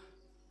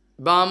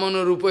বামন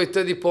রূপ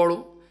ইত্যাদি পড়ো,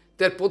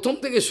 তার প্রথম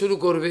থেকে শুরু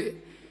করবে,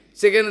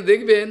 সেখানে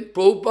দেখবেন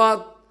প্রভুপাদ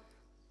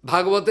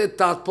ভাগবতের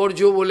তাৎপর্য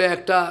বলে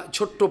একটা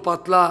ছোট্ট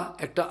পাতলা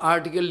একটা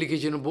আর্টিকেল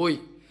লিখেছেন বই,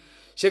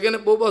 সেখানে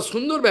প্রভুপাদ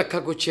সুন্দর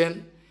ব্যাখ্যা করছেন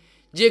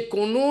যে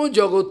কোনো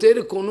জগতের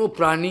কোনো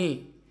প্রাণী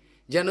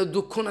যেন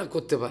দুঃখ না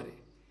করতে পারে,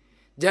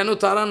 যেন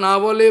তারা না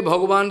বলে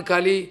ভগবান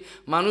কালী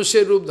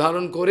মানুষের রূপ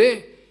ধারণ করে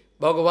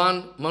ভগবান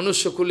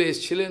মনুষ্যকুলে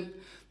এসেছিলেন।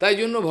 তাই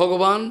জন্য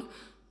ভগবান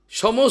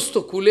সমস্ত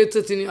কুলেতে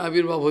তিনি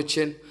আবির্ভাব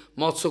হচ্ছেন,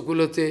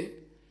 মৎস্যকুলেতে,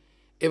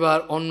 এবার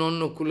অন্য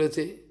অন্য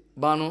কুলেতে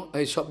বানর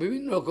এইসব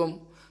বিভিন্ন রকম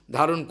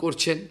ধারণ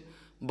করছেন,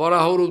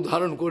 বরাহ রূপ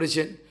ধারণ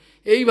করেছেন।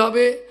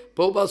 এইভাবে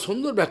প্রভুপাদ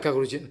সুন্দর ব্যাখ্যা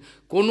করেছেন।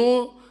 কোনো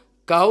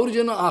কাউর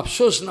যেন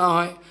আফসোস না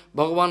হয়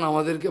ভগবান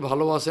আমাদেরকে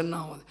ভালোবাসেন না,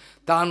 আমাদের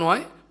তা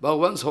নয়,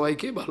 ভগবান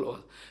সবাইকে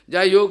ভালোবাসেন।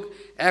 যাই হোক,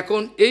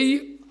 এখন এই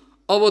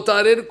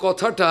অবতারের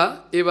কথাটা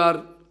এবার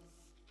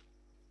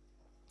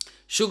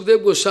সুখদেব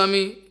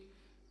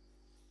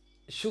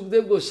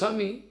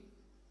গোস্বামী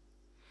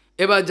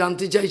এবার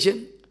জানতে চাইছেন,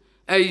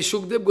 এই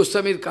সুখদেব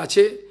গোস্বামীর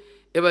কাছে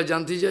এবার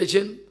জানতে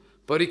চাইছেন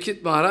পরীক্ষিত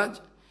মহারাজ।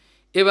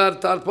 এবার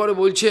তারপরে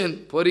বলছেন,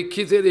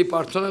 পরীক্ষিতের এই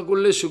প্রার্থনা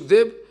করলে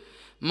সুখদেব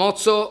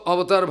মৎস্য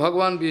অবতার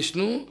ভগবান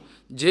বিষ্ণু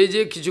যে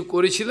যে কিছু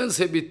করেছিলেন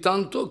সে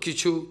বৃত্তান্ত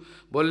কিছু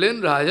বললেন।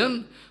 রাজন,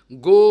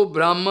 গো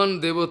ব্রাহ্মণ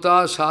দেবতা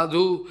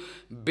সাধু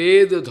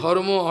বেদ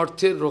ধর্ম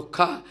অর্থের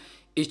রক্ষা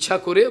ইচ্ছা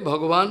করে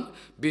ভগবান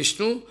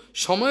বিষ্ণু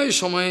সময়ে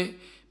সময়ে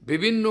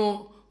বিভিন্ন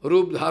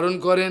রূপ ধারণ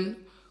করেন।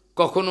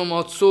 কখনো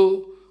মৎস্য,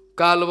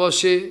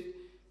 কালবশে,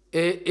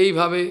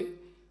 এইভাবে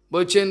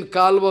বলছেন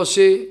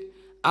কালবশে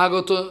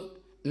আগত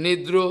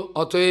নিদ্র,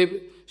 অতএব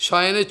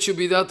শয়নেচ্ছু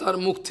বিধাতার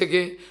মুখ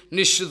থেকে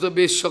নিঃসৃত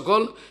বেশ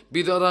সকল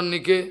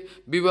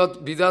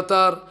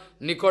বিধাতার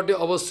নিকটে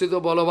অবস্থিত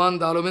বলবান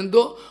দানবেন্দ্র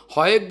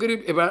হয়গ্রীব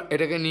এবার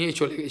এটাকে নিয়ে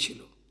চলে গেছিল।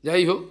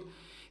 যাই হোক,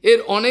 এর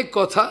অনেক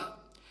কথা।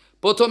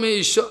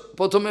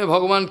 প্রথমে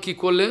ভগবান কি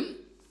করলেন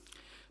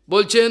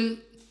বলছেন,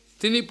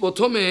 তিনি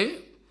প্রথমে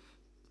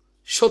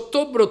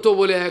সত্যব্রত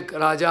বলে এক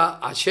রাজা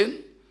আছেন।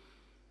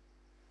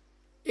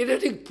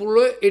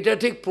 এটা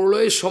ঠিক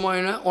প্রলয়ের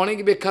সময় না, অনেক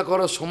ব্যাখ্যা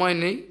করার সময়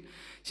নেই,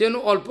 যেন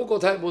অল্প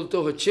কথায় বলতে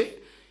হচ্ছে।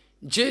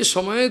 যে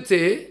সময়েতে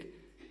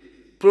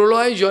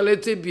প্রলয়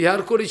জলেতে বিহার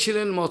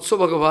করেছিলেন মৎস্য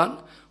ভগবান,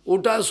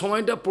 ওটা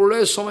সময়টা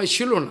প্রলয়ের সময়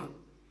ছিল না।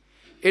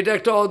 এটা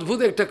একটা অদ্ভুত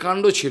একটা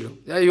কাণ্ড ছিল।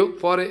 যাই হোক,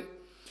 পরে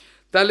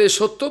তাহলে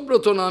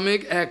সত্যব্রত নামে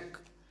এক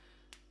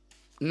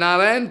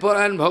নারায়ণ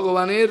পরায়ণ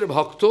ভগবানের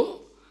ভক্ত,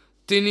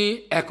 তিনি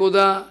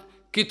একদা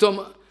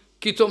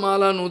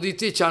কিতমালা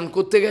নদীতে চান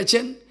করতে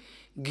গেছেন।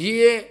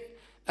 গিয়ে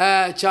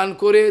চান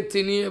করে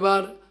তিনি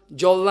এবার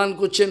জলদান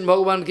করছেন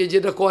ভগবানকে,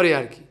 যেটা করে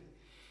আর কি।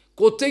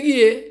 করতে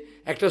গিয়ে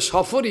একটা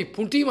সফরই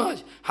পুঁটি মাছ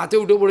হাতে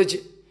উঠে পড়েছে।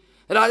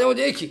 রাজা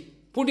বলছে, এই কি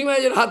পুঁটি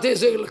মাছের হাতে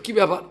এসে গেল, কী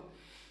ব্যাপার?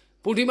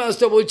 পুঁটি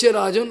মাছটা বলছে,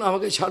 রাজন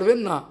আমাকে ছাড়বেন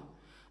না,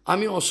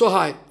 আমি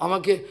অসহায়,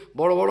 আমাকে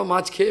বড় বড়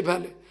মাছ খেয়ে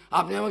ফেলে,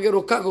 আপনি আমাকে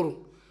রক্ষা করুন।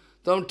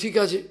 তখন ঠিক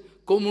আছে,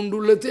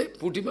 কোমণ্ডুলেতে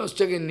পুঁটি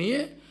মাছটাকে নিয়ে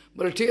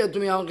বলে, ঠিক আছে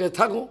তুমি আমাকে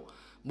থাকো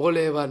বলে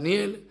এবার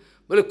নিয়ে এলে।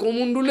 বলে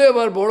কোমণ্ডুলে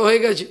এবার বড়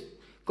হয়ে গেছে।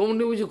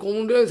 কোমণ্ডুলে বলছে,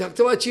 কোমণ্ডুলে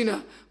থাকতে পারছি না,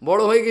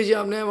 বড় হয়ে গেছি,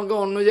 আপনি আমাকে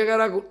অন্য জায়গায়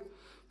রাখুন।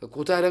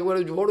 কোথায় রাখবো?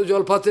 বড়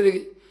জলপাতে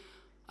রেখে।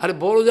 আরে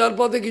বড়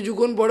জলপাতে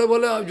কিছুক্ষণ পরে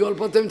বলে,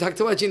 জলপাতে আমি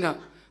থাকতে পারছি না,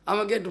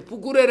 আমাকে একটু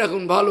পুকুরে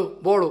রাখুন, ভালো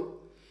বড়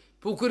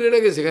পুকুরে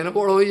রেখে সেখানে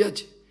বড় হয়ে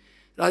যাচ্ছে।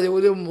 রাজা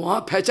বলে, মহা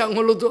ফ্যাচাং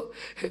হলো তো,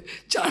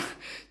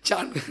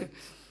 চান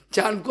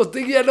চান করতে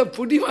গিয়ে একটা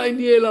পুঁটি মাছ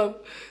নিয়ে এলাম,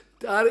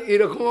 তার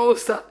এরকম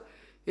অবস্থা।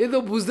 এ তো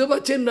বুঝতে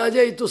পারছেন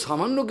রাজা, এই তো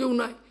সামান্য কেউ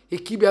নয়, এ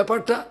কী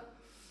ব্যাপারটা?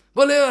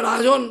 বলে,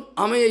 রাজন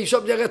আমি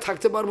এইসব জায়গায়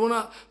থাকতে পারবো না,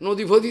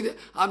 নদী ফদিতে,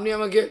 আপনি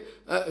আমাকে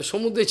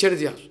সমুদ্রে ছেড়ে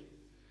দিয়ে আসুন।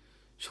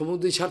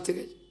 সমুদ্রে ছাড়তে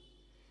গেছে।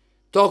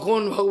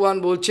 তখন ভগবান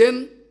বলছেন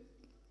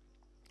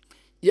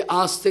যে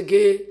আজ থেকে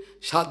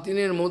 7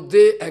 দিনের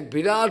মধ্যে এক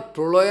বিরাট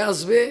প্রলয়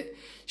আসবে।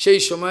 সেই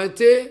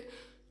সময়তে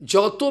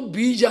যত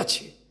বীজ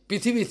আছে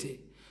পৃথিবীতে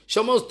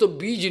সমস্ত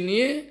বীজ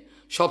নিয়ে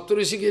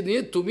সপ্তঋষিকে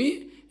নিয়ে তুমি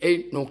এই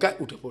নৌকায়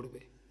উঠে পড়বে।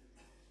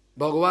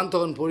 ভগবান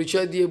তখন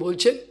পরিচয় দিয়ে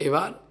বলছেন,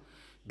 এবার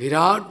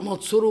বিরাট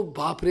মৎস্যরূপ,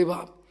 বাপ রে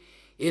বাপ,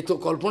 এ তো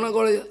কল্পনা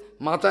করা যায়।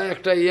 মাথায়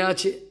একটা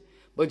আছে,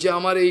 বলছে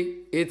আমার এই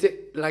এতে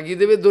লাগিয়ে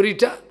দেবে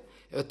দড়িটা,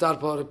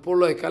 তারপর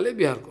প্রলয়কালে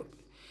বিহার করবে।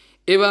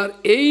 এবার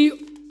এই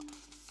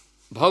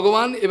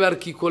ভগবান এবার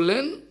কি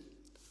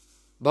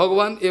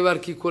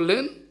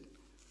করলেন?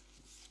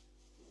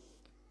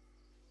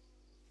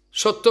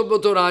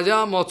 সত্যব্রত রাজা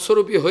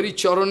মৎস্যরূপী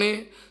হরিচরণে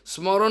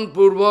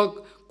স্মরণপূর্বক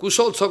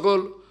কুশল সকল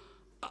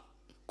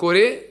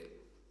করে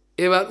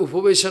এবার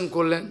উপবেশন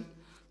করলেন।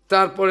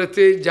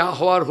 তারপরেতে যা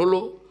হওয়ার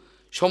হলো,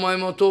 সময়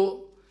মতো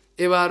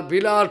এবার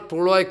বিরাট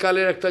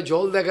প্রলয়কালের একটা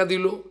জল দেখা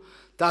দিল।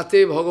 তাতে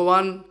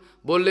ভগবান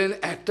বললেন,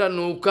 একটা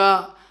নৌকা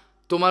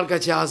তোমার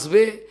কাছে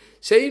আসবে,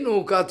 সেই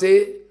নৌকাতে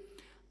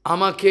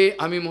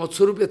আমি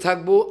মৎস্যরূপে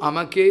থাকবো,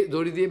 আমাকে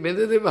দড়ি দিয়ে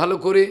বেঁধে দেবে ভালো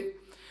করে।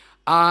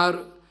 আর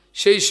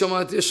সেই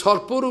সময়তে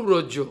সর্পরূপ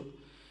রজ্জ,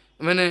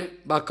 মানে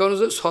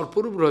বাক্যানুসারে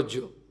সর্পরূপ রজ্জ,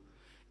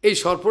 এই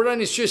সর্পটা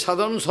নিশ্চয়ই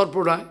সাধারণ সর্প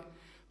নয়,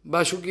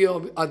 বাসুকী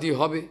আদি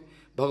হবে,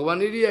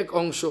 ভগবানেরই এক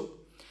অংশ।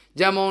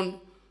 যেমন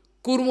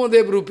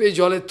কুর্মদেব রূপে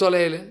জলের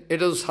তলায় এলেন,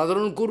 এটা তো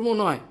সাধারণ কুর্ম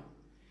নয়।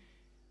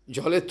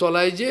 জলের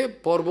তলায় যে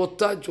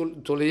পর্বতটা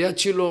চলে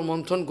যাচ্ছিল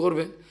মন্থন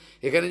করবেন,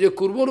 এখানে যে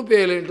কুর্মরূপে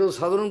এলেন, এটা তো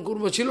সাধারণ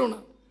কুর্ম ছিল না।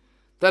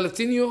 তাহলে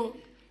তিনিও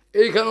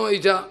এইখানেও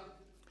এইটা।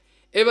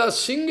 এবার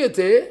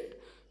সিংহেতে,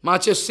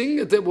 মাছের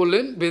সিংহেতে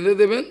বললেন বেঁধে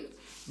দেবেন,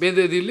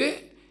 বেঁধে দিলে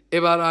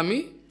এবার আমি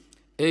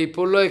এই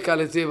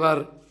প্রলয়কালেতে এবার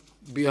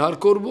বিহার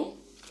করব।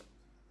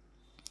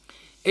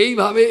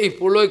 এইভাবে এই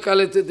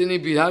প্রলয়কালেতে তিনি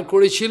বিহার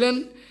করেছিলেন।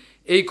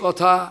 এই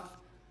কথা,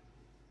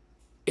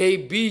 এই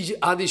বীজ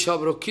আদি সব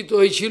রক্ষিত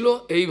হয়েছিল,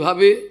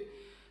 এইভাবে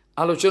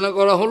আলোচনা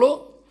করা হলো।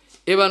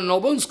 এবার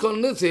নবম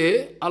স্কন্ধেতে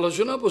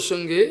আলোচনা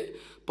প্রসঙ্গে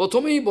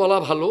প্রথমেই বলা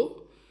ভালো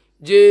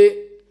যে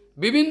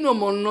বিভিন্ন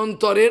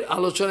মন্বন্তরের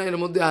আলোচনা এর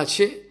মধ্যে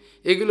আছে,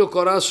 এগুলো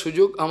করার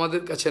সুযোগ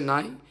আমাদের কাছে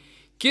নাই,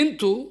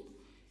 কিন্তু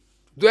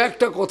দু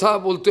একটা কথা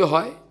বলতে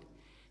হয়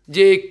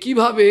যে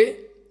কিভাবে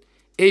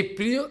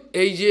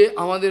এই যে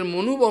আমাদের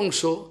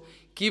মনুবংশ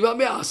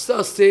কিভাবে আস্তে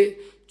আস্তে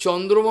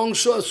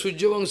চন্দ্রবংশ আর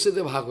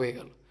সূর্যবংশেতে ভাগ হয়ে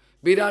গেল।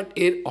 বিরাট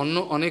এর অন্য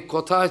অনেক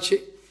কথা আছে।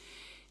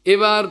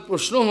 এবার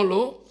প্রশ্ন হলো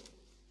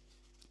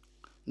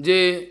যে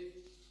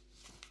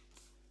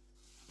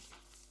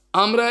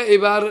আমরা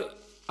এবার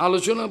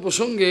আলোচনা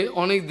প্রসঙ্গে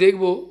অনেক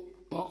দেখব,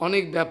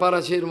 অনেক ব্যাপার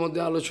আছে এর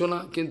মধ্যে আলোচনা,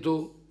 কিন্তু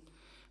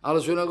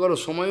আলোচনা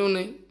করার সময়ও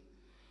নেই।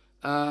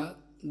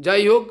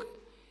 যাই হোক,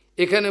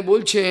 এখানে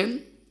বলছেন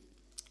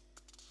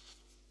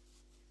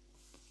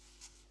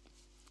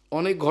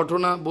অনেক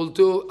ঘটনা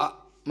বলতেও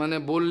মানে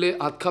বললে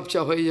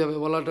আতখাপচা হয়ে যাবে,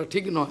 বলাটা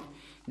ঠিক নয়।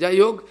 যাই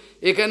হোক,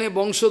 এখানে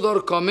বংশধর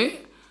কমে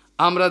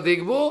আমরা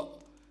দেখব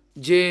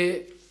যে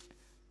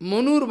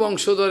মনুর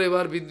বংশধর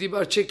এবার বৃদ্ধি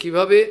পাচ্ছে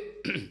কীভাবে।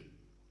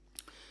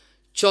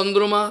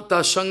 চন্দ্রমা,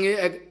 তার সঙ্গে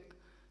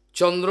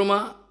চন্দ্রমা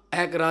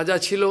এক রাজা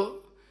ছিল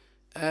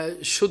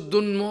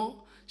সুদ্দুন্ম,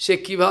 সে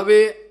কিভাবে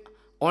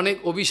অনেক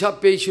অভিশাপ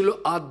পেয়েছিল,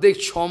 অর্ধেক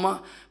 6 মাস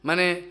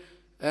মানে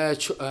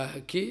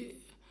কি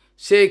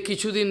সে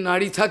কিছুদিন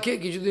নারী থাকে,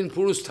 কিছুদিন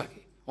পুরুষ থাকে,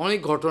 অনেক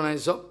ঘটনা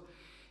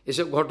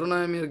এসব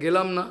ঘটনায় আমি আর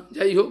গেলাম না।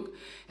 যাই হোক,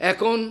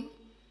 এখন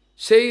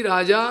সেই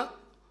রাজা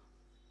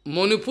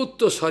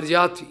মনুপুত্র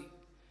স্বরজাতি,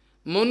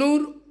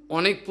 মনুর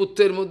অনেক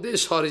পুত্রের মধ্যে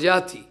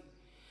স্বরজাতি,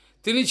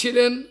 তিনি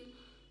ছিলেন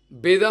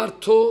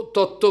বেদার্থ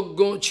তত্ত্বজ্ঞ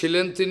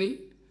ছিলেন তিনি।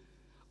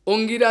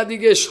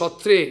 অঙ্গিরাদিকে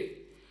সত্রে,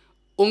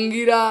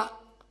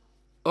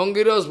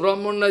 অঙ্গিরস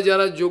ব্রাহ্মণরা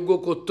যারা যজ্ঞ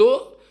করত,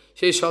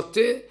 সেই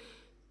সত্রে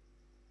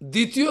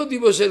দ্বিতীয়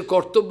দিবসের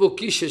কর্তব্য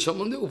কী সে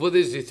সম্বন্ধে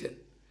উপদেশ দিতেন,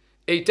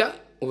 এইটা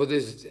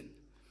উপদেশ দিতেন।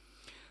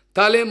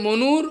 তাহলে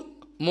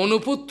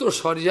মনুপুত্র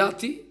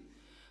স্বরজাতি,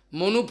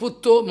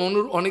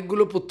 মনুর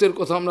অনেকগুলো পুত্রের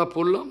কথা আমরা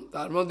পড়লাম,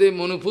 তার মধ্যে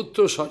মনুপুত্র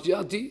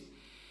স্বরজাতি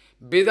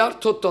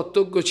বেদার্থ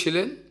তত্ত্বজ্ঞ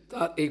ছিলেন,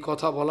 তার এই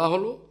কথা বলা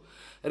হলো।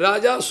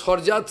 রাজা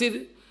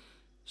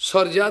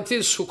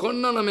স্বরজাতির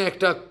সুকন্যা নামে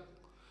একটা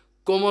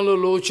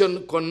কোমললোচন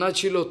কন্যা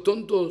ছিল,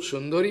 অত্যন্ত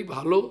সুন্দরী,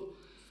 ভালো।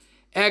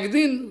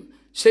 একদিন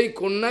সেই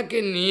কন্যাকে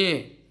নিয়ে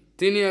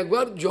তিনি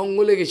একবার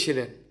জঙ্গলে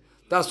গেছিলেন,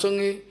 তার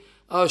সঙ্গে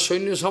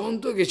সৈন্য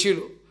সামন্ত গেছিল,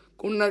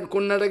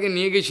 কন্যাটাকে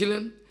নিয়ে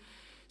গেছিলেন।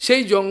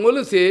 সেই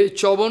জঙ্গলেতে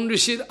চবন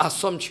ঋষির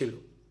আশ্রম ছিল।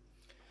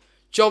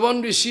 চবন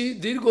ঋষি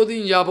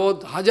দীর্ঘদিন যাবৎ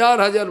হাজার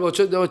হাজার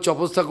বছর যাবৎ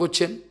তপস্যা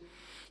করছেন।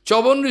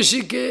 চবন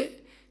ঋষিকে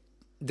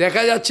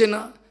দেখা যাচ্ছে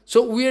না,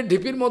 উইয়ের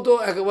ঢিপির মতো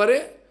একেবারে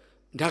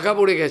ঢাকা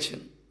পড়ে গেছেন।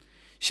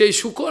 সেই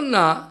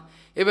সুকন্যা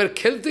এবার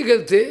খেলতে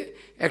খেলতে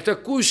একটা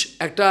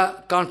একটা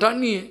কাঁটা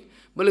নিয়ে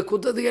বলে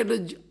কোথা থেকে একটা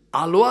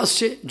আলো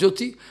আসছে,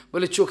 জ্যোতি,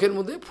 বলে চোখের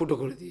মধ্যে ফুটো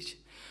করে দিয়েছে।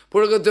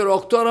 ফুটো করতে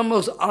রক্ত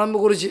আরম্ভ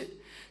করেছে।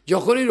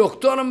 যখনই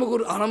রক্ত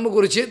আরম্ভ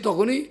করেছে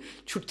তখনই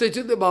ছুটতে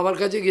ছুটতে বাবার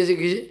কাছে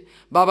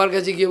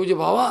গিয়ে বলছে,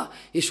 বাবা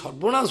এই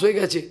সর্বনাশ হয়ে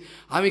গেছে,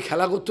 আমি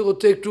খেলা করতে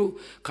করতে একটু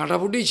কাঁটা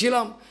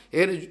ফুটিয়েছিলাম,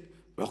 এর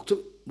রক্ত,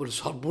 বলে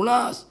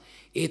সর্বনাশ,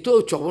 এ তো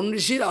চবন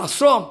ঋষির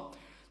আশ্রম,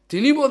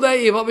 তিনি বোধহয়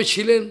এভাবে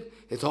ছিলেন,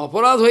 এ তো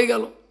অপরাধ হয়ে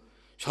গেল,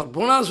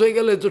 সর্বনাশ হয়ে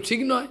গেল, এ তো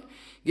ঠিক নয়,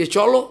 গিয়ে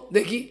চলো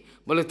দেখি।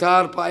 বলে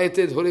তার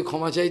পায়েতে ধরে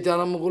ক্ষমা চাইতে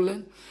আরম্ভ করলেন,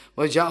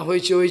 বলে যা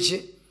হয়েছে হয়েছে।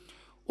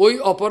 ওই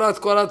অপরাধ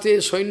করাতে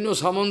সৈন্য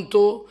সামন্ত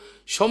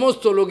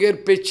সমস্ত লোকের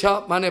পেচ্ছা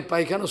মানে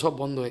পায়খানা সব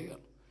বন্ধ হয়ে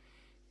গেল,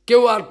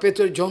 কেউ আর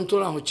পেটের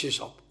যন্ত্রণা হচ্ছে,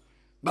 সব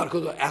বার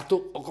করতে এত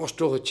কষ্ট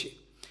হচ্ছে।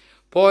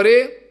 পরে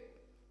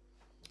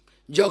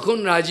যখন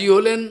রাজি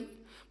হলেন,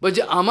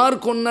 বলছে আমার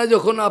কন্যা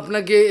যখন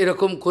আপনাকে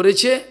এরকম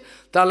করেছে,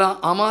 তাহলে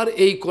আমার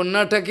এই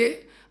কন্যাটাকে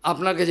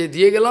আপনার কাছে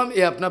দিয়ে গেলাম,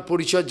 এ আপনার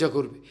পরিচর্যা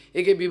করবে,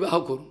 একে বিবাহ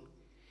করুন।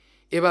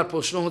 এবার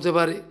প্রশ্ন হতে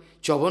পারে,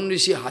 চবন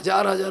ঋষি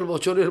হাজার হাজার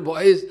বছরের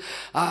বয়স,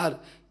 আর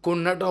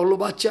কন্যাটা হলো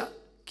বাচ্চা,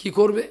 কি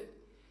করবে?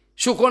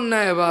 সুকন্যা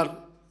এবার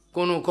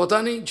কোনো কথা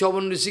নেই,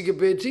 চবন ঋষিকে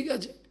পেয়ে ঠিক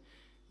আছে,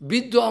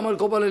 বৃদ্ধ আমার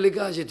কপালে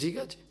লেখা আছে, ঠিক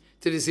আছে,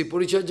 তিনি ঋষি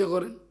পরিচর্যা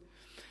করেন।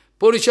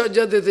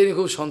 পরিচর্যাতে তিনি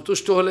খুব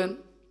সন্তুষ্ট হলেন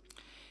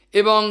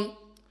এবং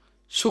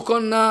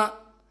সুকন্যা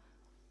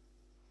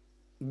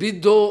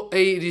বৃদ্ধ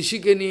এই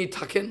ঋষিকে নিয়েই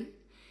থাকেন।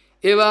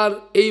 এবার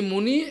এই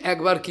মুনি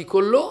একবার কি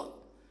করলো,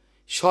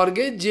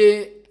 স্বর্গের যে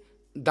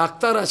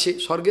ডাক্তার আছে,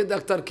 স্বর্গের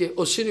ডাক্তারকে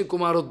অশ্বিনী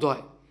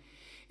কুমারোদ্বয়,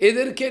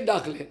 এদেরকে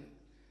ডাকলেন,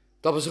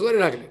 তপস্যা করে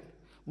রাখলেন,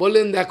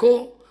 বললেন দেখো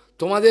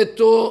তোমাদের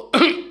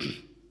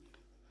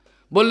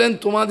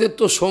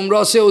তো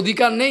সোমরসে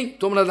অধিকার নেই,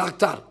 তোমরা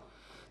ডাক্তার,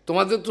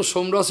 তোমাদের তো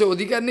সোমরসে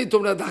অধিকার নেই,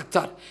 তোমরা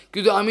ডাক্তার,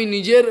 কিন্তু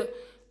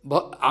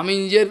আমি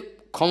নিজের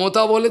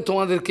ক্ষমতা বলে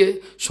তোমাদেরকে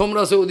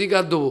সোমরাসে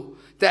অধিকার দেবো,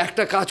 তা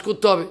একটা কাজ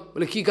করতে হবে।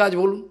 বলে কী কাজ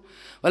বলুন?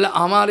 বলে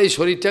আমার এই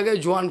শরীরটাকে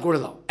জোয়ান করে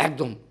দাও,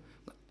 একদম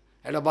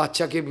একটা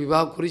বাচ্চাকে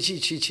বিবাহ করেছি,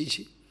 ছি ছি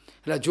ছি,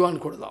 এটা জোয়ান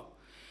করে দাও।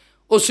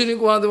 অশ্বিনী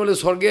কুমার বলে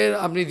স্বর্গে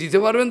আপনি দিতে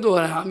পারবেন তো?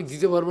 হ্যাঁ আমি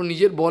দিতে পারবো,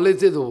 নিজের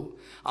বলেতে দেবো,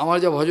 আমার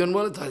যা ভজন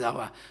বলে তা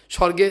যাবা,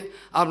 স্বর্গে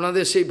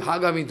আপনাদের সেই ভাগ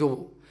আমি দেবো।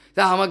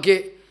 তা আমাকে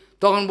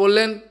তখন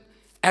বললেন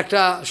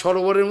একটা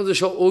সরোবরের মধ্যে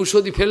সব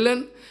ঔষধি ফেললেন,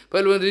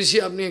 বললেন ঋষি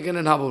আপনি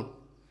এখানে নামুন,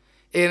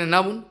 এখানে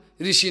নামুন।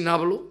 ঋষি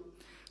নামলো।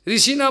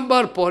 ঋষি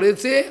নামবার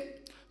পরেতে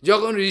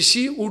যখন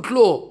ঋষি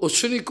উঠলো,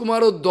 অশ্বিনী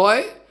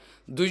কুমারোদ্বয়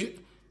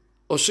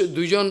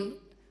দুজন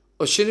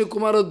অশ্বিনী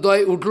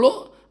কুমারোদ্বয় উঠলো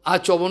আর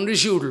চবন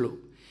ঋষি উঠলো।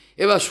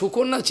 এবার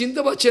সুকন্যা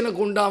চিনতে পারছে না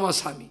কোনটা আমার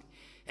স্বামী,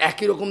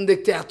 একই রকম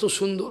দেখতে, এত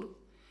সুন্দর,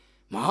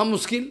 মহা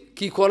মুশকিল,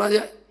 কী করা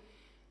যায়?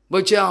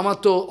 বলছে আমার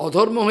তো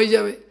অধর্ম হয়ে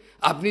যাবে,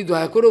 আপনি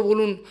দয়া করে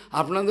বলুন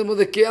আপনাদের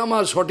মধ্যে কে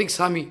আমার সঠিক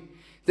স্বামী।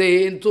 তো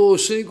তো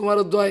অশ্বিনী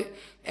কুমারোদ্বয়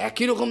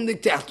একই রকম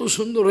দেখতে, এত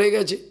সুন্দর হয়ে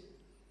গেছে।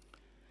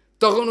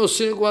 তখন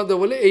অশ্বিনী কুমারোদ্বয়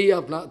বলে এই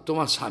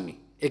তোমার স্বামী,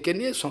 একে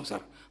নিয়ে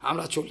সংসার,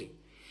 আমরা চলি।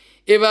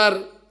 এবার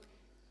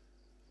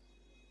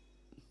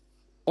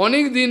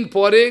অনেক দিন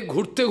পরে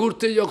ঘুরতে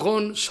ঘুরতে যখন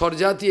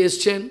স্বরজাতি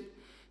এসছেন,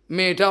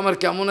 মেয়েটা আমার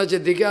কেমন আছে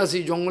দেখে আসি,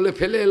 জঙ্গলে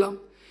ফেলে এলাম,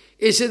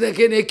 এসে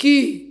দেখেন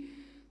একই,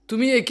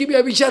 তুমি একই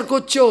ব্যভিচার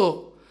করছো,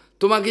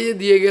 তোমাকে যে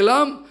দিয়ে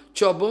গেলাম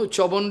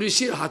চবন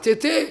ঋষির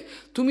হাতেতে,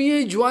 তুমি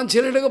এই জোয়ান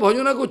ছেলেটাকে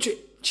ভজনা করছো,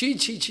 ছি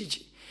ছি ছি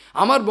ছি,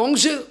 আমার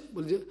বংশে।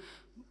 বলছে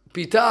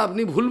পিতা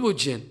আপনি ভুল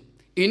বুঝছেন,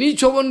 ইনি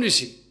চবন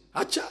ঋষি।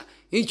 আচ্ছা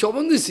এই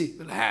চবন ঋষি?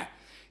 হ্যাঁ,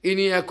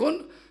 ইনি এখন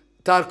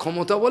তার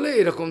ক্ষমতা বলে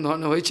এরকম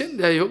ধরনের হয়েছেন।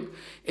 যাই হোক,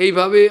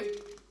 এইভাবে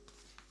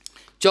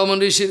চবন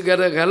ঋষির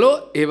গেল।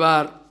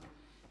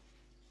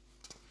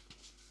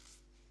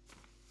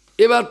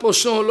 এবার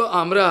প্রশ্ন হলো,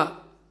 আমরা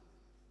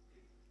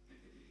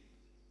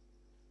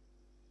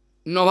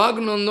নভাগ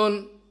নন্দন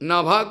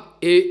নাভাগ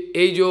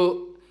এই যে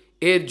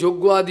এর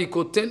যজ্ঞ আদি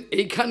করতেন,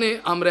 এইখানে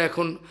আমরা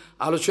এখন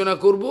আলোচনা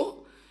করব।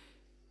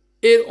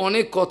 এর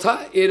অনেক কথা,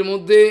 এর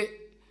মধ্যে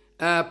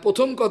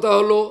প্রথম কথা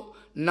হলো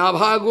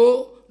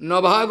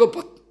নভাগ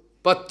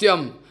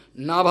পত্যম,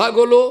 নাভাগ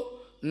হলো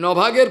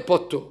নভাগের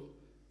পত্য।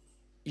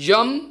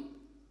 যম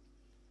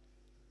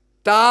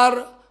তার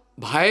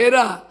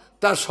ভাইয়েরা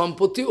তার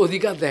সম্পত্তি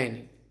অধিকার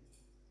দেয়নি,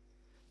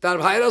 তার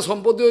ভাইয়েরা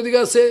সম্পত্তি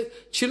অধিকার, সে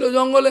ছিল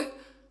জঙ্গলে,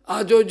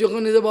 আজ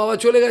যখন এসে বাবা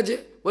চলে গেছে,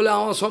 বলে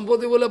আমার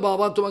সম্পত্তি, বলে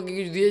বাবা তোমাকে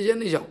কিছু দিয়ে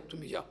যায়নি, যাও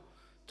তুমি যাও,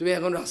 তুমি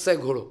এখন রাস্তায়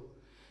ঘোরো।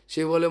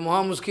 সে বলে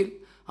মহা মুশকিল,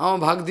 আমার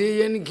ভাগ দিয়ে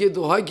যায়নি, কে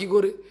তো হয় কী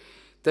করে?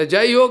 তা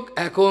যাই হোক,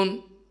 এখন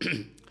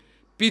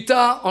পিতা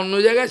অন্য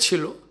জায়গায়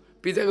ছিল,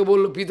 পিতাকে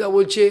বলল, পিতা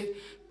বলছে,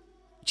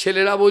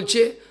 ছেলেরা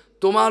বলছে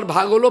তোমার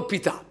ভাগ হলো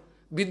পিতা,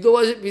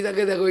 বিদ্যবাসী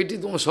পিতাকে দেখো এটি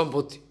তোমার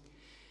সম্পত্তি।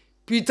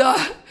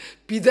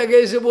 পিতাকে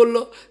এসে বলল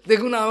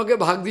দেখুন আমাকে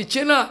ভাগ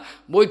দিচ্ছে না,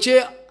 বলছে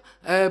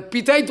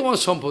পিতাই তোমার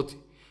সম্পত্তি।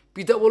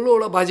 পিতা বলল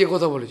ওরা বাজে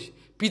কথা বলেছে,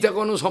 পিতা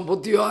কোনো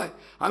সম্পত্তি হয়,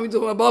 আমি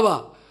তোমার বাবা,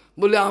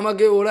 বলে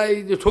আমাকে ওরা এই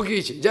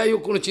ঠকিয়েছে। যাই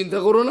হোক, কোনো চিন্তা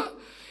করো না।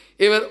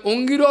 এবার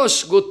অঙ্গিরস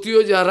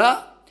গোত্রীয় যারা,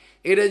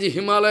 এরা যে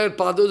হিমালয়ের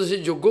পাদদেশে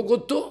যজ্ঞ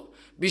করতো,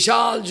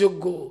 বিশাল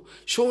যজ্ঞ,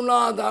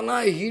 সোনা দানা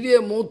হিরে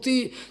মতি,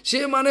 সে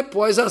মানে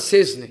পয়সা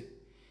শেষ নেই,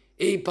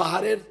 এই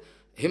পাহাড়ের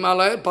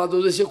হিমালয়ের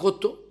পাদদেশে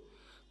করতো।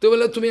 তো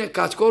বলে তুমি এক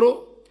কাজ করো,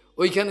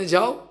 ওইখানে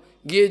যাও,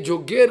 গিয়ে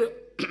যজ্ঞের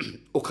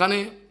ওখানে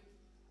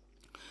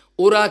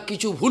ওরা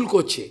কিছু ভুল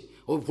করছে,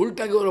 ওই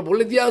ভুলটাকে ওরা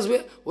বলে দিয়ে আসবে,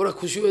 ওরা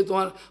খুশি হয়ে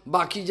তোমার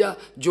বাকি যা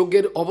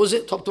যজ্ঞের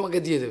অবশেষ সব তোমাকে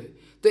দিয়ে দেবে।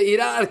 তো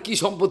এরা আর কি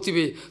সম্পত্তি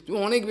পেয়ে, তুমি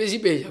অনেক বেশি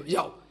পেয়ে যাবে,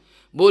 যাও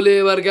বলে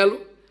এবার গেল।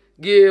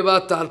 গিয়ে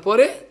এবার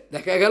তারপরে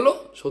দেখা গেল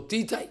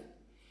সত্যিই তাই,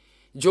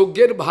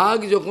 যজ্ঞের ভাগ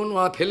যখন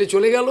ওরা ফেলে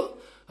চলে গেল,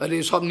 আর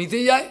সব নিতে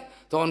যায়,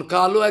 তখন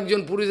কালো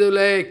একজন পুরুষ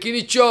বলে কী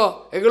নিচ্ছ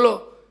এগুলো?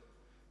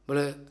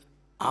 বলে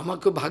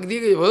আমাকে ভাগ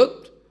দিয়ে গেছে,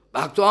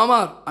 ভাগ তো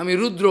আমার, আমি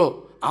রুদ্র,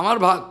 আমার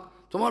ভাগ,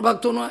 তোমার ভাগ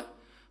তো নয়।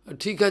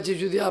 ঠিক আছে,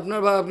 যদি আপনার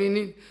ভাগ আপনি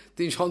নিন,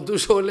 তিনি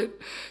সন্তুষ্ট হলেন।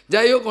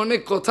 যাই হোক,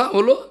 অনেক কথা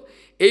হলো।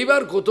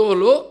 এইবার কত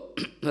হলো,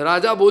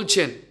 রাজা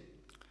বলছেন,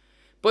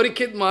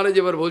 পরীক্ষিত মহারাজ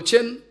এবার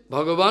বলছেন,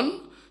 ভগবান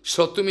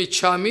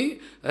সত্যমিচ্ছামি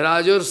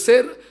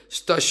রাজর্ষের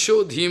স্তস্য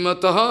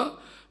ধীমতঃ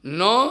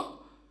ন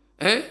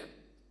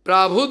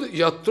প্রাভুদ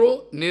যত্র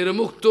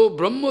নির্মুক্ত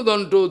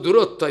ব্রহ্মদণ্ড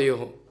দূরত্বয়।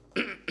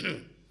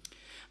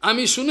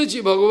 আমি শুনেছি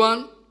ভগবান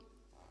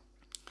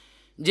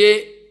যে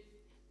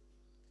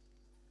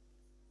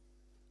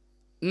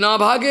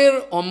নাভাগের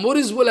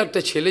অম্বরীশ বলে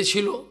একটা ছেলে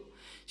ছিল,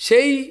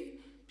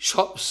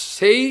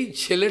 সেই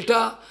ছেলেটা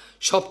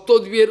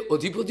সপ্তদ্বীপের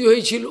অধিপতি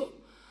হয়েছিল।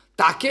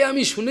 তাকে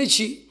আমি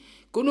শুনেছি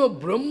কোনো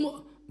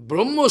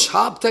ব্রহ্ম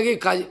সাপ তাকে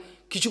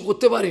কিছু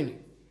করতে পারেনি,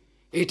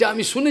 এটা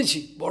আমি শুনেছি।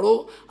 বড়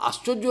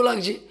আশ্চর্য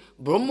লাগছে,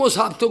 ব্রহ্ম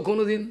সাপ তো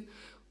কোনো দিন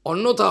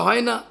অন্যথা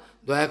হয় না,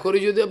 দয়া করে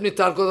যদি আপনি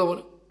তার কথা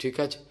বলেন। ঠিক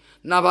আছে,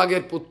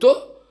 নাভাগের পুত্র,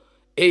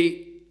 এই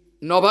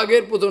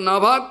নভাগের পুত্র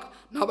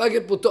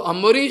নাভাগের পুত্র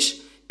অম্বরীশ,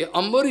 এই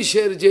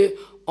অম্বরীশের যে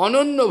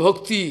অনন্য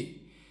ভক্তি,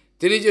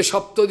 তিনি যে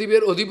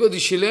সপ্তদ্বীপের অধিপতি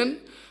ছিলেন,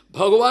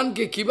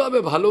 ভগবানকে কিভাবে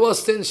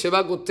ভালোবাসতেন,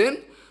 সেবা করতেন,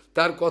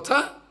 তার কথা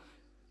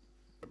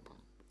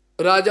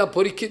রাজা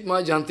পরীক্ষিত মা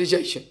জানতে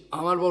চাইছেন।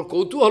 আমার বড়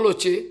কৌতূহল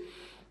হচ্ছে,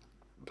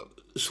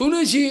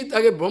 শুনেছি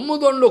তাকে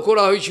ব্রহ্মদণ্ড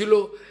করা হয়েছিল,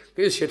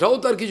 কিন্তু সেটাও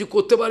তার কিছু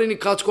করতে পারেনি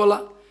কাজকলা,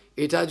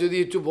 এটা যদি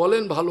একটু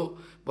বলেন ভালো,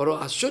 বড়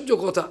আশ্চর্য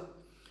কথা।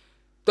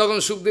 তখন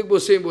সুখদেব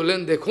বসে বললেন,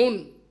 দেখুন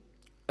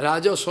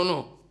রাজা শোনো,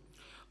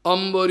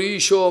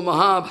 অম্বরীশ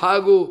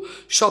মহাভাগো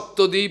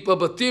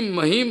সপ্তদ্বীপবতীম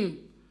মহিম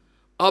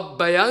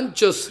অব্যয়াঞ্চ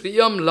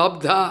শ্রিয়ম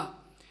লব্ধা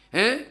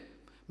হ্যাঁ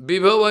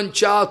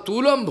বিভবঞ্চা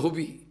তুলম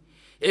ভুবি।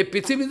 এই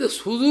পৃথিবীতে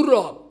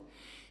সুদুর্লভ,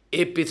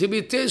 এই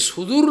পৃথিবীতে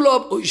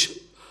সুদুর্লভ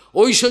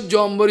ঐশ্বর্য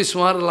অম্বরীশ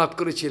মহারাজ লাভ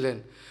করেছিলেন।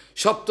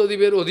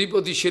 সপ্তদ্বীপের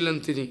অধিপতি ছিলেন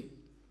তিনি।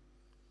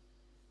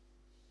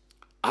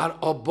 আর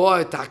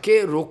অব্যয়,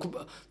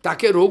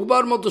 তাকে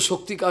রোগবার মতো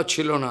শক্তি কাজ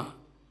ছিল না।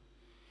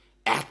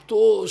 এত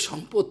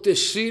সম্পত্তির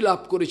শ্রী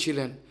লাভ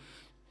করেছিলেন,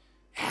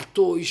 এত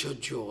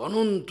ঐশ্বর্য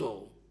অনন্ত।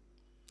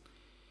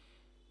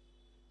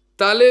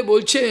 তাহলে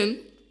বলছেন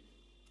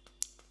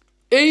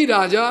এই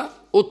রাজা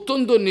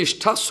অত্যন্ত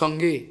নিষ্ঠার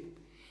সঙ্গে,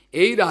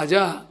 এই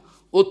রাজা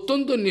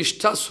অত্যন্ত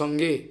নিষ্ঠার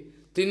সঙ্গে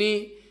তিনি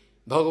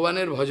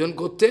ভগবানের ভজন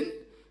করতেন।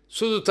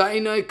 শুধু তাই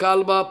নয়, কাল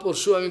বা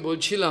পরশু আমি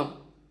বলছিলাম,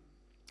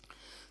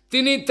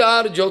 তিনি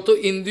তার যত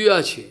ইন্দ্রিয়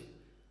আছে,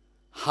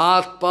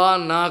 হাত পা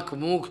নাক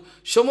মুখ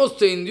সমস্ত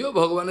ইন্দ্রিয়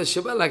ভগবানের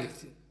সেবা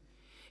লাগিয়েছেন।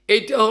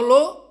 এইটা হলো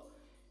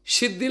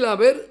সিদ্ধি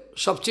লাভের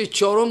সবচেয়ে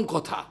চরম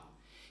কথা।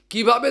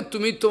 কিভাবে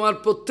তুমি তোমার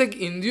প্রত্যেক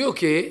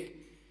ইন্দ্রিয়কে,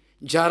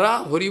 যারা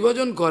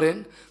হরিভজন করেন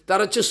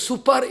তারা হচ্ছে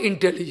সুপার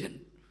ইন্টেলিজেন্ট,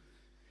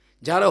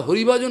 যারা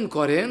হরিভজন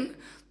করেন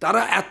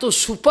তারা এত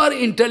সুপার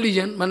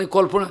ইন্টেলিজেন্ট, মানে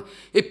কল্পনা,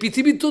 এই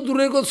পৃথিবীর তো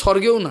দূরের কথা,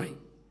 স্বর্গেও নাই,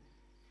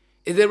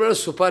 এদের বেলা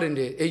সুপার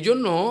ইন্টেলিজেন্ট। এই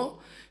জন্য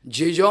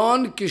যেজন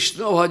কৃষ্ণ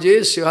ভজে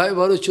সে হয়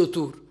বড়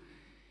চতুর,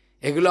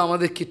 এগুলো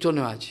আমাদের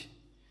কীর্তনে আছে।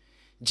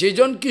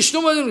 যেজন কৃষ্ণ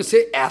ভজন সে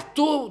এত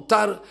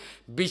তার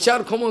বিচার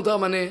ক্ষমতা,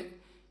 মানে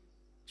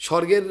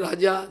স্বর্গের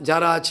রাজা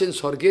যারা আছেন,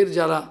 স্বর্গের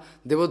যারা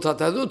দেবতা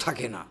তাদেরও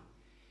থাকে না,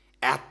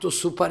 এত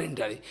সুপার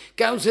ইন্টেলিজেন্ট।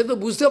 কেন সে তো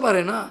বুঝতে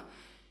পারে না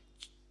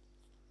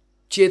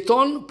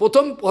চেতন।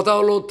 প্রথম কথা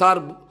হলো তার,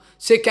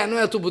 সে কেন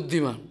এত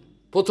বুদ্ধিমান,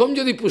 প্রথম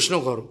যদি প্রশ্ন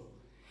করো,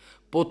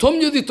 প্রথম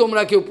যদি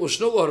তোমরা কেউ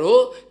প্রশ্ন করো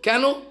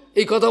কেন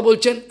এই কথা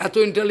বলছেন এত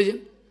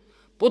ইন্টেলিজেন্ট,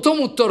 প্রথম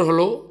উত্তর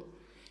হলো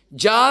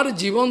যার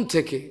জীবন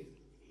থেকে,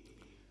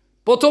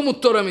 প্রথম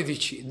উত্তর আমি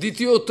দিচ্ছি,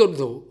 দ্বিতীয় উত্তর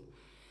দেব।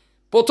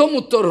 প্রথম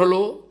উত্তর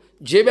হলো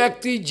যে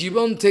ব্যক্তি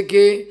জীবন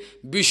থেকে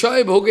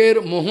বিষয় ভোগের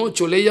মোহ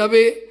চলে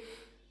যাবে,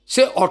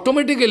 সে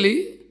অটোমেটিক্যালি,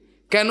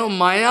 কেন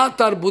মায়া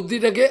তার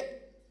বুদ্ধিটাকে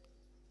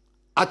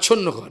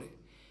আচ্ছন্ন করে।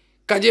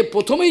 কাজে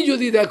প্রথমেই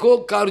যদি দেখো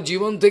কার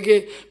জীবন থেকে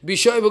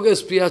বিষয় ভোগের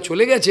স্পৃহা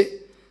চলে গেছে,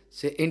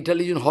 সে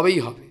ইন্টেলিজেন্ট হবেই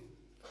হবে।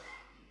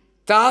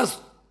 তার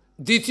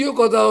দ্বিতীয়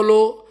কথা হলো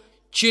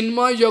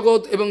চিন্ময়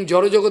জগৎ এবং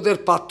জড়জগতের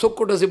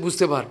পার্থক্যটা সে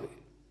বুঝতে পারবে।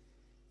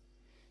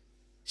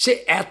 সে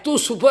এত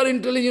সুপার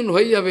ইন্টেলিজেন্ট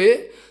হয়ে যাবে।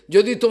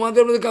 যদি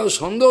তোমাদের মধ্যে কারো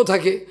সন্দেহ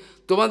থাকে,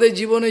 তোমাদের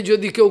জীবনে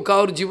যদি কেউ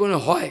কারোর জীবনে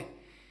হয়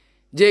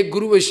যে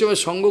গুরু বৈষ্ণবের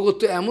সঙ্গ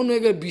করতে, এমন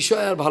হয়ে গেলে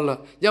বিষয় আর ভালো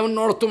লাগে। যেমন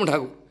নরোত্তম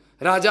ঠাকুর,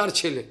 রাজার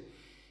ছেলে,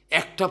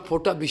 একটা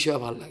ফোঁটা বিষয়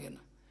ভালো লাগে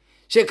না,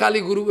 সে খালি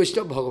গুরু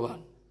বৈষ্ণব ভগবান।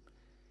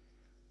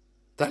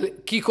 তাহলে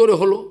কি করে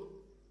হলো?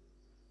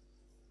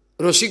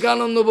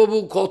 রসিকানন্দ বাবু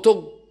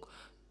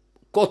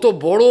কত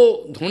বড়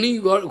ধনী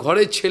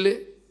ঘরের ছেলে।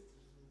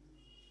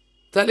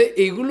 তাহলে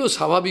এইগুলো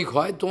স্বাভাবিক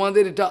হয়,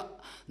 তোমাদের এটা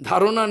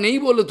ধারণা নেই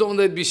বলে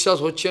তোমাদের বিশ্বাস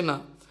হচ্ছে না।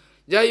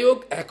 যাই হোক,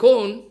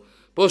 এখন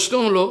প্রশ্ন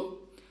হলো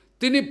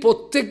তিনি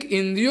প্রত্যেক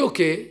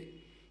ইন্দ্রিয়কে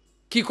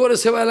কি করে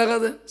সেবায়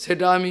লাগাতেন,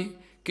 সেটা আমি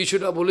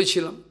কিছুটা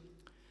বলেছিলাম।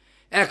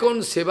 এখন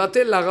সেবাতে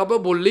লাগাবো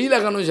বললেই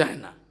লাগানো যায়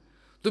না।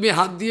 তুমি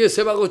হাত দিয়ে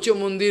সেবা করছো,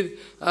 মন্দির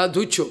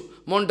ধুচ্ছ,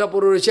 মনটা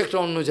পড়ে রয়েছে একটা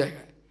অন্য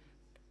জায়গায়,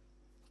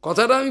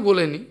 কথাটা আমি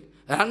বলিনি।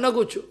 রান্না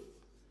করছো,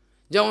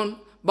 যেমন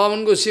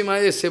বামন গোস্বী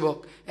মায়ের সেবক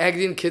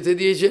একদিন খেতে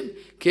দিয়েছেন,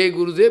 খেয়ে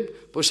গুরুদেব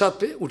প্রসাদ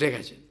পেয়ে উঠে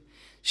গেছেন।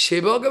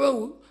 সেবক এবং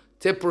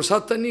সে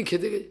প্রসাদটা নিয়ে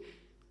খেতে গেছে,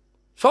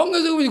 সঙ্গে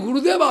সঙ্গে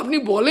গুরুদেব আপনি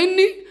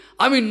বলেননি,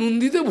 আমি নুন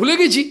দিতে ভুলে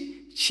গেছি।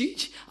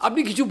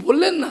 আপনি কিছু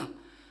বললেন না,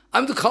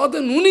 আমি তো খাওয়াতে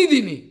নুনই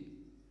দিইনি।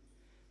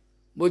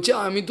 বলছে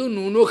আমি তো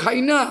নুনও খাই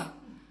না,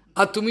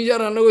 আর তুমি যা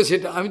রান্না করো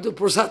সেটা আমি তো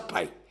প্রসাদ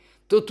পাই,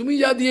 তো তুমি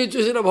যা দিয়েছো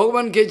সেটা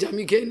ভগবান খেয়েছে,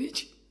 আমি খেয়ে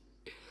নিয়েছি।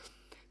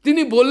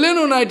 তিনি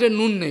বললেনও না এটা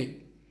নুন নেই।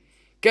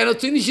 কেন?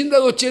 তিনি চিন্তা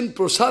করছেন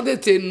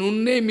প্রসাদেতে নুন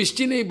নেই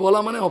মিষ্টি নেই বলা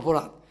মানে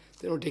অপরাধ,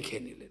 তিনি ওটা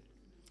খেয়ে নিলেন।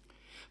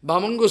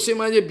 বামন গোস্বামী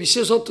মহারাজ যে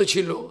বিশেষত্ব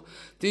ছিল,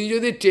 তিনি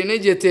যদি ট্রেনে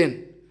যেতেন,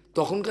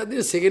 তখনকার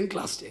দিনে সেকেন্ড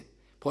ক্লাস ট্রেন,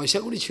 পয়সা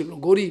কড়ি ছিল,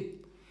 গরিব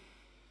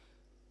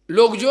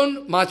লোকজন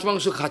মাছ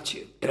মাংস খাচ্ছে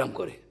এরম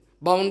করে,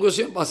 বামন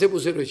গোস্বামী পাশে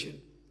বসে রয়েছেন।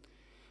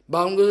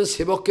 বামন গোস্বামী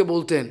সেবককে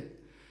বলতেন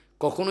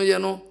কখনো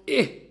যেন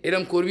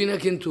এরম করবি না,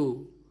 কিন্তু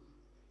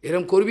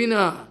এরম করবি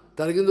না,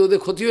 তাহলে কিন্তু ওদের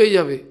ক্ষতি হয়ে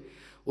যাবে।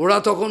 ওরা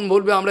তখন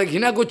বলবে আমরা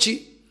ঘৃণা করছি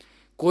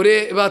করে,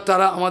 এবার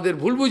তারা আমাদের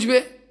ভুল বুঝবে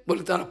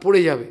বলে তারা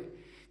পড়ে যাবে।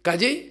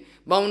 কাজেই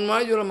বামন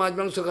মহারাজ ওরা মাছ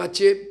মাংস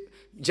খাচ্ছে,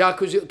 যা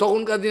খুশি,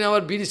 তখনকার দিনে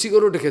আবার বিড়ি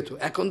সিগারেটও খেত,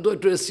 এখন তো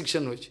একটু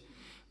রেস্ট্রিকশন হয়েছে।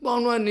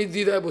 বামন মহারাজ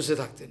নির্দ্বিধায় বসে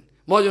থাকতেন,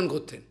 ভজন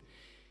করতেন,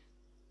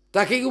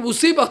 তাকে কেউ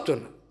বুঝতেই পারত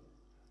না,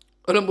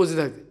 ওরকম বসে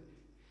থাকতেন।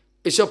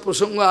 এসব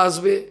প্রসঙ্গ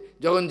আসবে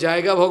যখন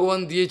জায়গা ভগবান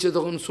দিয়েছে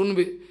তখন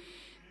শুনবে।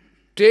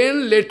 ট্রেন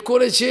লেট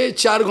করেছে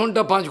 4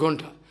 ঘন্টা 5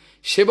 ঘন্টা,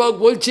 সেবক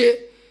বলছে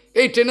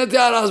এই ট্রেনেতে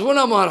আর আসবো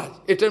না মহারাজ,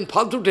 এই ট্রেন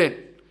ফালতু ট্রেন,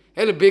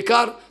 এলে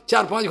বেকার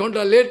 4-5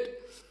 ঘন্টা লেট।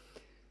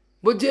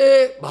 বলছে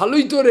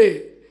ভালোই তো রে,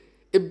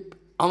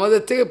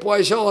 আমাদের থেকে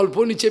পয়সা অল্প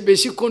নিচ্ছে,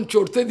 বেশিক্ষণ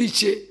চড়তে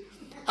দিচ্ছে।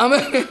 আমি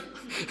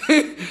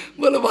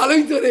বলো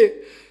ভালোই তো রে,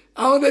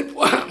 আমাদের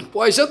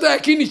পয়সা তো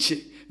একই নিচ্ছে,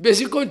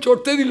 বেশিক্ষণ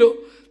চড়তে দিল,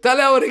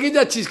 তাহলে আবার রেগে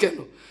যাচ্ছিস কেন?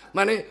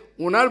 মানে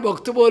ওনার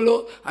বক্তব্য হলো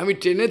আমি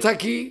ট্রেনে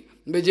থাকি,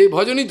 যে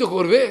ভজনই তো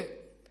করবে,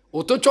 ও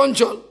তো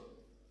চঞ্চল।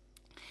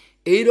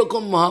 এই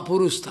রকম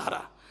মহাপুরুষ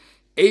তারা,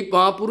 এই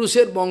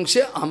মহাপুরুষের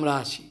বংশে আমরা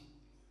আছি।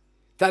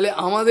 তাহলে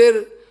আমাদের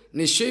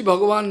নিশ্চয়ই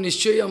ভগবান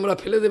নিশ্চয়ই আমরা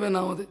ফেলে দেবে না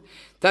আমাদের।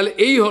 তাহলে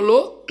এই হলো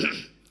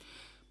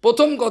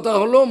প্রথম কথা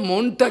হলো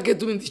মনটাকে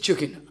তুমি দিচ্ছ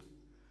কিনা।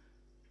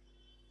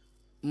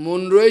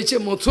 মন রয়েছে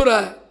মথুরা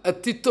আর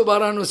তীর্থ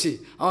বারাণসী।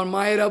 আমার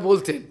মায়েরা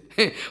বলতেন,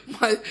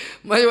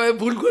 মাঝে মাঝে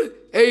ভুল করে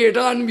এই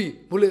এটা আনবি,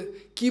 ভুলে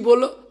কি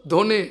বললো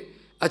ধনে,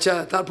 আচ্ছা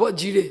তারপর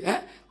জিরে,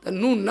 হ্যাঁ তা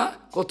নুন না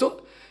কত,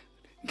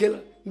 গেল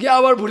গিয়ে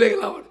আবার ভুলে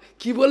গেল, আবার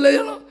কী বললে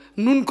জানো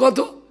নুন কত,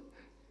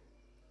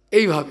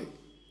 এইভাবে।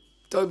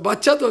 তো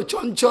বাচ্চা তো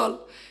চঞ্চল,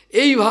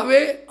 এইভাবে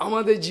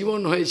আমাদের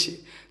জীবন হয়েছে।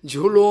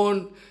 ঝুলন,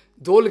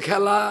 দোল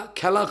খেলা,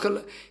 খেলা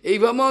খেলা,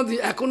 এইভাবে আমাদের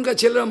এখনকার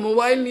ছেলেরা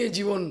মোবাইল নিয়ে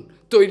জীবন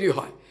তৈরি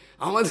হয়,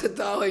 আমাদের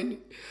তা হয়নি।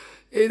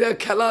 এই দেখ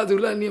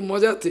খেলাধুলা নিয়ে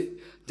মজাতে।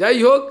 যাই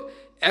হোক,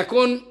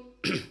 এখন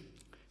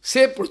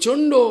সে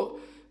প্রচণ্ড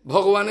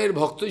ভগবানের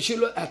ভক্ত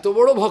ছিল, এত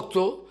বড় ভক্ত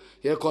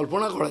এর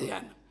কল্পনা করা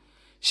যায় না।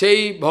 সেই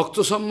ভক্ত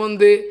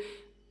সম্বন্ধে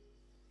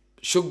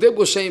সুখদেব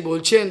গোস্বামী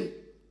বলছেন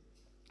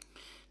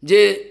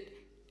যে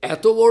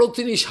এত বড়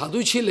তিনি সাধু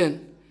ছিলেন,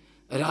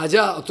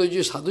 রাজা অথচ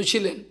সাধু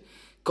ছিলেন,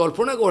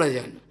 কল্পনা করা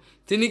যায় না।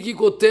 তিনি কি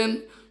করতেন,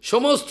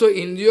 সমস্ত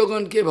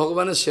ইন্দ্রিয়গণকে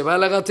ভগবানের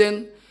সেবায় লাগাতেন।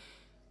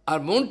 আর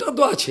মনটা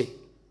তো আছে,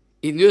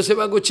 ইন্দ্রিয়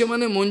সেবা করছে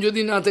মানে মন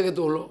যদি না থাকে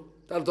তো হলো,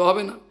 তার তো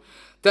হবে না।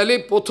 তাহলে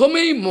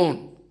প্রথমেই মন,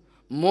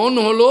 মন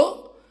হলো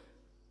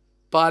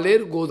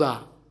পালের গোদা।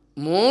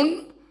 মন,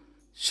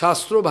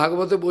 শাস্ত্র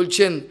ভাগবতে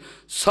বলছেন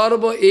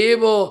সর্ব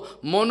এব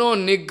মন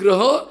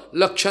নিগ্রহ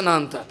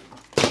লক্ষণান্তর,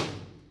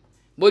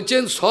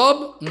 বলছেন সব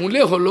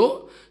মূলে হলো,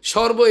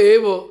 সর্ব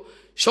এব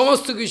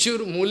সমস্ত কিছুর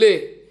মূলে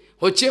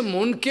হচ্ছে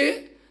মনকে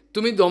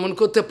তুমি দমন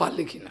করতে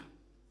পারলে কিনা।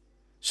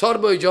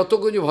 সর্ব যত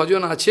কিছু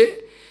ভজন আছে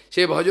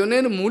সেই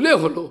ভজনের মূলে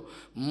হলো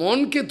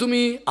মনকে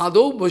তুমি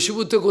আদৌ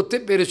বশীভূত করতে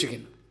পেরেছো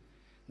কিনা,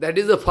 that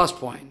is the first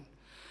point.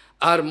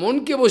 আর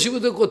মনকে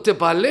বশীভূত করতে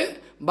পারলে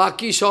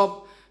বাকি সব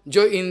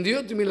যে ইন্দ্রিয়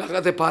তুমি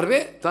লাগাতে পারবে,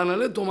 তা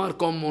নাহলে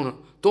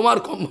তোমার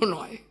কম্য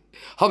নয়,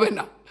 হবে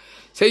না।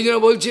 সেই জন্য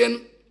বলছেন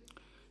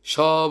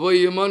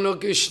সবই মন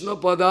কৃষ্ণ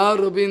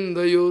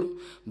পদারবিন্দয়োর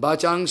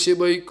বাচাংশি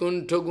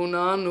বৈকুণ্ঠ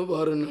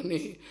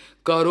গুণানুবর্ণনে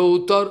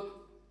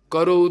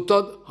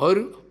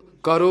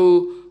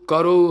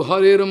করৌ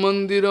হরের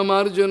মন্দির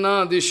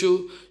মার্জনাদিষু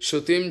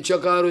শ্রুতিম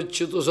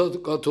চকারচ্যুত সৎ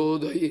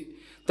কথোদয়ী।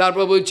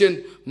 তারপর বলছেন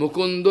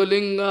মুকুন্দ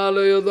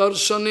লিঙ্গালয়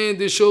দর্শনে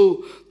দিশৌ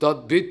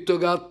তদ্ভিত্ত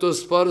গাত্র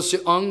স্পর্শে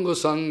অঙ্গ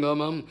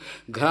সঙ্গমম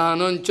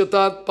ঘ্রাণঞ্চ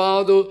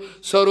তৎপাদ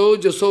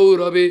সরোজ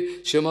সৌরভে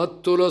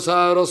শ্রীমত্তুলসা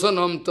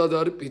রসনম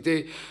তদর্পিতে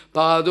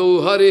পাদৌ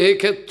হরে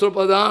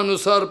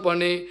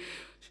ক্ষেত্রপদানুসর্পণে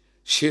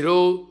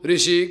শিরো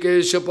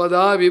ঋষিকেশ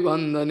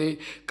পদাভিবন্দনে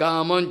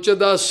কামঞ্চ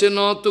দাস্য ন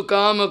তু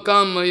কাম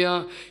কাময়া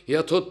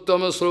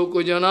যথোত্তম শ্লোক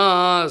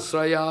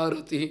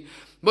জনাশ্রয়ারতি।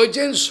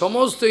 বলছেন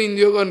সমস্ত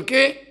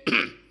ইন্দ্রিয়গণকে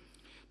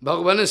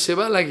ভগবানের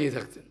সেবা লাগিয়ে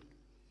থাকতেন,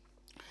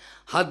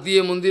 হাত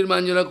দিয়ে মন্দির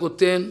মার্জনা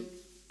করতেন,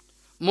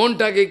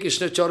 মনটাকে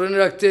কৃষ্ণের চরণে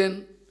রাখতেন,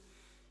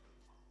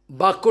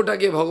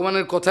 বাক্যটাকে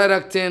ভগবানের কথায়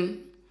রাখতেন,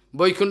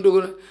 বৈকুণ্ঠ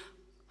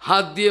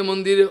হাত দিয়ে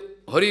মন্দিরে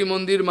হরি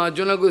মন্দির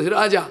মার্জনা করতে।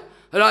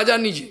 রাজা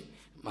নিজে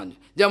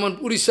যেমন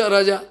উড়িষ্যার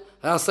রাজা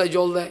রাস্তায়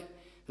জল দেয়,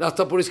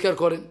 রাস্তা পরিষ্কার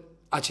করেন,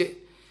 আছে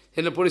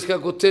সেটা পরিষ্কার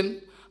করতেন।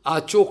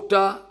 আর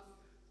চোখটা,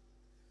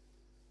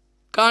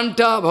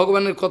 কানটা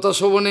ভগবানের কথা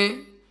শ্রবণে,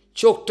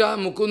 চোখটা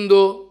মুকুন্দ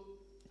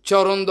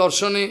চরণ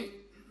দর্শনে,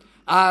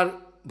 আর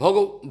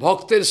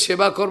ভক্তের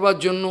সেবা করবার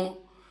জন্য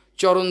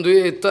চরণ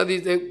ধুয়ে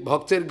ইত্যাদিতে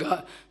ভক্তের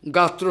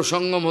গাত্র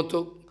সঙ্গম হতো,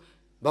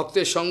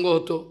 ভক্তের সঙ্গ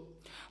হতো।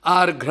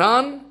 আর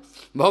ঘ্রাণ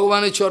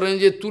ভগবানের চরণে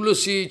যে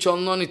তুলসী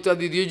চন্দন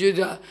ইত্যাদি দিয়ে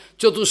যেটা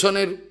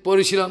চতুষণের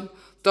পড়েছিলাম,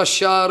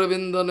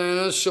 তস্যারবিন্দ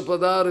নয়নস্য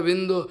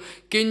পদারবিন্দ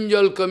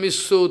কিঞ্জল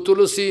কমিস্য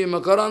তুলসী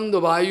মকরন্দ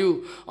বায়ু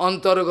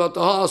অন্তর্গত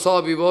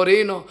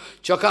সবিবরেণ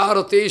চকার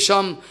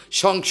তেষাম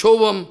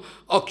সংক্ষোভম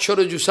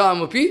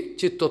অক্ষরজুষামপি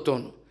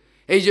চিত্ততন।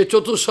 এই যে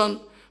চতুষণ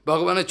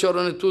ভগবানের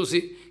চরণে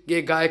তুলসী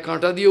গিয়ে গায়ে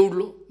কাঁটা দিয়ে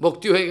উঠল,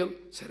 ভক্তি হয়ে গেল,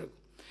 সেরকম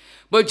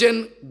বলছেন।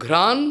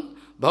 ঘ্রাণ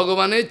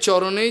ভগবানের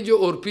চরণে যে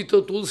অর্পিত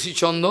তুলসী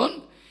চন্দন,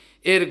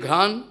 এর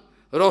ঘ্রাণ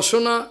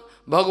রসনা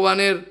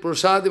ভগবানের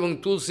প্রসাদ এবং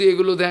তুলসী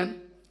এগুলো দেন।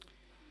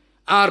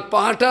 আর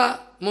পাটা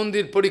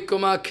মন্দির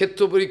পরিক্রমা,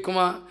 ক্ষেত্র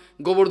পরিক্রমা,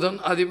 গোবর্ধন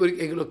আদি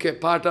এগুলোকে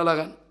পাটা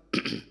লাগান।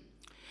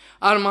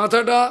 আর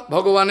মাথাটা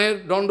ভগবানের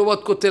দণ্ডবত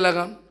করতে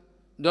লাগান,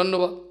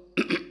 দণ্ডবত।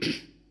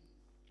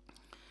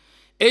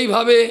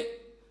 এইভাবে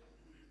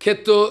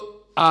ক্ষেত্র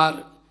আর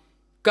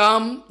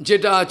কাম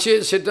যেটা আছে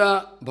সেটা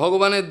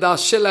ভগবানের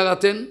দাস্যে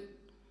লাগাতেন,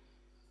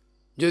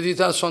 যদি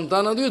তার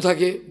সন্তানাদিও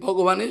থাকে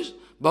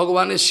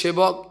ভগবানের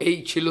সেবক এই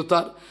ছিল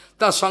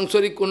তার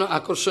সাংসারিক কোনো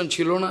আকর্ষণ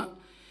ছিল না।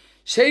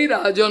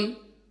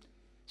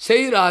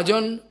 সেই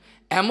রাজন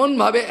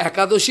এমনভাবে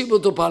একাদশী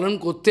ব্রত পালন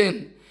করতেন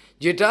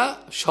যেটা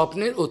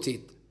স্বপ্নের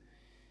অতীত।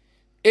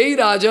 এই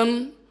রাজন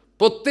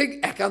প্রত্যেক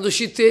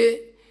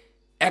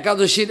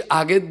একাদশীর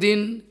আগের দিন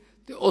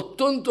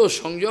অত্যন্ত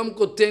সংযম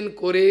করতেন,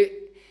 করে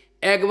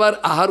একবার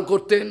আহার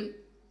করতেন,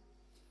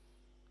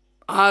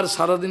 আর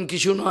সারাদিন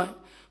কিছু নয়।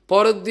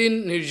 পরের দিন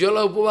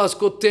নির্জলা উপবাস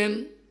করতেন,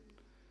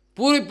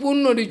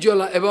 পরিপূর্ণ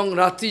নির্জলা, এবং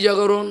রাত্রি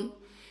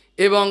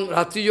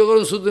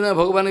জাগরণ শুধু না,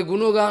 ভগবানের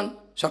গুণগান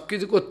সব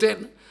কিছু করতেন।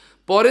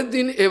 পরের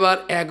দিন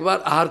একবার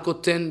আহার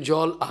করতেন,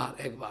 জল আহার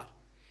একবার।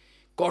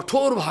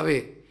 কঠোরভাবে,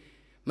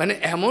 মানে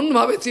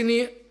এমনভাবে তিনি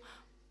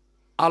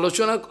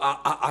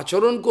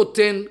আচরণ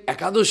করতেন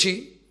একাদশী,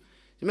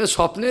 মানে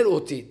স্বপ্নের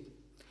অতীত।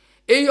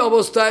 এই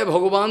অবস্থায়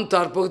ভগবান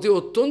তার প্রতি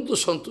অত্যন্ত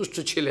সন্তুষ্ট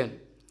ছিলেন।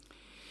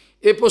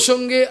 এ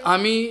প্রসঙ্গে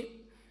আমি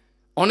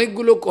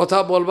অনেকগুলো কথা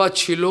বলবার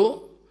ছিল,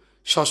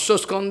 ষষ্ঠ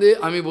স্কন্ধে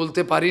আমি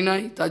বলতে পারি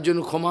নাই, তার জন্য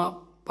ক্ষমা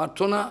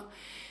প্রার্থনা।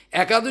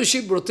 একাদশী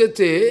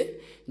ব্রতেতে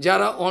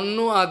যারা অন্ন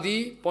আদি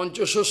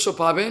পঞ্চশস্য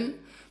পাবেন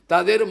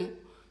তাদের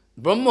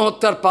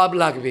ব্রহ্মহত্যার পাপ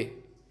লাগবে।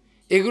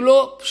 এগুলো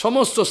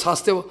সমস্ত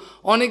শাস্ত্রে,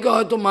 অনেকে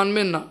হয়তো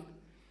মানবেন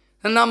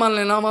না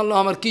মানলো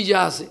আমার কি যা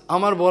আসে,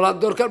 আমার বলার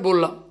দরকার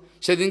বললাম,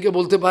 সেদিনকে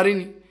বলতে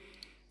পারিনি,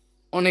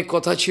 অনেক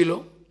কথা ছিল।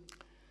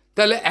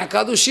 তাহলে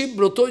একাদশী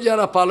ব্রত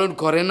যারা পালন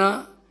করে না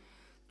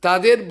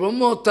তাদের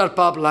ব্রহ্মহত্যার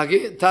পাপ লাগে,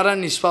 তারা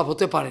নিষ্পাপ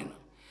হতে পারে না।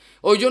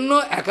 ওই জন্য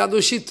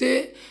একাদশীতে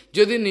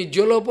যদি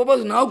নির্জলা উপবাস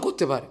নাও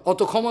করতে পারে, অত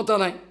ক্ষমতা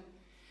নাই,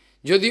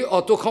 যদি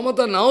অত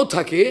ক্ষমতা নাও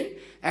থাকে,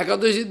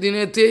 একাদশীর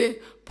দিনেতে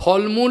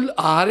ফলমূল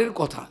আহারের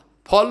কথা,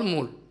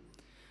 ফলমূল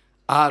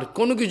আর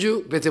কোনো কিছু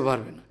পেতে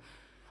পারবে না।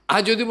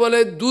 আর যদি বলে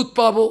দুধ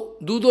পাবো,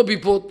 দুধও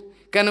বিপদ,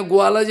 কেন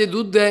গোয়ালা যে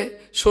দুধ দেয়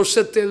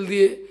সর্ষের তেল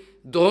দিয়ে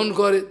দহন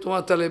করে,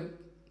 তোমার তাহলে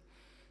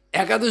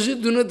একাদশীর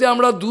দিনেতে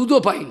আমরা দুধও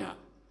পাই না,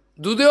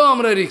 দুধেও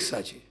আমরা রিস্ক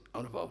আছে,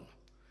 আমরা পাবো না,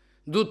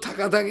 দুধ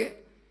থাকে।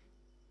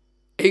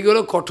 এইগুলো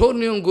কঠোর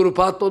নিয়ম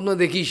গুরুপাদ পদ্ম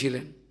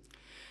দেখিয়েছিলেন।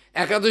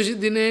 একাদশীর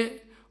দিনে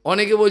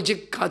অনেকে বলছে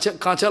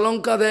কাঁচা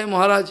লঙ্কা দেয়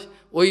মহারাজ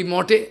ওই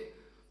মঠে,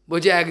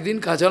 বলছে একদিন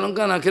কাঁচা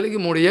লঙ্কা না খেলে কি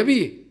মরে যাবি,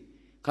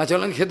 কাঁচা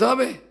লঙ্কা খেতে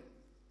হবে।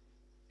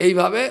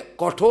 এইভাবে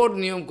কঠোর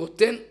নিয়ম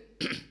করতেন।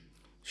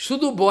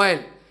 শুধু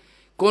বয়েল,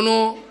 কোনো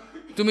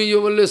তুমি যে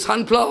বললে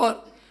সানফ্লাওয়ার,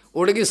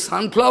 ওটা কি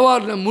সানফ্লাওয়ার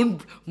না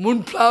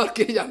মুনফ্লাওয়ার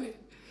কে জানে,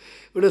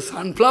 ওটা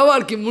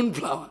সানফ্লাওয়ার কি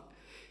মুনফ্লাওয়ার,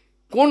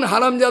 কোন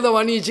হারামজাদা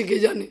বানিয়েছে কে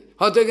জানে,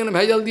 হয়তো এখানে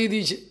ভেজাল দিয়ে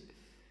দিয়েছে,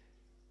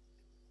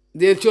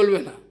 দিয়ে চলবে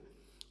না।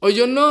 ওই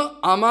জন্য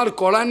আমার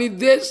কড়া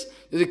নির্দেশ,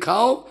 যদি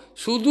খাও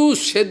শুধু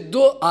সেদ্ধ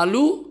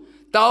আলু,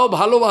 তাও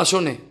ভালো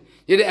বাসনে,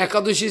 যেটা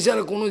একাদশী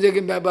ছাড়া কোনো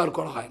জায়গায় ব্যবহার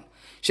করা হয় না,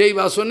 সেই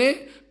বাসনে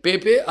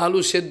পেঁপে আলু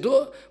সেদ্ধ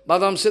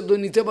বাদাম সেদ্ধ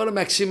নিতে পারো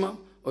ম্যাক্সিমাম,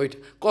 ওইটা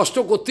কষ্ট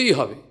করতেই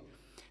হবে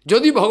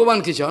যদি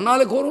ভগবানকে চাও,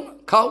 নাহলে করো না,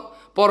 খাও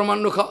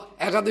পরমান্ন খাও।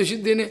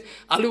 একাদশীর দিনে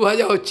আলু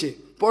ভাজা হচ্ছে,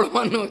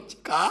 পরমান্ন হচ্ছে,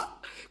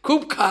 খুব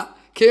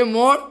খেয়ে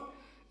মর,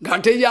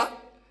 ঘাটে যা,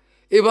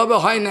 এভাবে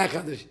হয় না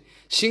একাদশী।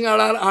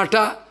 সিঙ্গাড়ার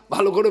আটা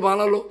ভালো করে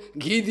বানালো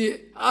ঘি দিয়ে,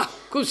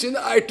 খুব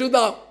সুন্দর,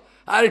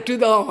 আর একটু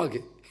দাও আমাকে,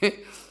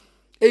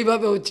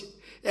 এইভাবে হচ্ছে।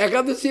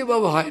 একাদশী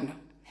এভাবে হয় না,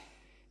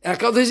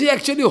 একাদশী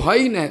অ্যাকচুয়ালি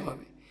হয়ই না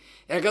এভাবে।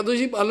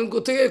 একাদশী পালন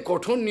করতে গেলে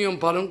কঠোর নিয়ম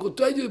পালন করতে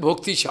হয় যদি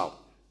ভক্তি চাও।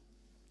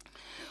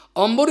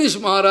 অম্বরীশ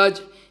মহারাজ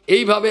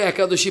এইভাবে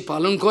একাদশী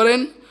পালন করেন।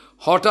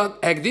 হঠাৎ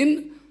একদিন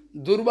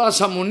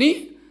দুর্বাসা মুনি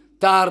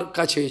তার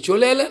কাছে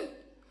চলে এলেন।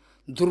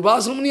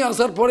 দুর্বাসা মুনি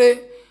আসার পরে,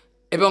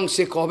 এবং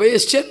সে কবে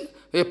এসছেন,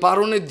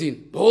 পারণের দিন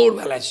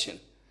ভোরবেলা এসছেন।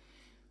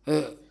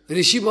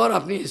 ঋষিবর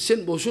আপনি এসছেন,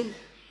 বসুন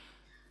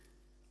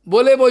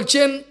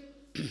বলছেন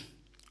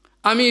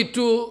আমি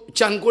একটু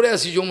চান করে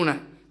আসি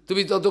যমুনায়,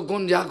 তুমি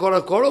ততক্ষণ যা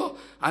করা করো,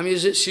 আমি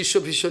এসে শিষ্য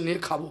ফিষ্য নিয়ে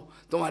খাবো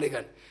তোমার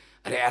এখানে।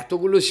 আরে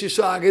এতগুলো শিষ্য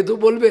আগে তো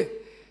বলবে,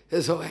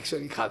 এসব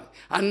একসঙ্গে খাবে,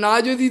 আর না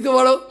যদি দিতে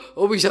পারো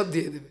অভিশাপ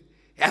দিয়ে দেবে,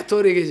 এত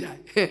রেগে যায়।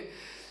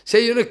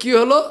 সেই জন্য কী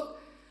হলো,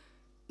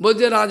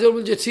 বলছে রাজা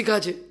বলছে ঠিক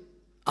আছে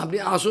আপনি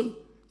আসুন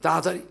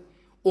তাড়াতাড়ি।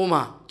 ও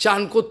মা,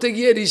 চান করতে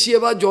গিয়ে ঋষি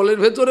এবার জলের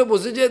ভেতরে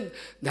বসেছে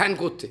ধ্যান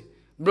করতে,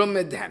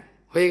 ব্রহ্মের ধ্যান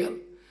হয়ে গেল।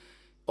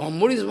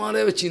 অম্বরীশ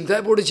মহারাজ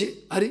চিন্তায় পড়েছে,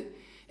 আরে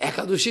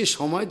একাদশীর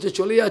সময় তো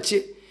চলে যাচ্ছে,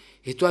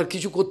 এ তো আর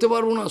কিছু করতে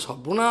পারবো না,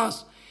 সর্বনাশ,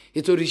 এ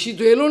তো ঋষি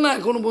তো এলো না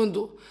এখনো পর্যন্ত,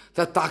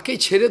 তাকে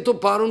ছেড়ে তো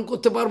পালন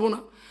করতে পারবো না,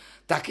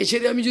 তাকে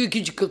ছেড়ে আমি যদি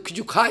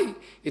কিছু খাই,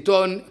 এ তো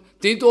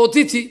তিনি তো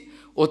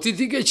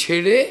অতিথিকে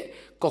ছেড়ে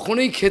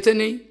কখনোই খেতে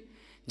নেই।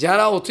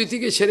 যারা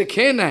অতিথিকে ছেড়ে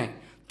খেয়ে নেয়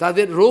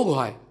তাদের রোগ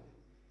হয়,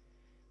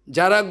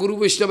 যারা গুরু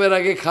বৈষ্ণবের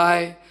আগে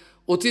খায়,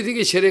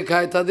 অতিথিকে ছেড়ে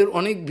খায়, তাদের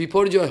অনেক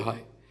বিপর্যয়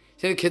হয়,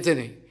 সেটা খেতে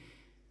নেই,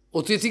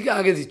 অতিথিকে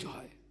আগে দিতে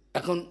হয়।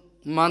 এখন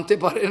মানতে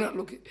পারে না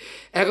লোকে।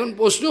 এখন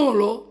প্রশ্ন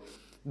হলো,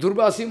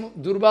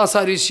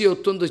 দুর্বাসা ঋষি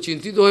অত্যন্ত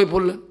চিন্তিত হয়ে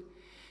পড়লেন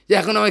যে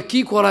এখন আমার কী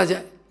করা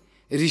যায়।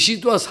 ঋষি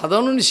তো আর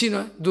সাধারণ ঋষি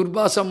নয়,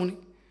 দুর্বাসা মুনি,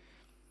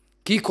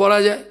 কী করা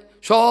যায়।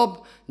 সব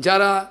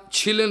যারা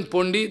ছিলেন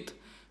পণ্ডিত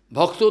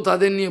ভক্ত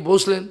তাদের নিয়ে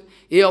বসলেন,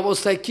 এই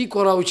অবস্থায় কি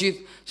করা উচিত,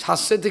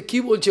 শাস্ত্রেতে কি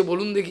বলছে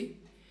বলুন দেখি,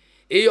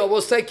 এই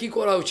অবস্থায় কি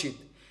করা উচিত।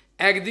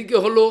 একদিকে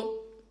হলো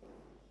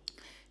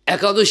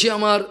একাদশী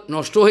আমার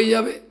নষ্ট হয়ে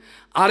যাবে,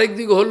 আরেক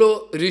দিকে হলো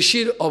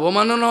ঋষির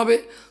অবমাননা হবে,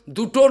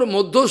 দুটোর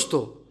মধ্যস্থ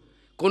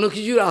কোনো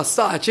কিছু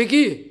রাস্তা আছে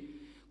কি?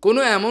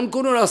 এমন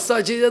কোনো রাস্তা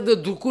আছে যাতে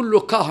দুকুল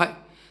রক্ষা হয়?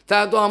 তা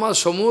তো আমার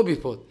সমূহ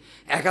বিপদ।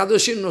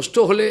 একাদশী নষ্ট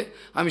হলে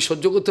আমি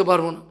সহ্য করতে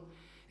পারবো না,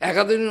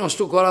 একাদশী নষ্ট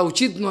করা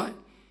উচিত নয়।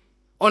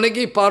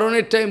 অনেকেই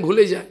পারণের টাইম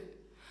ভুলে যায়।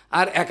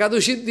 আর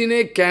একাদশীর দিনে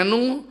কেন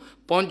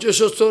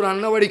পঞ্চশস্য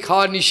রান্নাবাড়ি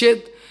খাওয়া নিষেধ?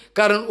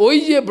 কারণ ওই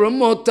যে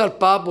ব্রহ্মহত্যার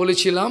পাপ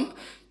বলেছিলাম,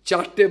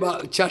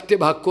 চারটে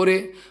ভাগ করে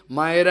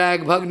মায়েরা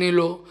এক ভাগ নিল,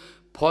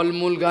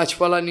 ফলমূল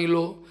গাছপালা নিল,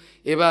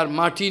 এবার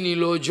মাটি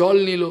নিল, জল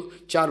নিল,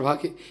 4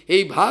 ভাগে।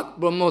 এই ভাগ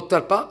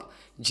ব্রহ্মহত্যার পাপ,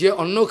 যে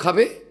অন্ন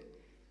খাবে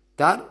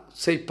তার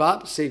সেই পাপ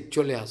সেই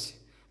চলে আসে,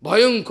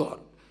 ভয়ঙ্কর।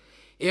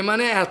 এ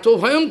মানে এত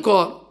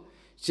ভয়ঙ্কর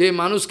যে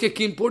মানুষকে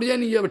কিন পর্যায়ে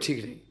নিয়ে যাবে ঠিক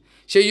নেই।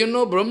 সেই জন্য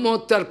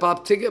ব্রহ্মহত্যার পাপ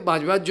থেকে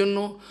বাঁচবার জন্য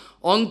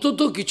অন্তত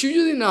কিছু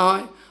যদি না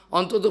হয়,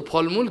 অন্তত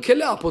ফলমূল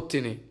খেলে আপত্তি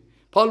নেই,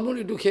 ফলমূল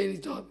একটু খেয়ে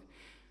নিতে হবে,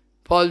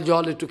 ফল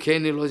জল একটু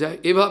খেয়ে নিল যায়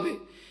এভাবে।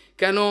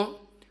 কেন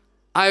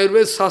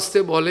আয়ুর্বেদ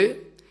শাস্ত্রে বলে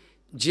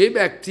যে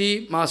ব্যক্তি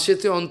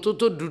মাসেতে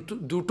অন্তত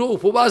দুটো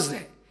উপবাস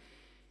দেয়,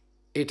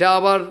 এটা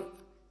আবার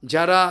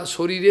যারা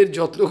শরীরের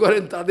যত্ন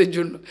করেন তাদের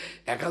জন্য।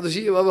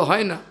 একাদশী এভাবে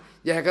হয় না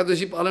যে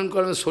একাদশী পালন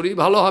করলে শরীর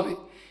ভালো হবে,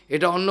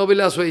 এটা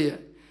অন্নবিলাস হয়ে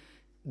যায়।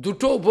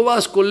 দুটো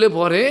উপবাস করলে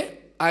পরে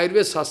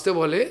আয়ুর্বেদ শাস্ত্রে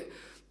বলে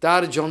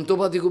তার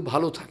যন্ত্রপাতি খুব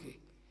ভালো থাকে।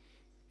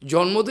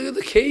 জন্ম থেকে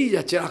তো খেয়েই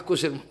যাচ্ছে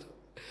রাক্ষসের মতো,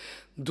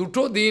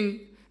 দুটো দিন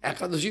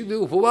একাদশী যদি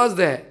উপবাস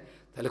দেয়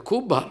তাহলে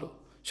খুব ভালো,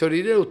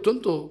 শরীরের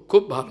অত্যন্ত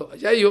খুব ভালো।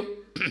 যাই হোক,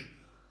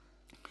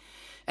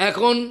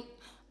 এখন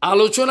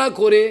আলোচনা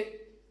করে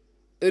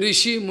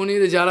ঋষি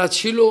মুনির যারা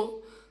ছিল,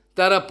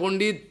 তারা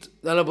পণ্ডিত,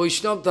 তারা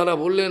বৈষ্ণব, তারা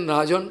বললেন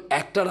রাজন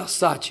একটা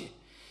রাস্তা আছে,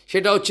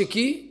 সেটা হচ্ছে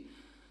কি,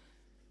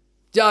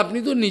 যে আপনি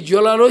তো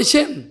নির্জলা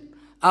রয়েছেন,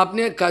 আপনি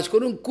এক কাজ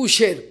করুন,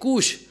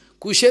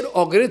 কুশের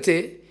অগ্রেতে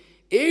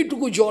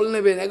এইটুকু জল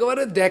নেবেন,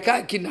 একেবারে দেখা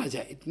কি না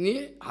যায়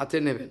নিয়ে হাতে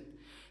নেবেন,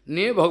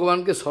 নিয়ে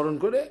ভগবানকে স্মরণ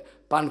করে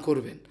পান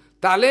করবেন,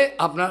 তাহলে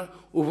আপনার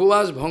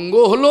উপবাস ভঙ্গ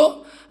হলো,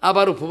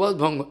 আবার উপবাস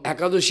ভঙ্গ,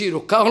 একাদশী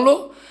রক্ষা হলো,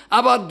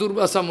 আবার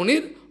দুর্বাসা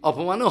মুনির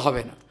অপমানও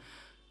হবে না।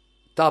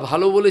 তা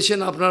ভালো বলেছেন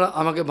আপনারা,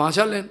 আমাকে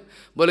বাঁচালেন।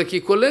 বলে কি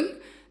করলেন,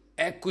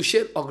 এক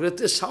কুশের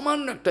অগ্রেতে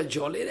সামান্য একটা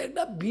জলের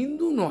একটা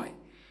বিন্দু নয়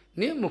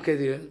নিয়ে মুখে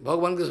দিলেন,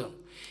 ভগবানকে স্মরণ।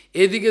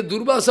 এদিকে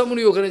দুর্বাসা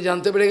মুনি ওখানে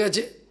জানতে পেরে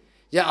গেছে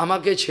যে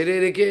আমাকে ছেড়ে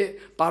রেখে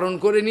পালন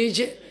করে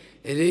নিয়েছে,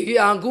 রেগে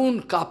আগুন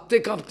কাঁপতে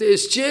কাঁপতে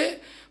এসছে,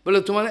 বলে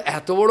তোমার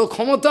এত বড়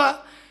ক্ষমতা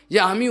যে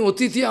আমি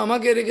অতিথি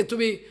আমাকে রেখে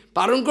তুমি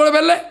পালন করে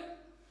ফেললে।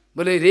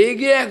 বলে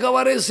রেগে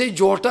একেবারে সেই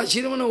জটা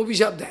ছিঁড়ে, মানে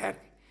অভিশাপ দেয় আর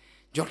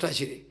জটা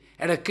ছিঁড়ে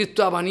একটা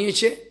কৃত্যা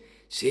বানিয়েছে,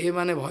 সে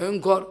মানে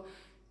ভয়ঙ্কর।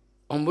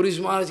 অম্বরীশ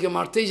মহারাজকে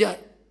মারতেই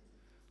যায়।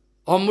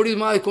 অম্বরীশ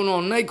মহারাজ কোনো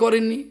অন্যায়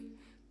করেননি,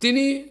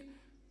 তিনি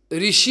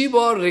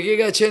ঋষিবর রেগে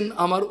গেছেন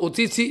আমার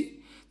অতিথি,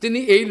 তিনি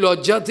এই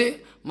লজ্জাতে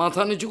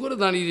মাথা নিচু করে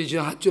দাঁড়িয়ে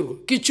দিয়েছেন, হাত জোর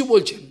করে কিচ্ছু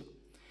বলছেন না।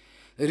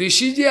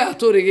 ঋষি যে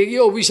এত রেগে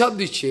গিয়ে অভিশাপ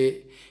দিচ্ছে,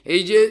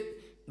 এই যে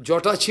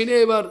জটা ছিঁড়ে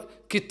এবার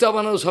কৃত্যা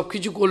বানানো সব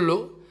কিছু করলো,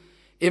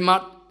 এ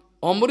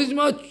অম্বরীশ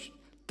মহারাজ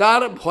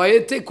তার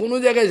ভয়েতে কোনো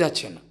জায়গায়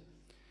যাচ্ছে না।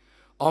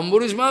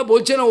 অম্বরীশ মহারাজ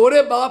বলছে না ওরে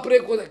বাপ রে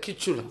কোথায়,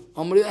 কিচ্ছু না।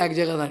 অম্বরীশ এক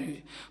জায়গায় দাঁড়িয়ে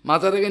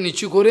মাথাটাকে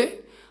নিচু করে,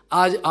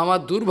 আজ আমার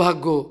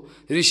দুর্ভাগ্য,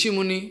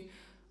 ঋষিমুনি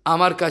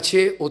আমার কাছে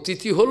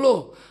অতিথি হলো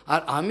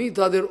আর আমি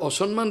তাদের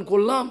অসম্মান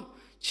করলাম,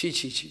 ছি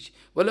ছি ছি।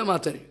 বলে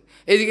মাথায়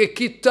এদিকে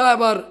কৃত্যা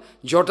এবার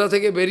জটা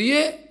থেকে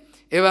বেরিয়ে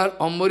এবার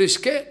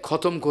অম্বরীশকে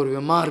খতম করবে,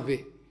 মারবে।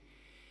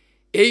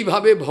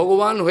 এইভাবে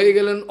ভগবান হয়ে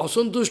গেলেন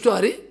অসন্তুষ্ট।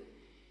 আরে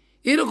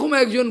এরকম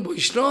একজন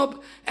বৈষ্ণব,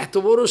 এত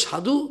বড়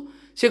সাধু,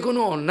 সে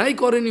কোনো অন্যায়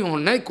করেনি,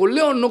 অন্যায় করলে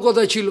অন্য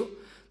কথা ছিল,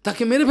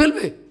 তাকে মেরে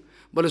ফেলবে।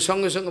 বলে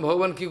সঙ্গে সঙ্গে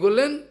ভগবান কি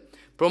করলেন,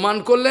 প্রমাণ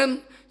করলেন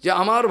যে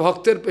আমার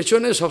ভক্তের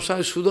পেছনে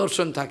সবসময়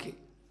সুদর্শন থাকে।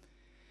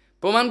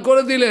 প্রমাণ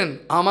করে দিলেন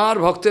আমার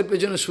ভক্তের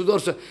পেছনে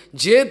সুদর্শন,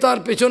 যে তার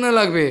পেছনে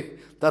লাগবে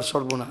তার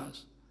সর্বনাশ।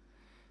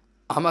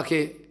 আমাকে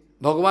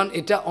ভগবান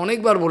এটা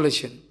অনেকবার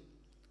বলেছেন,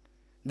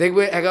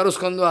 দেখবে 11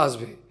 স্কন্ধ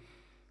আসবে,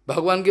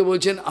 ভগবানকে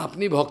বলছেন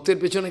আপনি ভক্তের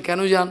পেছনে কেন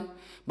যান?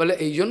 বলে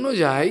এই জন্য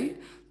যাই,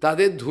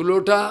 তাদের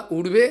ধুলোটা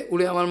উড়বে,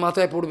 উড়ে আমার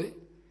মাথায় পড়বে।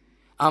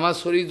 আমার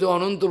শরীর তো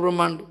অনন্ত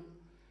ব্রহ্মাণ্ড।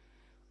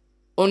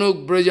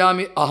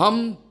 অনুব্রজামি অহম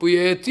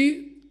পুয়েতি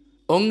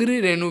অঙ্গ্রি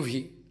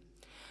রেণুভি।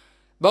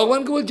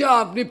 ভগবানকে বলছে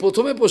আপনি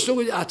প্রথমে প্রশ্ন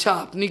করছেন, আচ্ছা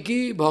আপনি কি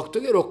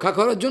ভক্তকে রক্ষা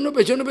করার জন্য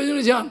পেছনে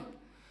পেছনে যান?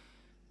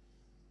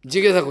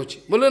 জিজ্ঞাসা করছি।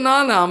 বলে না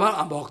না, আমার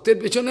ভক্তের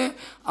পেছনে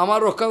আমার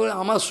রক্ষা করে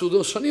আমার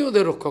সুদর্শনই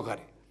ওদের রক্ষা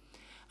করে,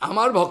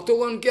 আমার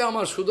ভক্তগণকে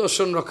আমার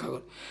সুদর্শন রক্ষা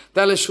করে।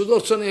 তাহলে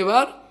সুদর্শন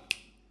এবার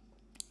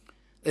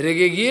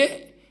রেগে গিয়ে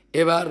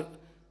এবার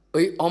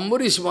ওই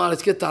অম্বরীশ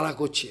মহারাজকে তাড়া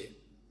করছে।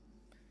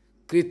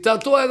 কৃত্যা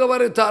তো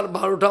একেবারে তার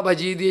 12টা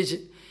বাজিয়ে দিয়েছে,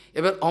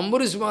 এবার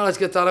অম্বরীশ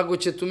মহারাজকে তাড়া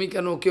করছে, তুমি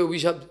কেন ওকে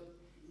অভিশাপ,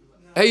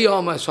 এই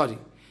সরি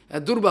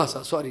দুর্বাসা,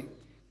 সরি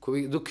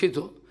খুবই দুঃখিত,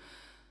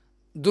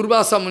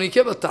 দুর্বাসা মুনিকে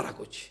এবার তাড়া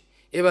করছে।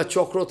 এবার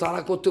চক্র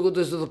তাড়া করতে করতে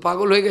সে তো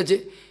পাগল হয়ে গেছে,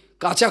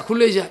 কাঁচা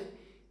খুলে যায়।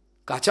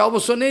 কাঁচা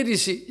অবশ্য নেই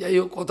ঋষি, যাই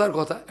হোক কথার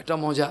কথা, একটা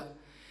মজা।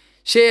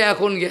 সে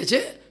এখন গেছে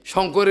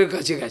শঙ্করের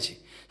কাছে গেছে।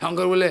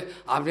 শঙ্কর বলে,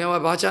 আপনি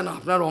আমার বাঁচান,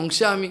 আপনার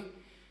অংশে আমি।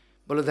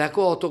 বলে,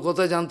 দেখো অত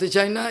কথা জানতে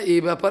চাই না এই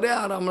ব্যাপারে,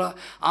 আর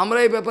আমরা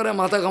এই ব্যাপারে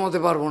মাথা ঘামাতে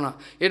পারবো না,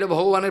 এটা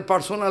ভগবানের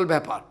পার্সোনাল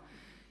ব্যাপার।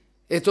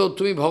 এ তো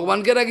তুমি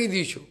ভগবানকে রাখিয়ে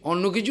দিয়েছো,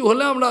 অন্য কিছু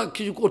হলে আমরা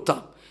কিছু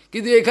করতাম,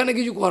 কিন্তু এখানে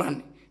কিছু করার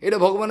নেই, এটা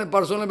ভগবানের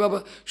পার্সোনাল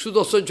ব্যাপার।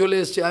 সুদর্শন চলে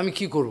এসছে, আমি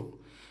কি করব?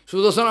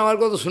 সুদর্শন আমার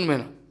কথা শুনবে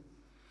না।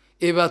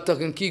 এবার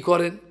তখন কি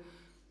করেন,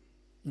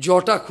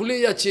 জটা খুলে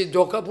যাচ্ছে,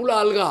 জকা পুরো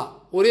আলগা,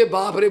 ওরে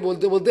বাপ রে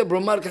বলতে বলতে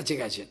ব্রহ্মার কাছে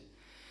গেছেন।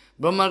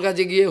 ব্রহ্মার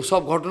কাছে গিয়ে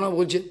সব ঘটনা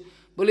বলছেন।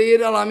 বলে,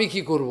 এর আর আমি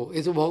কি করব? এ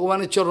তো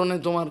ভগবানের চরণে,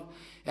 তোমার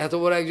এত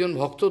বড় একজন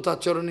ভক্ত, তার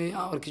চরণে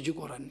আমার কিছু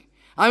করার নেই,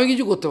 আমি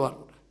কিছু করতে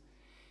পারবো না,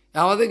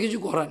 আমাদের কিছু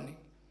করার নেই।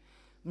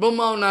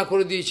 ব্রহ্মাও না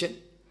করে দিয়েছেন।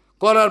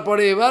 করার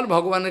পরে এবার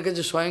ভগবানের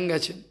কাছে স্বয়ং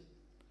গেছেন,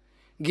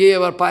 গিয়ে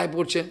এবার পায়ে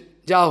পড়ছেন,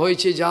 যা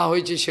হয়েছে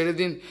ছেড়ে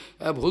দিন,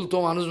 ভুল তো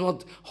মানুষ মত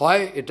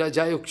হয়, এটা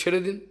যাই হোক ছেড়ে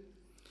দিন,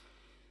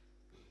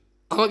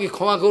 আমাকে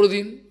ক্ষমা করে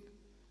দিন।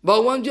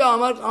 ভগবান যে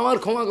আমার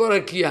ক্ষমা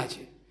করার কী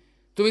আছে?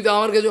 তুমি তো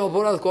আমার কাছে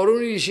অপরাধ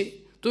করোনি ঋষি,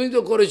 তুমি তো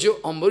করেছো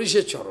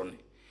অম্বরীশের চরণে।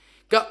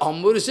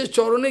 অম্বরীশের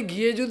চরণে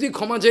গিয়ে যদি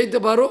ক্ষমা চাইতে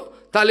পারো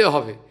তাহলে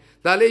হবে,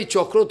 তাহলে এই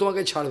চক্র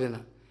তোমাকে ছাড়বে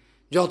না।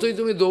 যতই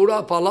তুমি দৌড়া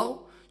পালাও,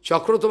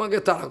 চক্র তোমাকে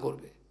তাড়া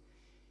করবে,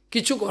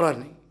 কিছু করার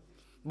নেই।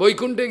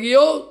 বৈকুণ্ঠে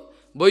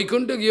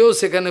গিয়েও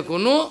সেখানে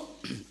কোনো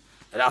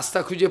রাস্তা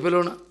খুঁজে পেল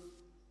না,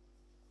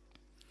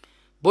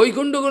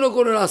 বৈকুণ্ঠ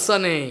কোনো রাস্তা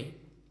নেই।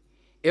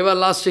 এবার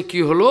লাস্টে কি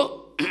হলো,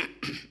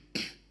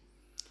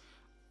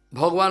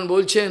 ভগবান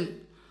বলছেন,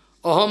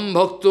 অহম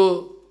ভক্ত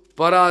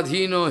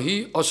পরাধীন হি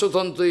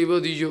অস্বতন্ত্র ইব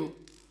দ্বিজ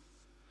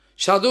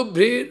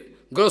সাধুভ্রীর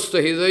গ্রস্ত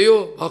হৃদয়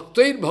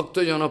ভক্তৈর ভক্ত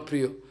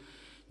জনপ্রিয়।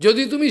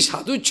 যদি তুমি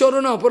সাধুর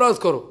চরণে অপরাধ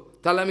করো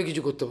তাহলে আমি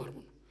কিছু করতে পারবো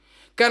না,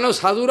 কেন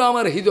সাধুরা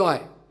আমার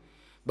হৃদয়।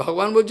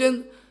 ভগবান বলছেন,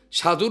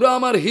 সাধুরা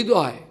আমার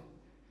হৃদয়,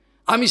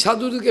 আমি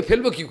সাধুদেরকে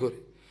ফেলবো কী করে?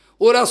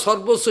 ওরা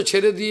সর্বস্ব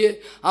ছেড়ে দিয়ে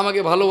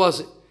আমাকে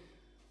ভালোবাসে,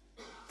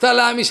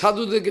 তাহলে আমি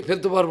সাধুদেরকে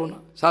ফেলতে পারবো না।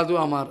 সাধু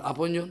আমার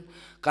আপনজন,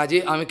 কাজে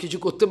আমি কিছু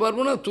করতে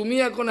পারবো না। তুমি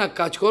এখন এক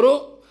কাজ করো,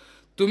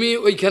 তুমি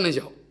ওইখানে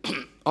যাও,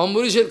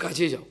 অম্বরীশের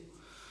কাছে যাও,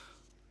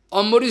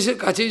 অম্বরীশের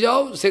কাছে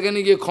যাও, সেখানে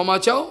গিয়ে ক্ষমা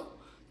চাও,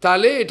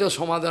 তাহলে এটা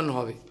সমাধান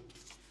হবে।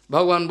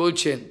 ভগবান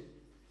বলছেন,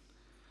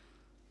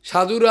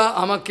 সাধুরা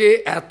আমাকে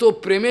এত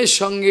প্রেমের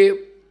সঙ্গে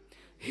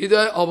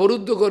হৃদয়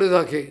অবরুদ্ধ করে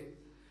রাখে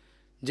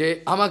যে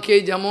আমাকে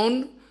যেমন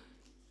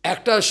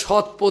একটা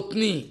সৎ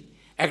পত্নী,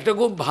 একটা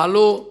খুব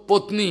ভালো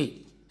পত্নী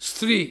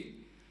স্ত্রী,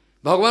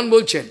 ভগবান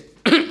বলছেন,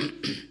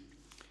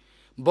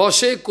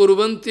 বসে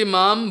কুর্বন্তি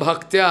মাম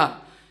ভক্ত্যা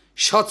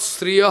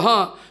সৎস্ত্রিয়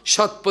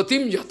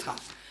সৎপতিম যথা।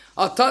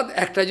 অর্থাৎ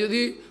একটা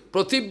যদি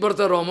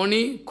প্রতিব্রতা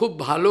রমণী, খুব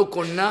ভালো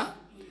কন্যা,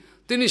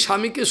 তিনি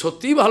স্বামীকে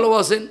সত্যিই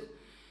ভালোবাসেন।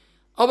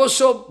 অবশ্য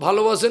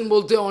ভালোবাসেন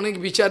বলতে অনেক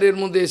বিচারের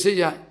মধ্যে এসে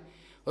যায়,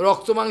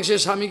 রক্ত মাংসের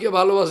স্বামীকে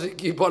ভালোবাসে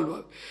কী বলবে?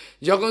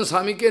 যখন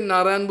স্বামীকে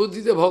নারায়ণ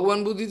বুদ্ধিতে, ভগবান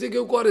বুদ্ধিতে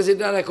কেউ করে,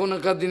 সেটা আর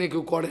এখনকার দিনে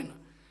কেউ করে না,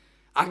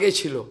 আগে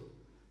ছিল।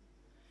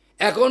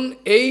 এখন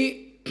এই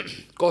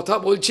কথা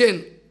বলছেন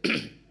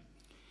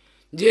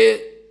যে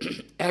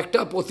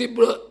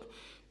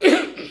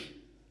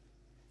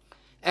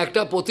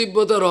একটা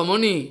পতিব্রতা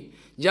রমণী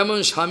যেমন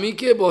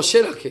স্বামীকে বসে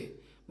রাখে,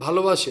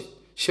 ভালোবাসে,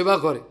 সেবা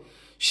করে,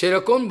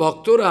 সেরকম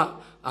ভক্তরা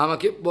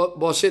আমাকে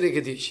বসে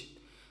রেখে দিয়েছে,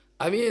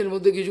 আমি এর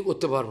মধ্যে কিছু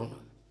করতে পারবো না,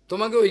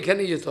 তোমাকে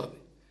ওইখানেই যেতে হবে।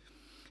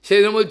 সেই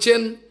জন্য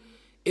বলছেন,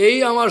 এই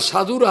আমার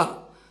সাধুরা,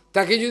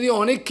 তাকে যদি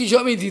অনেক কিছু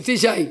আমি দিতে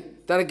চাই,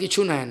 তারা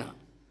কিছু নেয় না।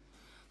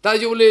 তাই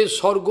যে বলে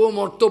স্বর্গ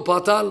মর্ত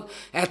পাতাল,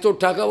 এত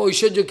টাকা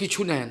ঐশ্বর্য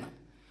কিছু নেয় না,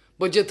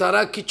 বলছে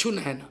তারা কিছু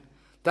নেয় না,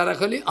 তারা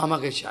খালি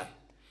আমাকে চায়।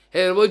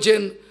 এর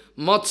বলছেন,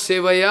 মত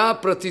সেবয়া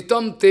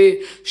প্রতীতম তে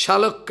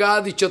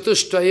শালক্যাদি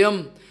চতুষ্টয়ম,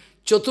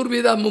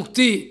 চতুর্বিধা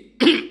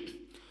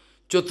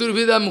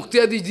মুক্তি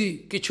আদি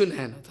কিছু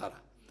নেয় না তারা।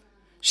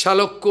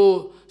 শালক্য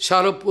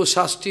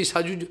শাস্তি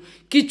সাজু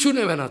কিছু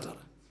নেবে না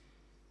তারা,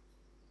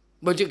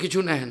 বলছে কিছু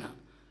নেয় না।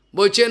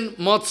 বলছেন,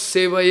 মত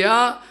সেবয়া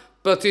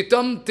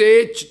প্রতীতম তে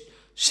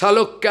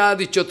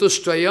শালক্যাদি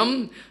চতুষ্টয়ম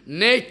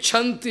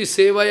নেচ্ছন্তি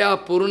সেবয়া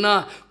পূর্ণা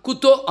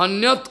কুতো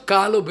অন্যত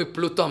কাল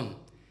বিপ্লুতম।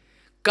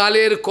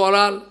 কালের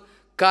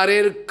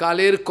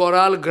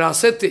করাল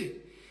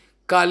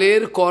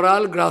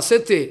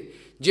গ্রাসেতে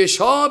যে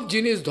সব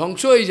জিনিস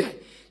ধ্বংস হয়ে যায়,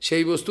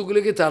 সেই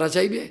বস্তুগুলোকে তারা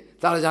চাইবে?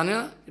 তারা জানে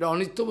না এটা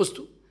অনিত্য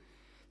বস্তু।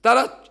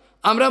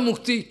 আমরা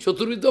মুক্তি,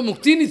 চতুর্বিধ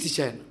মুক্তি নিতে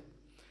চায় না,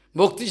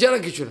 ভক্তি ছাড়া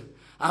কিছু না,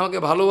 আমাকে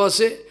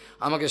ভালোবাসে,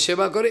 আমাকে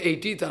সেবা করে,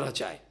 এইটি তারা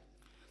চায়।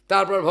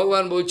 তারপর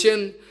ভগবান বলছেন,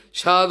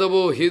 সাধব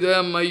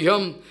হৃদয়ম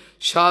মহ্যম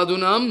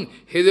সাধুনাম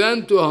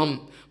হৃদয়ন্তুহম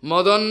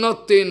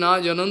মদন্নতে না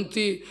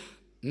জনন্তি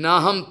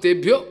নাহম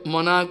তেভ্য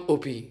মনাগ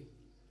অপি।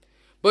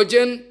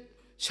 বলছেন,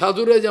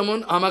 সাধুরা যেমন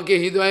আমাকে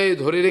হৃদয়ে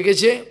ধরে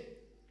রেখেছে,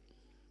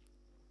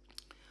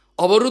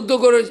 অবরুদ্ধ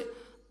করেছে,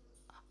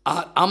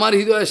 আর আমার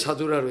হৃদয়ে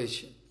সাধুরা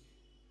রয়েছে।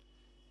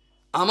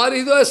 আমার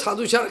হৃদয়ে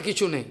সাধু ছাড়া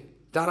কিছু নেই,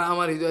 তারা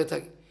আমার হৃদয়ে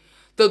থাকে।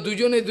 তা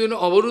দুজনে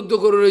অবরুদ্ধ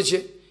করে রয়েছে,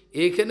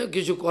 এইখানে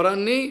কিছু করার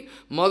নেই।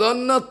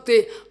 মদন্নত্বে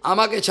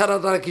আমাকে ছাড়া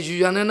তারা কিছু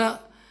জানে না,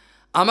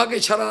 আমাকে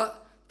ছাড়া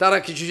তারা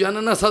কিছু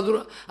জানে না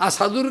সাধুরা, আর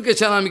সাধুরকে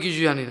ছাড়া আমি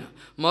কিছু জানি না।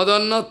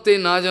 মদন্নত্বে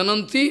না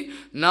জানন্তি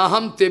না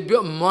হাম তেব্য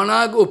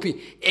মনাগোপি,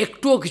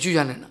 একটুও কিছু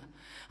জানে না,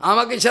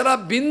 আমাকে ছাড়া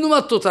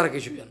বিন্দুমাত্র তারা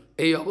কিছু জানে।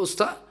 এই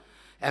অবস্থা।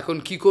 এখন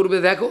কি করবে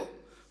দেখো,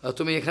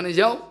 তুমি এখানে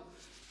যাও,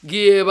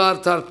 গিয়ে এবার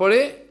তারপরে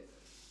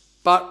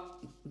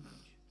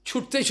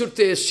ছুটতে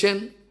ছুটতে এসছেন,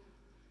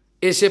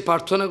 এসে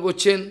প্রার্থনা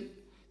করছেন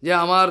যে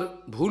আমার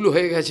ভুল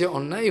হয়ে গেছে,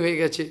 অন্যায় হয়ে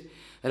গেছে।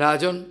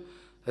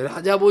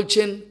 রাজা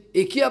বলছেন,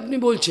 এ কি আপনি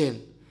বলছেন?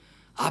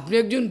 আপনি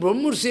একজন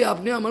ব্রহ্মর্ষি,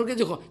 আপনি আমার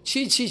কাছে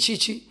ছি ছি ছি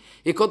ছি,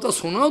 এ কথা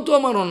শোনাও তো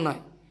আমার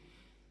অন্যায়।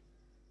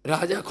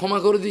 রাজা ক্ষমা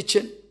করে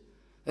দিচ্ছেন।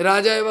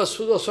 রাজা এবার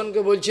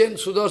সুদর্শনকে বলছেন,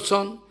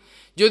 সুদর্শন,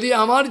 যদি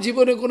আমার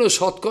জীবনে কোনো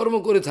সৎকর্ম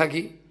করে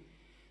থাকি,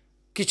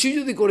 কিছু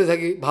যদি করে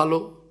থাকি ভালো,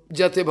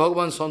 যাতে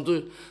ভগবান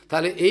সন্তুষ্ট,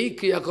 তাহলে এই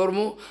ক্রিয়াকর্ম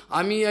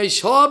আমি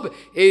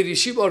এই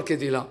ঋষিবরকে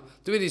দিলাম,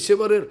 তুমি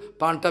ঋষিবরের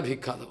পানটা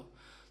ভিক্ষা দাও।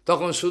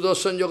 তখন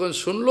সুদর্শন যখন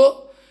শুনল,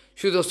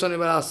 সুদর্শন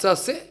এবার আস্তে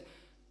আস্তে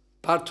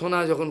প্রার্থনা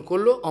যখন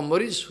করলো,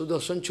 অম্বরীশ,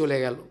 সুদর্শন চলে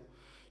গেল,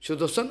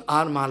 সুদর্শন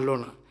আর মারল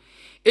না।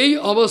 এই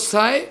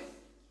অবস্থায়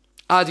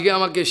আজকে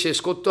আমাকে শেষ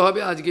করতে হবে।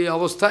 আজকে এই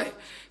অবস্থায়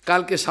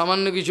কালকে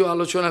সামান্য কিছু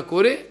আলোচনা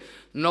করে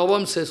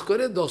নবম শেষ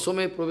করে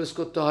দশমে প্রবেশ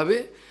করতে হবে।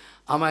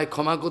 আমায়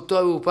ক্ষমা করতে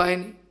হবে, উপায়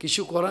নেই,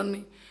 কিছু করার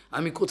নেই।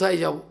 আমি কোথায়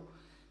যাব?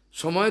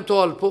 সময় তো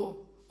অল্প,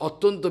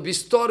 অত্যন্ত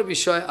বিস্তর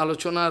বিষয়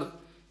আলোচনার।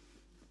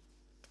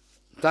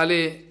 তাহলে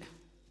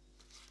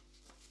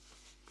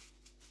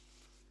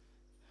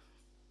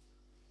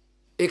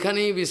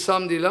এখানেই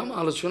বিশ্রাম দিলাম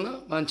আলোচনা।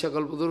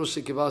 বাঞ্ছাকল্পতরুস্য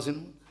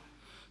কৃপাসিন্ধু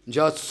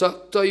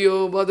যৎসক্তয়ো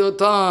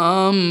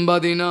বদতাম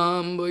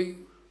বাদিনাম বৈ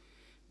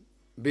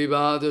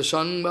বিবাদ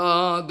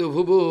সংবাদ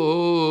ভুবো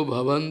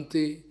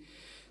ভবন্তি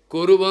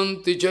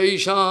কুর্বন্তি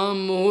চৈষাম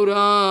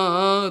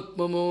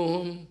মুহুরাত্মমোহম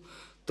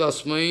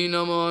তস্मै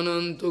নমো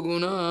অনন্ত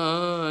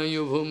গুণায়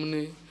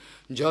ভুম্নে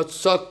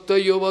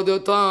যৎসক্তয়ো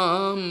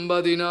বদতাম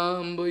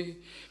বাদিনাম বৈ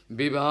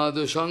বিবাদ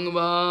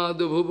সংবাদ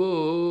ভুবো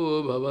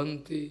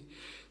ভবন্তি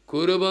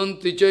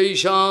কুর্বন্তি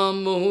চৈষাম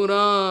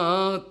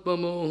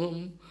মুহুরাত্মমোহম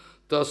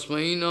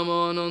তস্मै নমো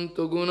অনন্ত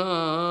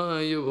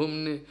গুণায়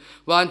ভুম্নে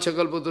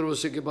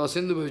বাঞ্ছাকল্পতরুস্য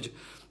কৃপাসিন্ধুভ্যশ্চ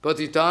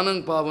পতিতানাং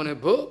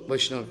পাবনেভ্যো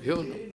বৈষ্ণবেভ্যো নমঃ।